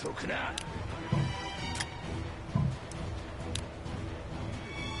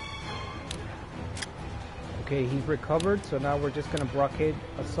 Okay, he's recovered, so now we're just gonna blockade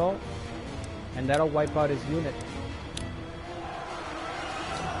assault, and that'll wipe out his unit.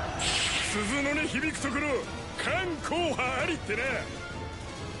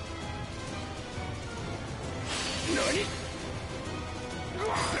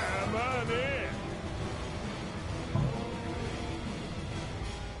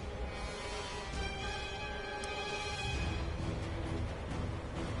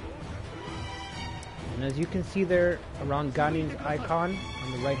 And as you can see there around Gan Ning's icon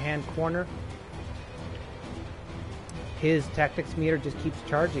on the right hand corner, his tactics meter just keeps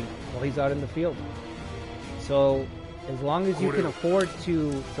charging while he's out in the field. So as long as you can afford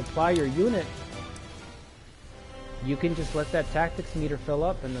to supply your unit, you can just let that tactics meter fill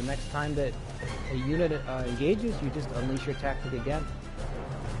up, and the next time that a unit engages, you just unleash your tactic again.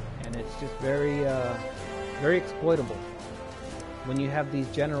 And it's just very exploitable when you have these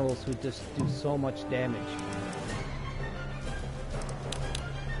generals who just do so much damage.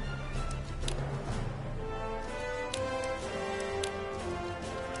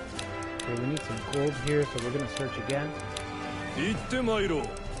 Okay, we need some gold here, so we're gonna search again.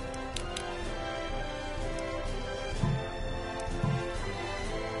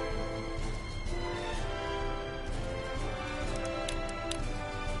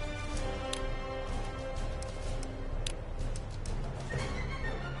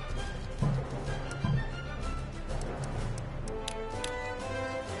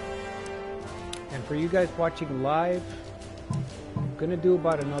 For you guys watching live, I'm gonna do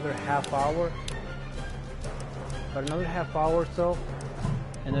about another half hour or so,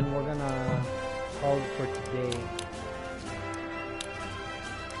 and then we're gonna call it for today.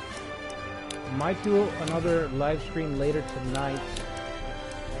 Might do another live stream later tonight.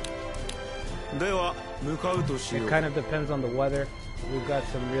 It kind of depends on the weather. We've got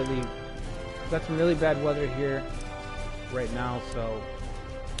some really bad weather here right now, so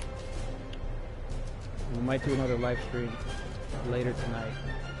We might do another live stream later tonight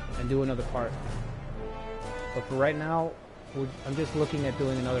and do another part. But for right now, I'm just looking at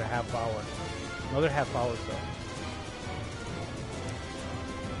doing another half hour. Another half hour so.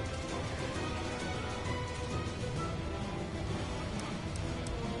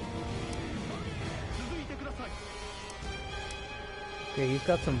 Okay, he's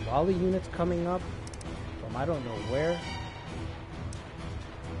got some volley units coming up from I don't know where.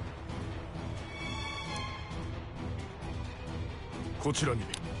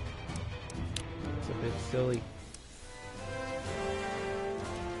 It's a bit silly.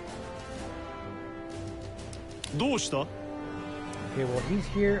 Okay, well he's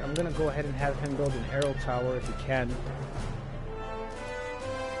here. I'm gonna go ahead and have him build an arrow tower if he can.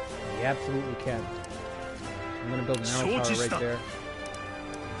 He absolutely can. I'm gonna build an arrow tower right there.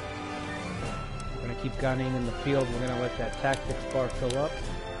 We're gonna keep gunning in the field. We're gonna let that tactics bar fill up.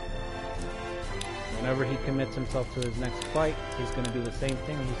 Whenever he commits himself to his next fight, he's gonna do the same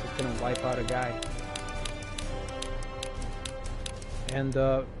thing. He's just gonna wipe out a guy. And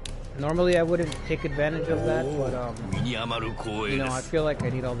normally I wouldn't take advantage of that, but you know, I feel like I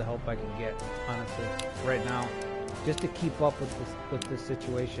need all the help I can get, honestly, right now, just to keep up with this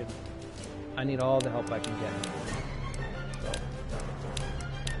situation. I need all the help I can get. So.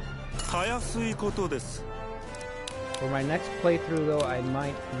 For my next playthrough, though, I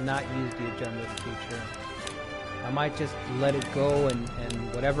might not use the agenda feature. I might just let it go, and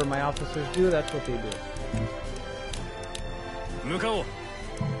whatever my officers do, that's what they do.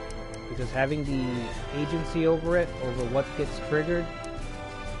 Because having the agency over it, over what gets triggered,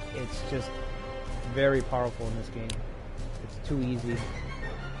 it's just very powerful in this game. It's too easy.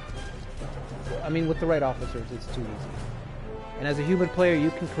 I mean, with the right officers, it's too easy. And as a human player,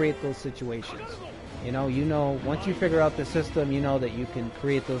 you can create those situations. You know, once you figure out the system, you know that you can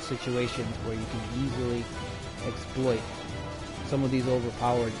create those situations where you can easily exploit some of these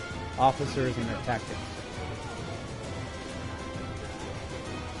overpowered officers and their tactics.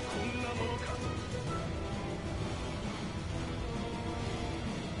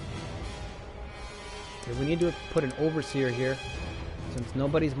 Okay, we need to put an overseer here. Since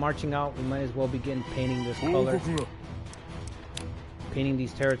nobody's marching out, we might as well begin painting this color. Painting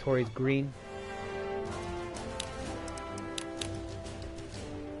these territories green.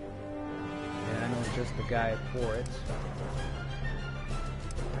 And I know just the guy for it.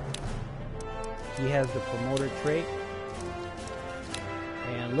 He has the promoter trait.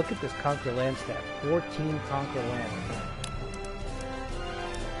 And look at this conquer land stat. 14 conquer land.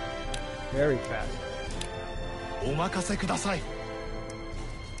 Very fast. Omakase kudasai.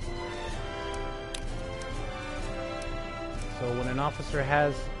 So when an officer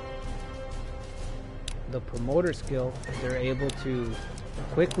has the promoter skill, they're able to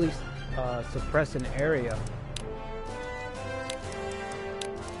quickly suppress an area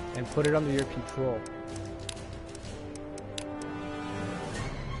and put it under your control.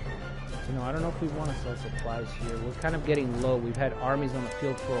 You know, I don't know if we want to sell supplies here. We're kind of getting low. We've had armies on the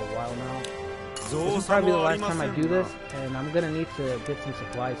field for a while now. This is probably the last time I do this, and I'm going to need to get some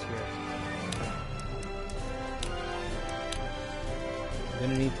supplies here. I'm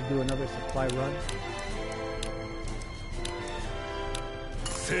going to need to do another supply run.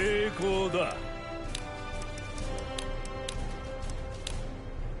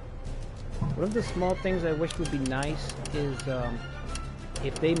 One of the small things I wish would be nice is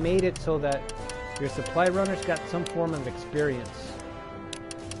if they made it so that your supply runners got some form of experience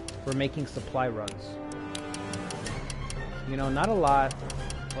for making supply runs. You know, not a lot,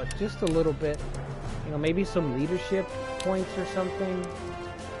 but just a little bit. You know, maybe some leadership points or something.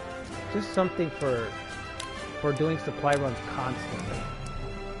 Just something for doing supply runs constantly.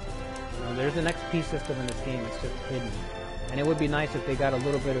 You know, there's an XP system in this game, it's just hidden. And it would be nice if they got a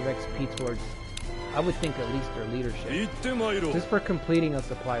little bit of XP towards, I would think, at least their leadership. Just for completing a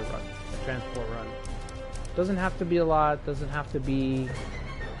supply run, a transport run. Doesn't have to be a lot, doesn't have to be,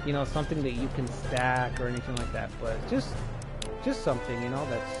 you know, something that you can stack or anything like that, but just something, you know,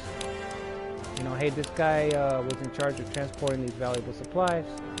 that's, you know, hey, this guy was in charge of transporting these valuable supplies,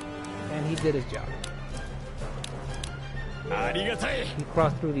 and he did his job. He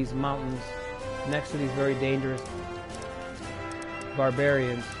crossed through these mountains next to these very dangerous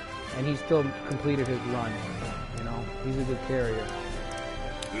barbarians, and he still completed his run. You know, he's a good carrier.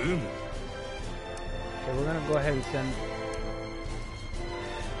 Okay, we're gonna go ahead and send.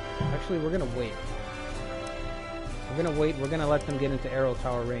 Actually, we're gonna wait. We're gonna wait. We're gonna let them get into arrow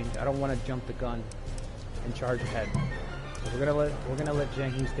tower range. I don't want to jump the gun and charge ahead. So we're gonna let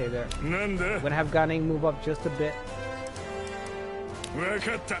Zhang He stay there. We're gonna have Gan Ning move up just a bit.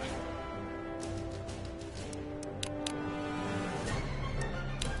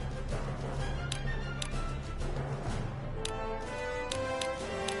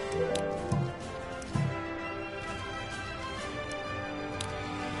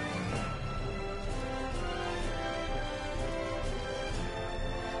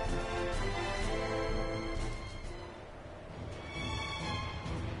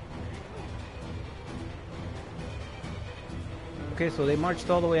 Okay, so they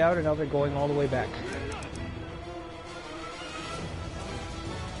marched all the way out and now they're going all the way back.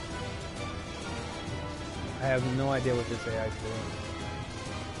 I have no idea what this AI is doing.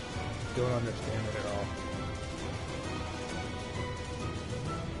 Don't understand it at all.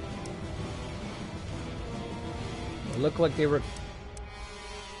 It looked like they were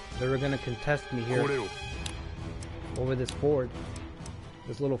gonna contest me here over this ford,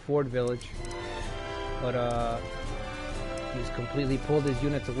 this little ford village, but he's completely pulled his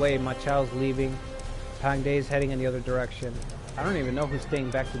units away. Ma Chao's leaving. Pang Dei's heading in the other direction. I don't even know who's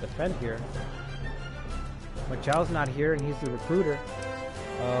staying back to defend here. Ma Chao's not here, and he's the recruiter.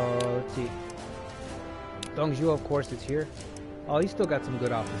 Let's see. Dong Zhuo, of course, is here. Oh, he's still got some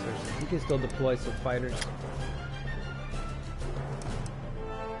good officers. He can still deploy some fighters.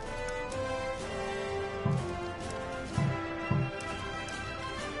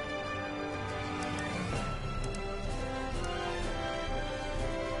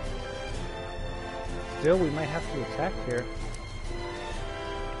 Still, we might have to attack here.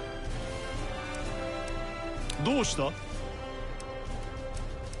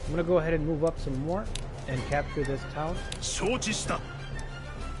 I'm gonna go ahead and move up some more and capture this town.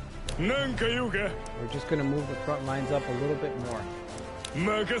 We're just gonna move the front lines up a little bit more.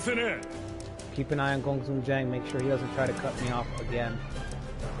 Keep an eye on Gong Sun Jiang, make sure he doesn't try to cut me off again.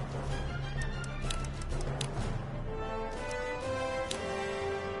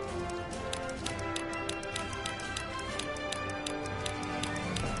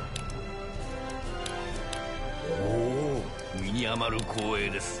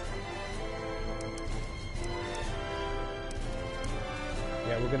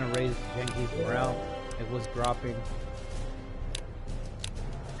 Yeah, we're gonna raise Genki's morale. It was dropping.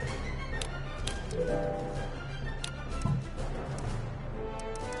 We're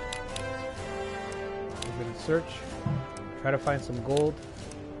gonna search, try to find some gold.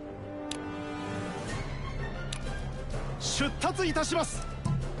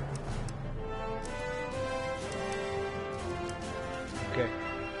 Okay,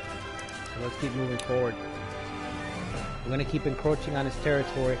 so let's keep moving forward. We're gonna keep encroaching on his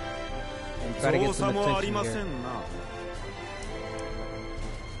territory and try to get some attention here.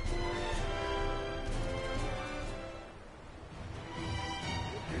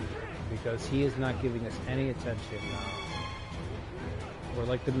 Because he is not giving us any attention. We're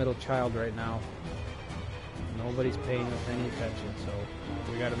like the middle child right now. Nobody's paying us any attention, so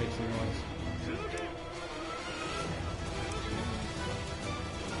we gotta make some noise.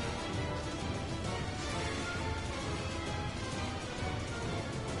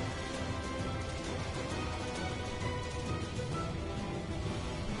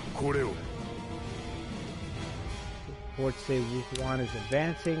 Reports say Wu Huan is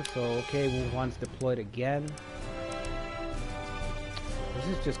advancing, so okay, Wu Huan's deployed again. This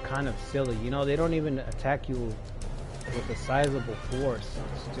is just kind of silly, you know, they don't even attack you with a sizable force.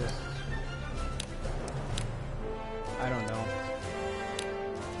 It's just, I don't know.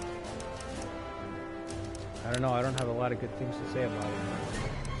 I don't have a lot of good things to say about it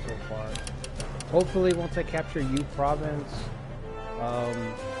so far. Hopefully once I capture Yu province,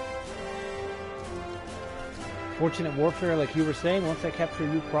 Fortunate warfare, like you were saying, once I capture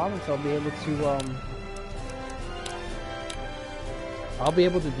Yu province, I'll be able to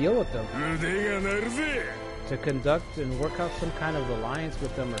deal with them. To conduct and work out some kind of alliance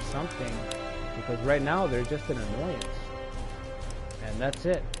with them or something. Because right now they're just an annoyance. And that's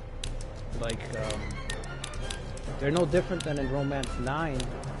it. Like, they're no different than in Romance 9.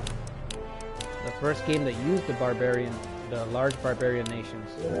 The first game that used the large barbarian nations.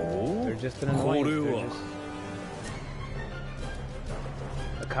 They're just an annoyance.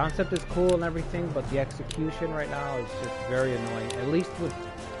 The concept is cool and everything, but the execution right now is just very annoying. At least with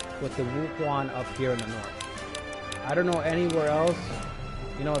the Wu Huan up here in the north. I don't know anywhere else.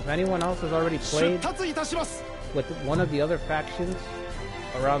 You know, if anyone else has already played with one of the other factions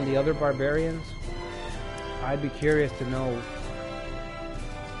around the other barbarians, I'd be curious to know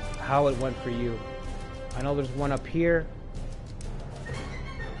how it went for you. I know there's one up here.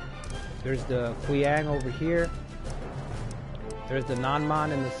 There's the Quyang over here. There's the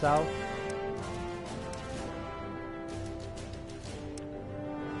Nanman in the south.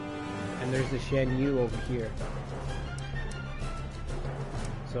 And there's the Shan Yu over here.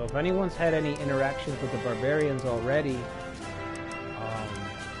 So if anyone's had any interactions with the barbarians already,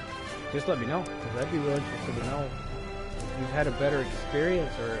 just let me know, because I'd be really interested to know if you've had a better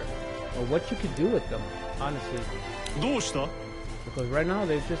experience or what you could do with them, honestly. Because right now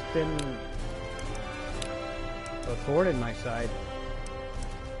they've just been a thorn in my side,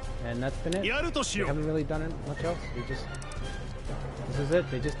 and that's been it. They haven't really done much else. They just This is it.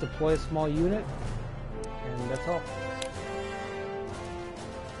 They just deploy a small unit, and that's all.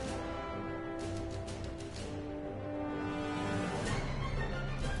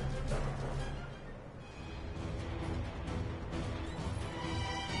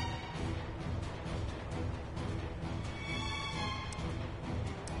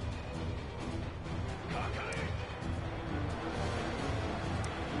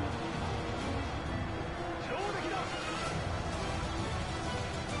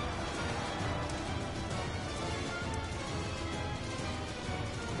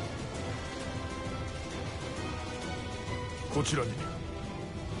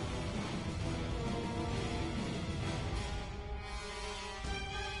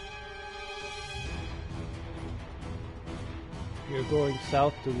 You're going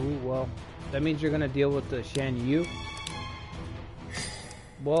south to Wu. Well, that means you're gonna deal with the Shan Yu.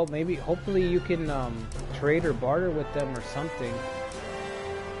 Well, maybe, hopefully you can trade or barter with them or something.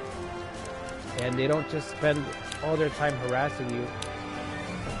 And they don't just spend all their time harassing you.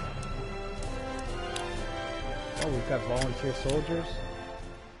 Oh, we've got volunteer soldiers.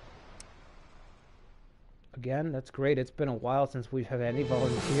 Again, that's great. It's been a while since we've had any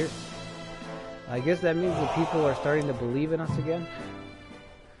volunteers. I guess that means the people are starting to believe in us again.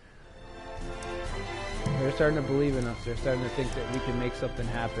 They're starting to believe in us. They're starting to think that we can make something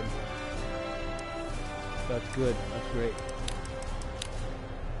happen. That's good. That's great.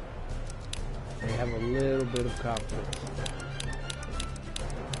 They have a little bit of confidence.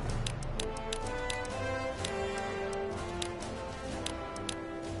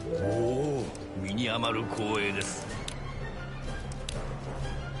 Oh, 身に余る光栄です。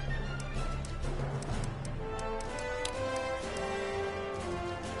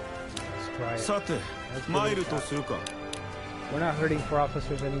さて、参るとするか。We're not hurting for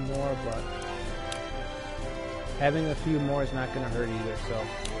officers anymore, but having a few more is not going to hurt either, so.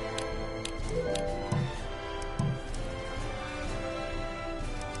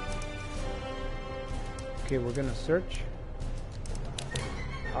 Okay, we're going to search.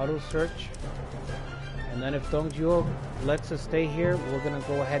 Auto search. And then if Zhuo lets us stay here, we're going to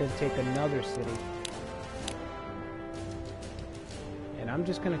go ahead and take another city. And I'm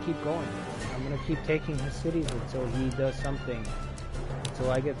just going to keep going. I'm going to keep taking his cities until he does something. Until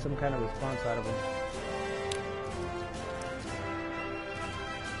I get some kind of response out of him.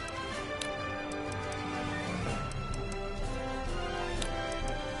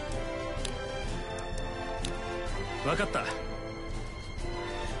 Wakata.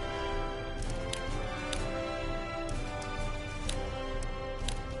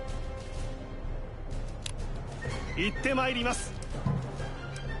 行ってまいります。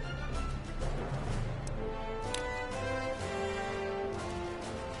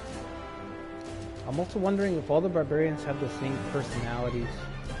I'm also wondering if all the barbarians have the same personalities,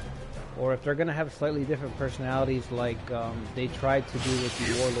 or if they're going to have slightly different personalities like they tried to do with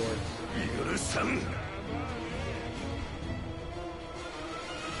the warlords.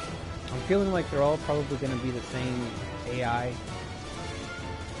 I'm feeling like they're all probably going to be the same AI,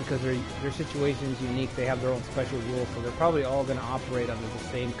 because their situation is unique. They have their own special rules, so they're probably all going to operate under the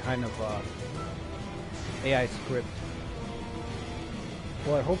same kind of AI script.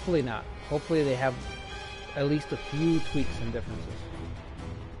 But hopefully not. Hopefully they have at least a few tweaks and differences.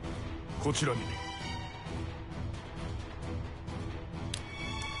 こちらに。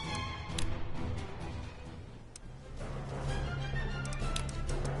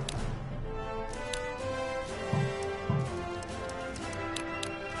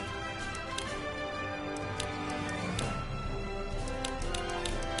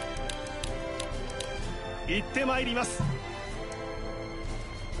行ってまいります。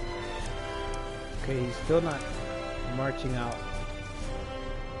 Okay, he's still not marching out.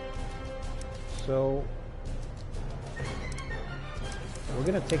 So we're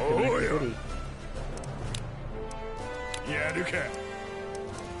gonna take the next city.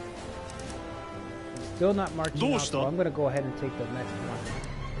 He's still not marching out, so I'm gonna go ahead and take the next one.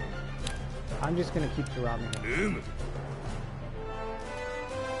 I'm just gonna keep surrounding him.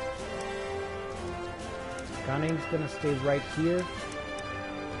 Gunning's gonna stay right here.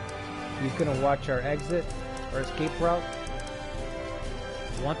 He's going to watch our exit, our escape route.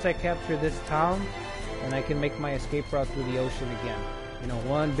 Once I capture this town, then I can make my escape route through the ocean again. You know,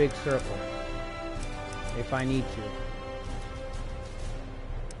 one big circle, if I need to.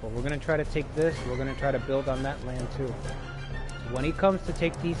 But we're going to try to take this, we're going to try to build on that land too. So when he comes to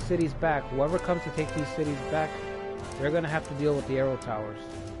take these cities back, whoever comes to take these cities back, they're going to have to deal with the arrow towers.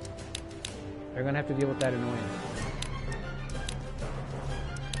 They're going to have to deal with that annoyance.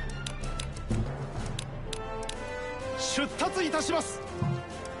 出立いたします。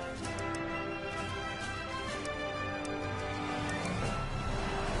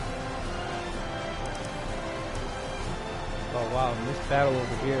 Oh wow, and this battle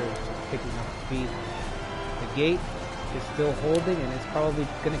over here is just picking up speed. The gate is still holding, and it's probably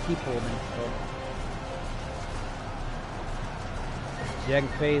going to keep holding. So Zhang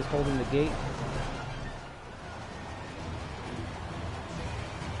Fei is holding the gate.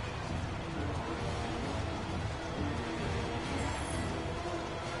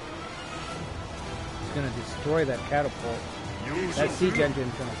 He's going to destroy that catapult. That siege engine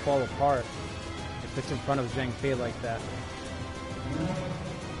is going to fall apart if it's in front of Zhang Fei like that.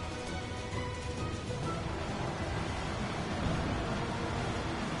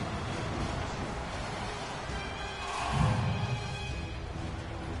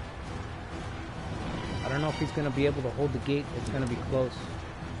 I don't know if he's going to be able to hold the gate. It's going to be close.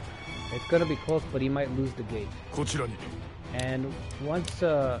 It's going to be close, but he might lose the gate. And once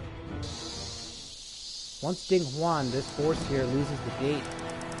Ding Huan, this force here, loses the gate,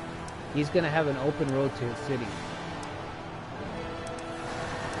 he's going to have an open road to his city.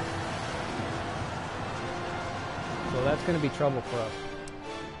 So that's going to be trouble for us.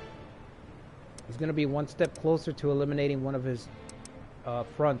 He's going to be one step closer to eliminating one of his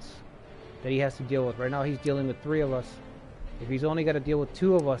fronts that he has to deal with. Right now he's dealing with 3 of us. If he's only got to deal with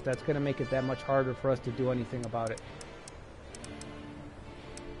 2 of us, that's going to make it that much harder for us to do anything about it.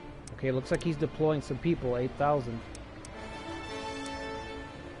 Okay, looks like he's deploying some people, 8,000.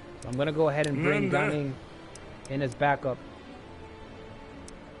 So I'm going to go ahead and bring Gunning in as backup.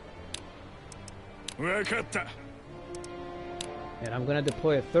 And I'm going to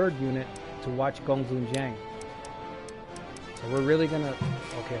deploy a 3rd unit to watch Gongzun Jiang. So we're really going to...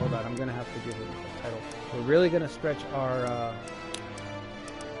 Okay, hold on. I'm going to have to give him a title. We're really going to stretch our...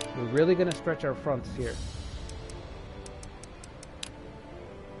 we're really going to stretch our fronts here.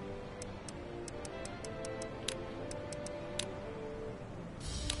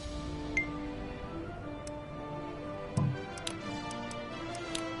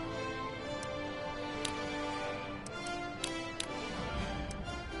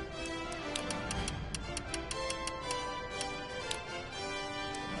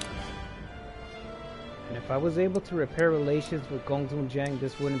 If I was able to repair relations with Gongzun Jiang,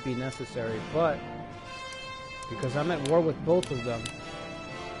 this wouldn't be necessary, but because I'm at war with both of them,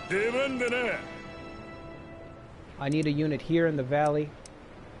 I need a unit here in the valley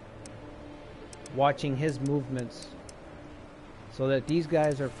watching his movements so that these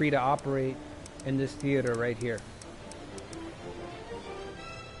guys are free to operate in this theater right here.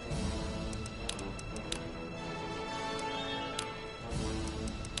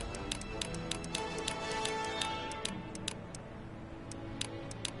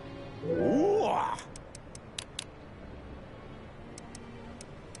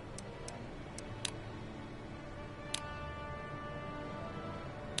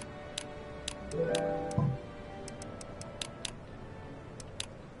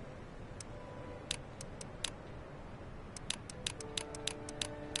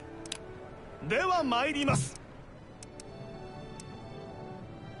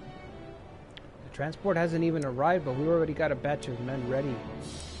 The transport hasn't even arrived, but we already got a batch of men ready.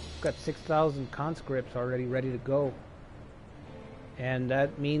 We've got 6,000 conscripts already ready to go. And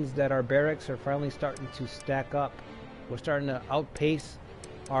that means that our barracks are finally starting to stack up. We're starting to outpace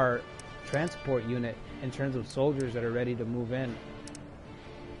our transport unit in terms of soldiers that are ready to move in.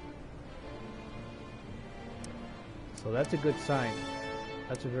 So that's a good sign.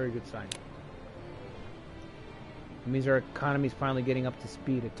 That's a very good sign. It means our economy is finally getting up to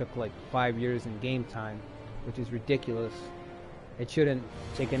speed. It took like 5 years in game time, which is ridiculous. It shouldn't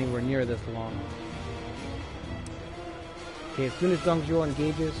take anywhere near this long. Okay, as soon as Dong Zhuo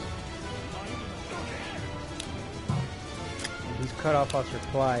engages, he's cut off our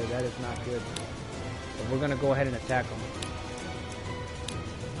supply. That is not good. But we're going to go ahead and attack him.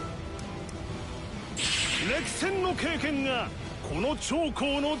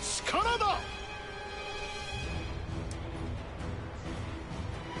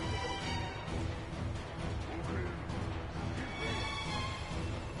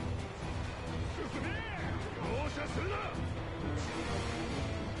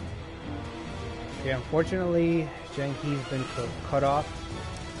 Okay, unfortunately, Zhang He's been cut off.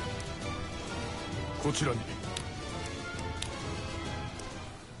 So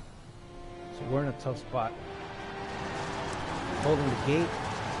we're in a tough spot. Holding the gate.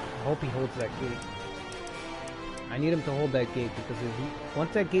 I hope he holds that gate. I need him to hold that gate because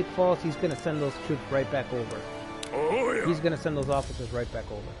once that gate falls, he's going to send those troops right back over. He's going to send those officers right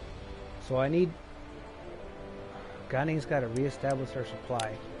back over. So I need Ganing's got to reestablish our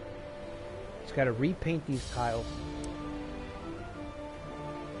supply. He's got to repaint these tiles.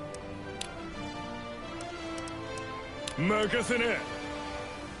 Makasene.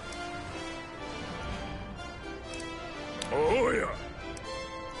 Oh yeah.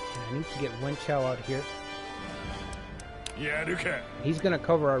 I need to get Wen Chao out here. Yaruka. He's going to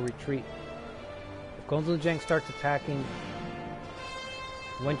cover our retreat. If Gongsun Jiang starts attacking,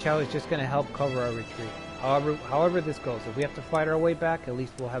 Wen Chao is just going to help cover our retreat. However this goes, if we have to fight our way back, at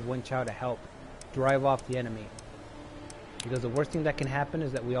least we'll have Wen Chao to help drive off the enemy. Because the worst thing that can happen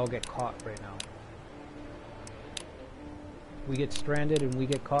is that we all get caught right now. We get stranded and we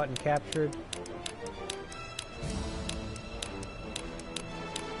get caught and captured.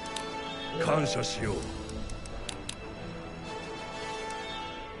 Kansha shiyou.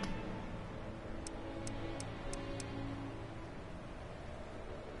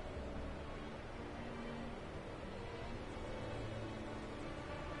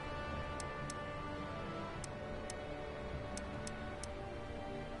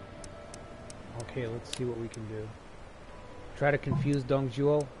 Okay, let's see what we can do. Try to confuse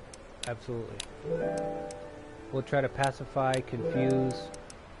Dongzhuo? Absolutely. We'll try to pacify, confuse,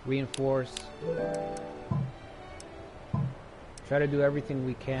 reinforce. Try to do everything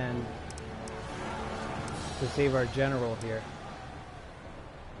we can to save our general here.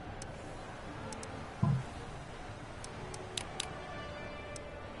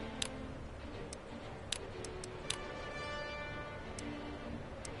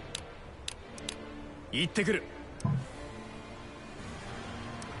 Ittekuru.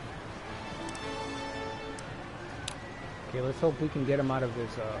 Okay, let's hope we can get him out of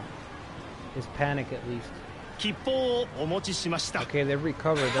his panic at least. Okay, they've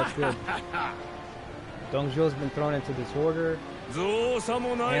recovered, that's good. Dongzhuo's been thrown into disorder,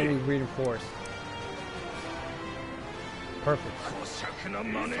 and we've reinforced. Perfect.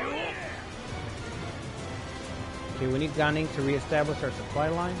 Okay, we need Ganing to reestablish our supply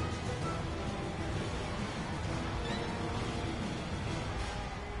line.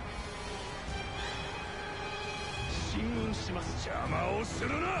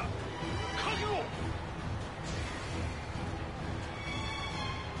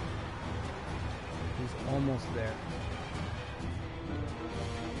 He's almost there.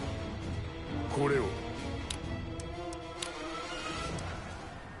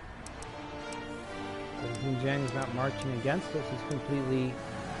 Gongsun Jiang is not marching against us, he's completely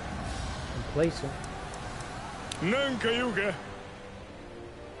complacent. Nanka yuga.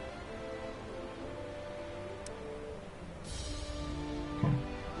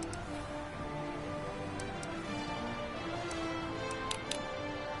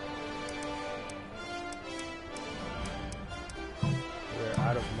 We're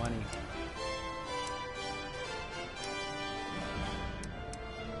out of money.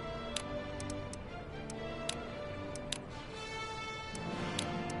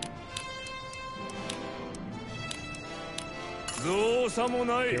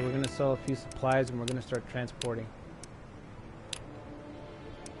 Okay, we're gonna sell a few supplies and we're gonna start transporting.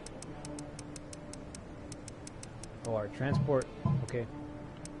 Oh, our transport, okay.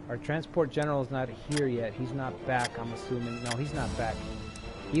 Our transport general is not here yet. He's not back, I'm assuming. No, he's not back.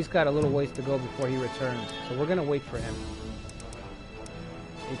 He's got a little ways to go before he returns. So we're gonna wait for him.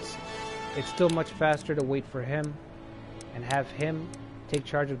 It's still much faster to wait for him and have him take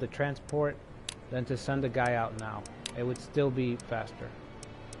charge of the transport than to send a guy out now. It would still be faster.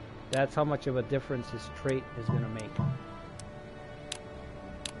 That's how much of a difference his trait is going to make.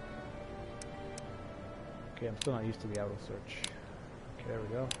 Okay, I'm still not used to the auto search. Okay, there we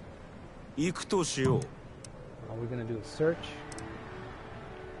go. All we're going to do is search.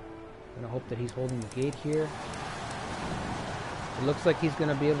 I'm going to hope that he's holding the gate here. It looks like he's going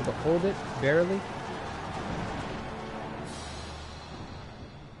to be able to hold it, barely.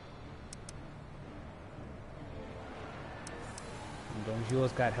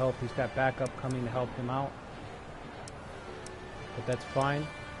 Zhuo's got help, he's got backup coming to help him out. But that's fine.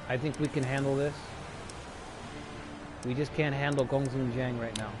 I think we can handle this. We just can't handle Gongsun Jiang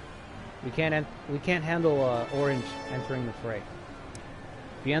right now. We can't handle Orange entering the fray.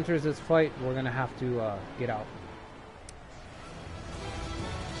 If he enters this fight, we're gonna have to get out.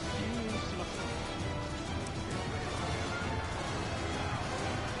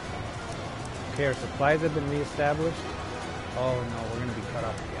 Okay, our supplies have been reestablished. Oh no, we're gonna be cut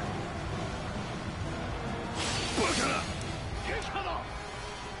off again.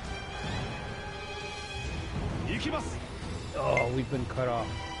 Oh, we've been cut off.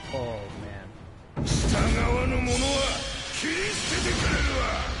 Oh man.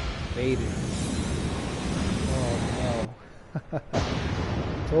 Baited. Oh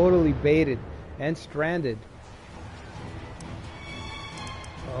Totally baited and stranded.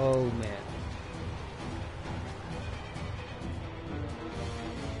 Oh man.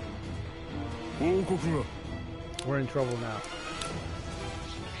 We're in trouble now.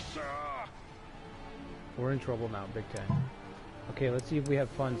 We're in trouble now, big time. Okay, let's see if we have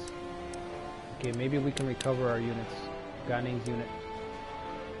funds. Okay, maybe we can recover our units. Ganing's unit.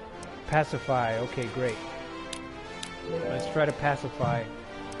 Pacify. Okay, great. Let's try to pacify.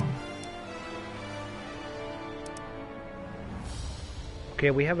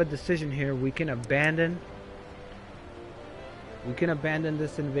 Okay, we have a decision here. We can abandon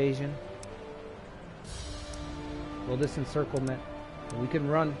this invasion. Well, this encirclement. We can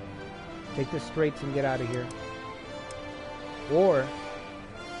run. Take the straits and get out of here. Or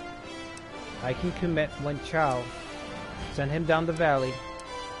I can commit Wen Chao, send him down the valley,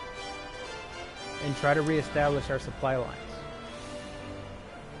 and try to reestablish our supply lines.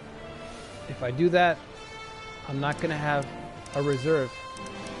 If I do that, I'm not going to have a reserve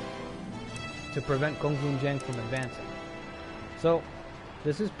to prevent Gongsun Jiang from advancing. So,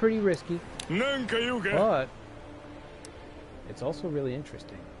 this is pretty risky, but it's also really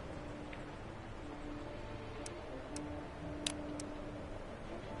interesting.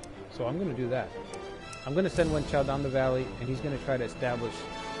 So I'm going to do that. I'm going to send Wen Chao down the valley, and he's going to try to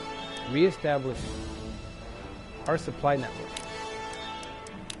reestablish our supply network.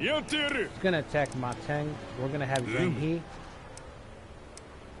 He's going to attack Ma Teng. We're going to have Zheng He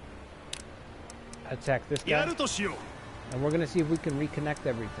attack this guy. And we're going to see if we can reconnect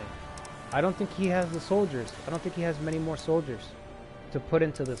everything. I don't think he has the soldiers. I don't think he has many more soldiers to put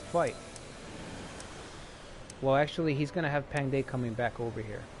into this fight. Well, actually, he's going to have Pang De coming back over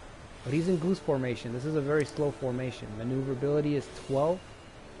here. But he's in goose formation. This is a very slow formation. Maneuverability is 12.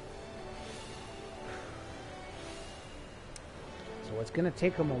 So it's going to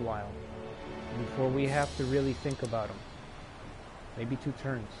take him a while before we have to really think about him. Maybe 2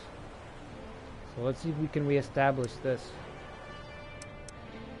 turns. So let's see if we can reestablish this.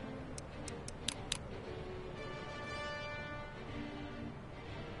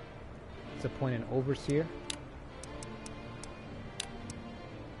 Let's appoint an overseer.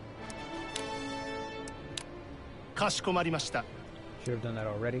 Should have done that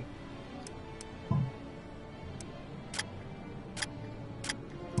already.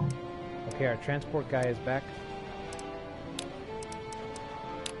 Okay, our transport guy is back.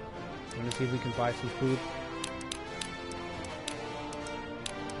 I'm gonna see if we can buy some food.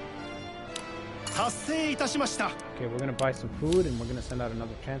 Okay, we're gonna buy some food and we're gonna send out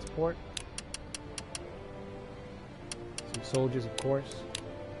another transport. Some soldiers, of course.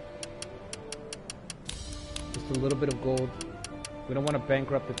 Just a little bit of gold. We don't want to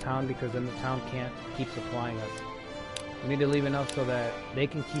bankrupt the town because then the town can't keep supplying us. We need to leave enough so that they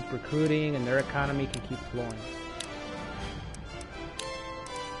can keep recruiting and their economy can keep flowing.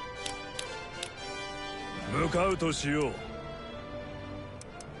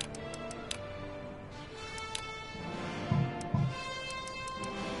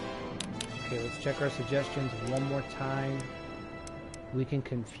 Okay, let's check our suggestions one more time. We can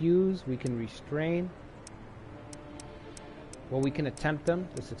confuse, we can restrain. Well, we can attempt them.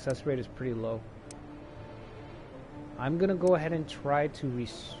 The success rate is pretty low. I'm gonna go ahead and try to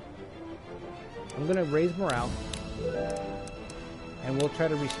I'm gonna raise morale, and we'll try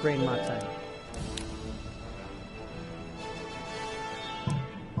to restrain Ma Teng.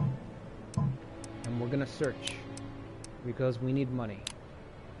 And we're gonna search because we need money.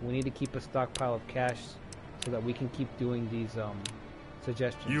 We need to keep a stockpile of cash so that we can keep doing these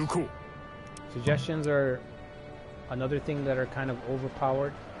suggestions. Suggestions are another thing that are kind of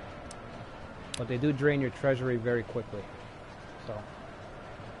overpowered, but they do drain your treasury very quickly. So.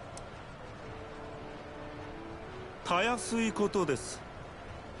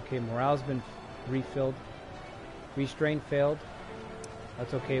 Okay, morale's been refilled. Restrain failed.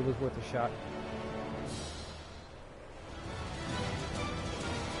 That's okay, it was worth a shot.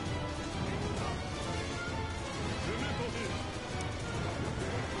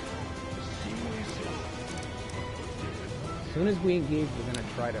 As soon as we engage, we're going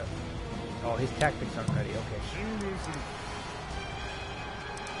to try to... Oh, his tactics aren't ready. Okay.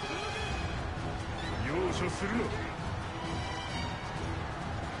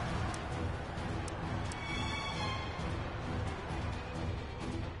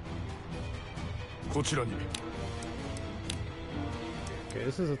 Okay,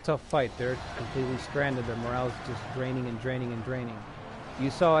 this is a tough fight. They're completely stranded. Their morale is just draining and draining and draining. You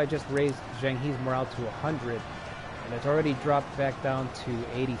saw I just raised Zheng He's morale to 100. And it's already dropped back down to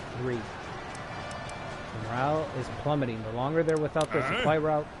 83. The morale is plummeting. The longer they're without their supply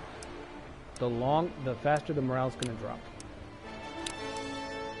route, the faster the morale is going to drop.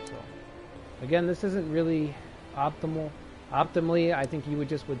 So, again, this isn't really optimal. Optimally, I think you would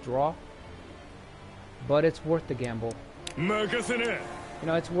just withdraw, but it's worth the gamble. You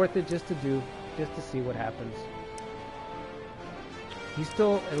know, it's worth it just to see what happens. He's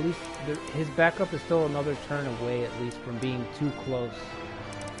still, at least, his backup is still another turn away, at least, from being too close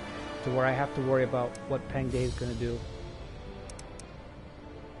to where I have to worry about what Peng Day is going to do.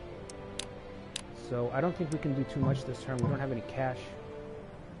 So I don't think we can do too much this turn. We don't have any cash.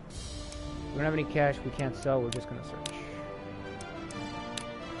 We don't have any cash. We can't sell. We're just going to search.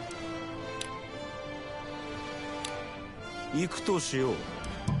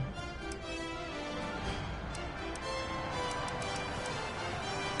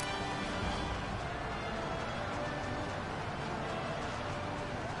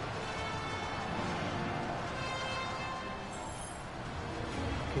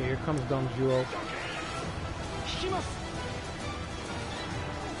 Okay, here comes Zhuo.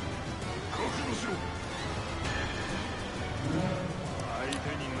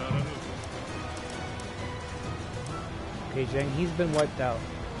 Okay, Zheng, he's been wiped out.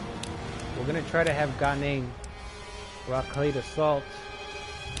 We're gonna try to have Ganeng Rotk assault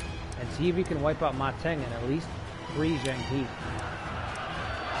and see if we can wipe out Ma Teng and at least free Zheng He.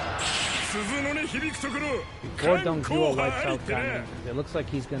 Before Zhuo wipes out Ganeng, it looks like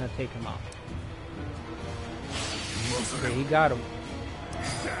he's gonna take him out. Okay, he got him.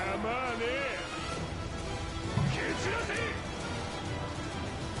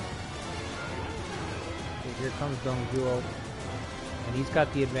 Okay, here comes Zhuo, and he's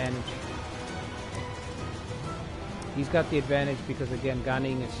got the advantage. He's got the advantage because, again,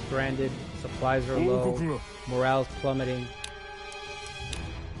 Ganeng is stranded, supplies are low, morale's plummeting.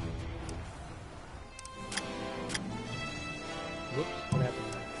 Whoops, what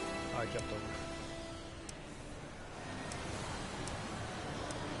happened there? Oh, I jumped over.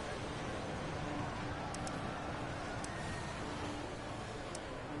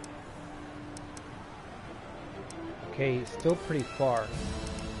 Okay, he's still pretty far.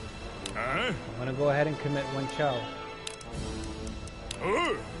 I'm gonna go ahead and commit Wen Chao.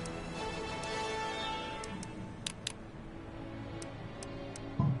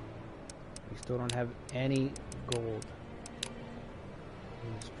 We still don't have any gold.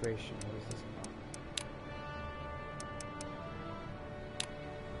 Administration, what is this about?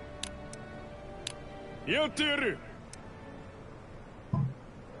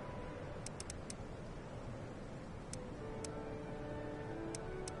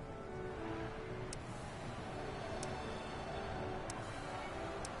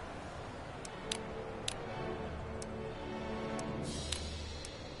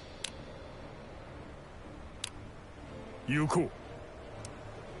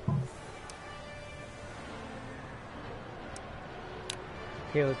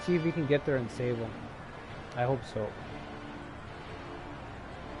 Okay, let's see if we can get there and save him. I hope so.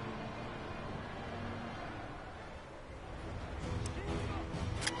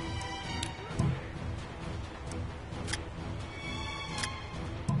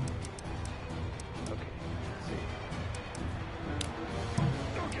 Okay, let's see.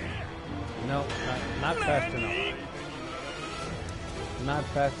 No, not fast enough. Not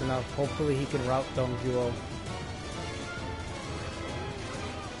fast enough. Hopefully he can rout Zhuo.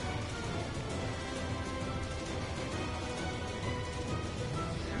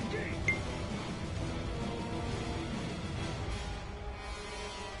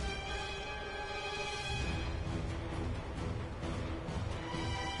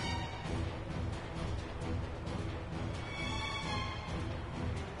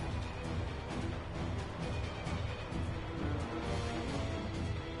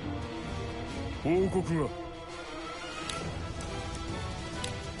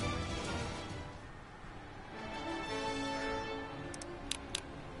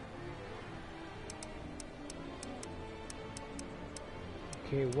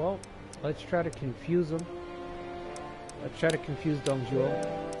 Okay, well, let's try to confuse him. Let's try to confuse Zhuo,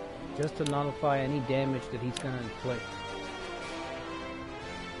 just to nullify any damage that he's going to inflict.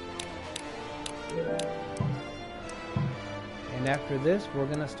 And after this, we're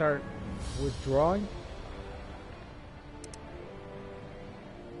going to start withdrawing.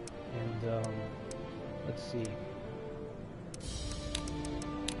 And, let's see.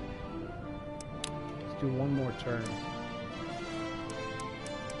 Let's do one more turn.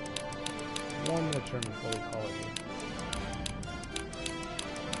 One more turn before we call it here.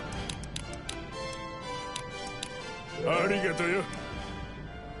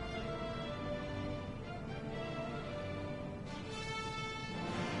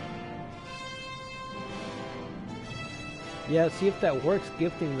 Yeah, see if that works,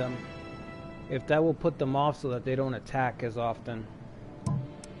 gifting them. If that will put them off so that they don't attack as often.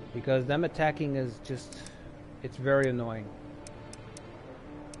 Because them attacking is just, it's very annoying.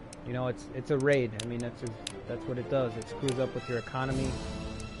 You know, it's a raid. I mean, that's what it does. It screws up with your economy.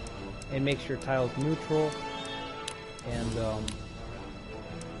 It makes your tiles neutral. And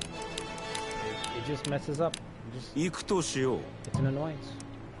it just messes up. It's an annoyance.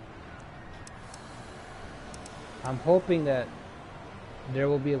 I'm hoping that there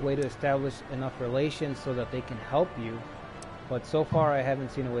will be a way to establish enough relations so that they can help you, but so far I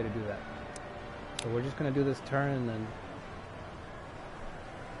haven't seen a way to do that. So we're just going to do this turn and then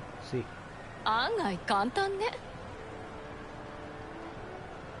see. 案外簡単ね。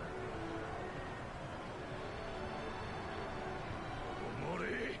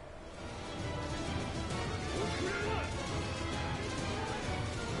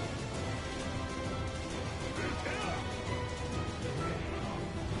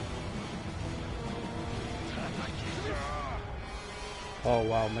Oh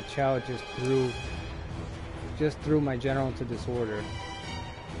wow, Machao just threw my general into disorder.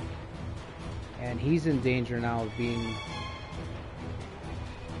 And he's in danger now of being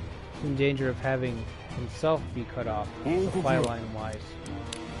in danger of having himself be cut off supply line wise.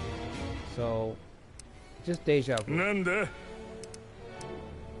 So just deja vu. I'm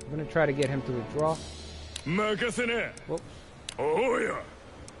gonna try to get him to withdraw. Whoops. Want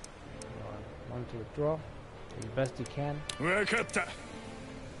to withdraw as best he can.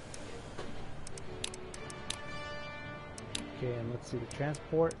 Okay, and let's see, the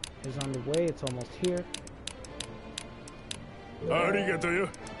transport is on the way, it's almost here.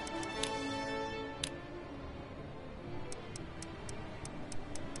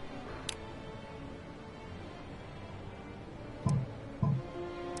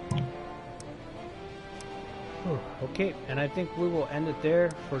 Okay, and I think we will end it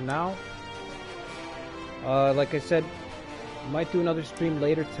there for now. Like I said, might do another stream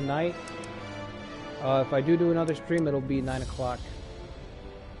later tonight. If I do another stream, it'll be 9 o'clock.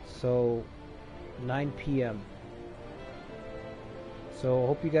 So, 9 p.m. So,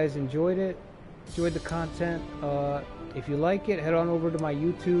 hope you guys enjoyed it. Enjoyed the content. If you like it, head on over to my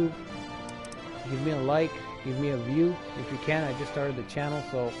YouTube. Give me a like. Give me a view. If you can, I just started the channel.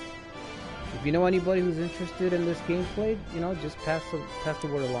 So, if you know anybody who's interested in this gameplay, you know, just pass the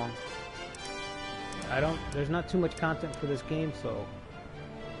word along. There's not too much content for this game, so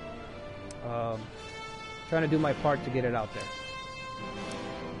trying to do my part to get it out there.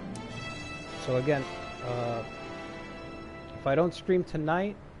 So again, if I don't stream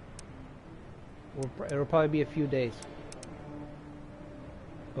tonight, it'll probably be a few days,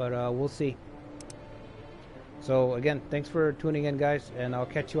 but we'll see. So again, thanks for tuning in, guys, and I'll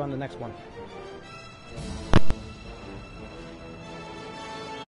catch you on the next one.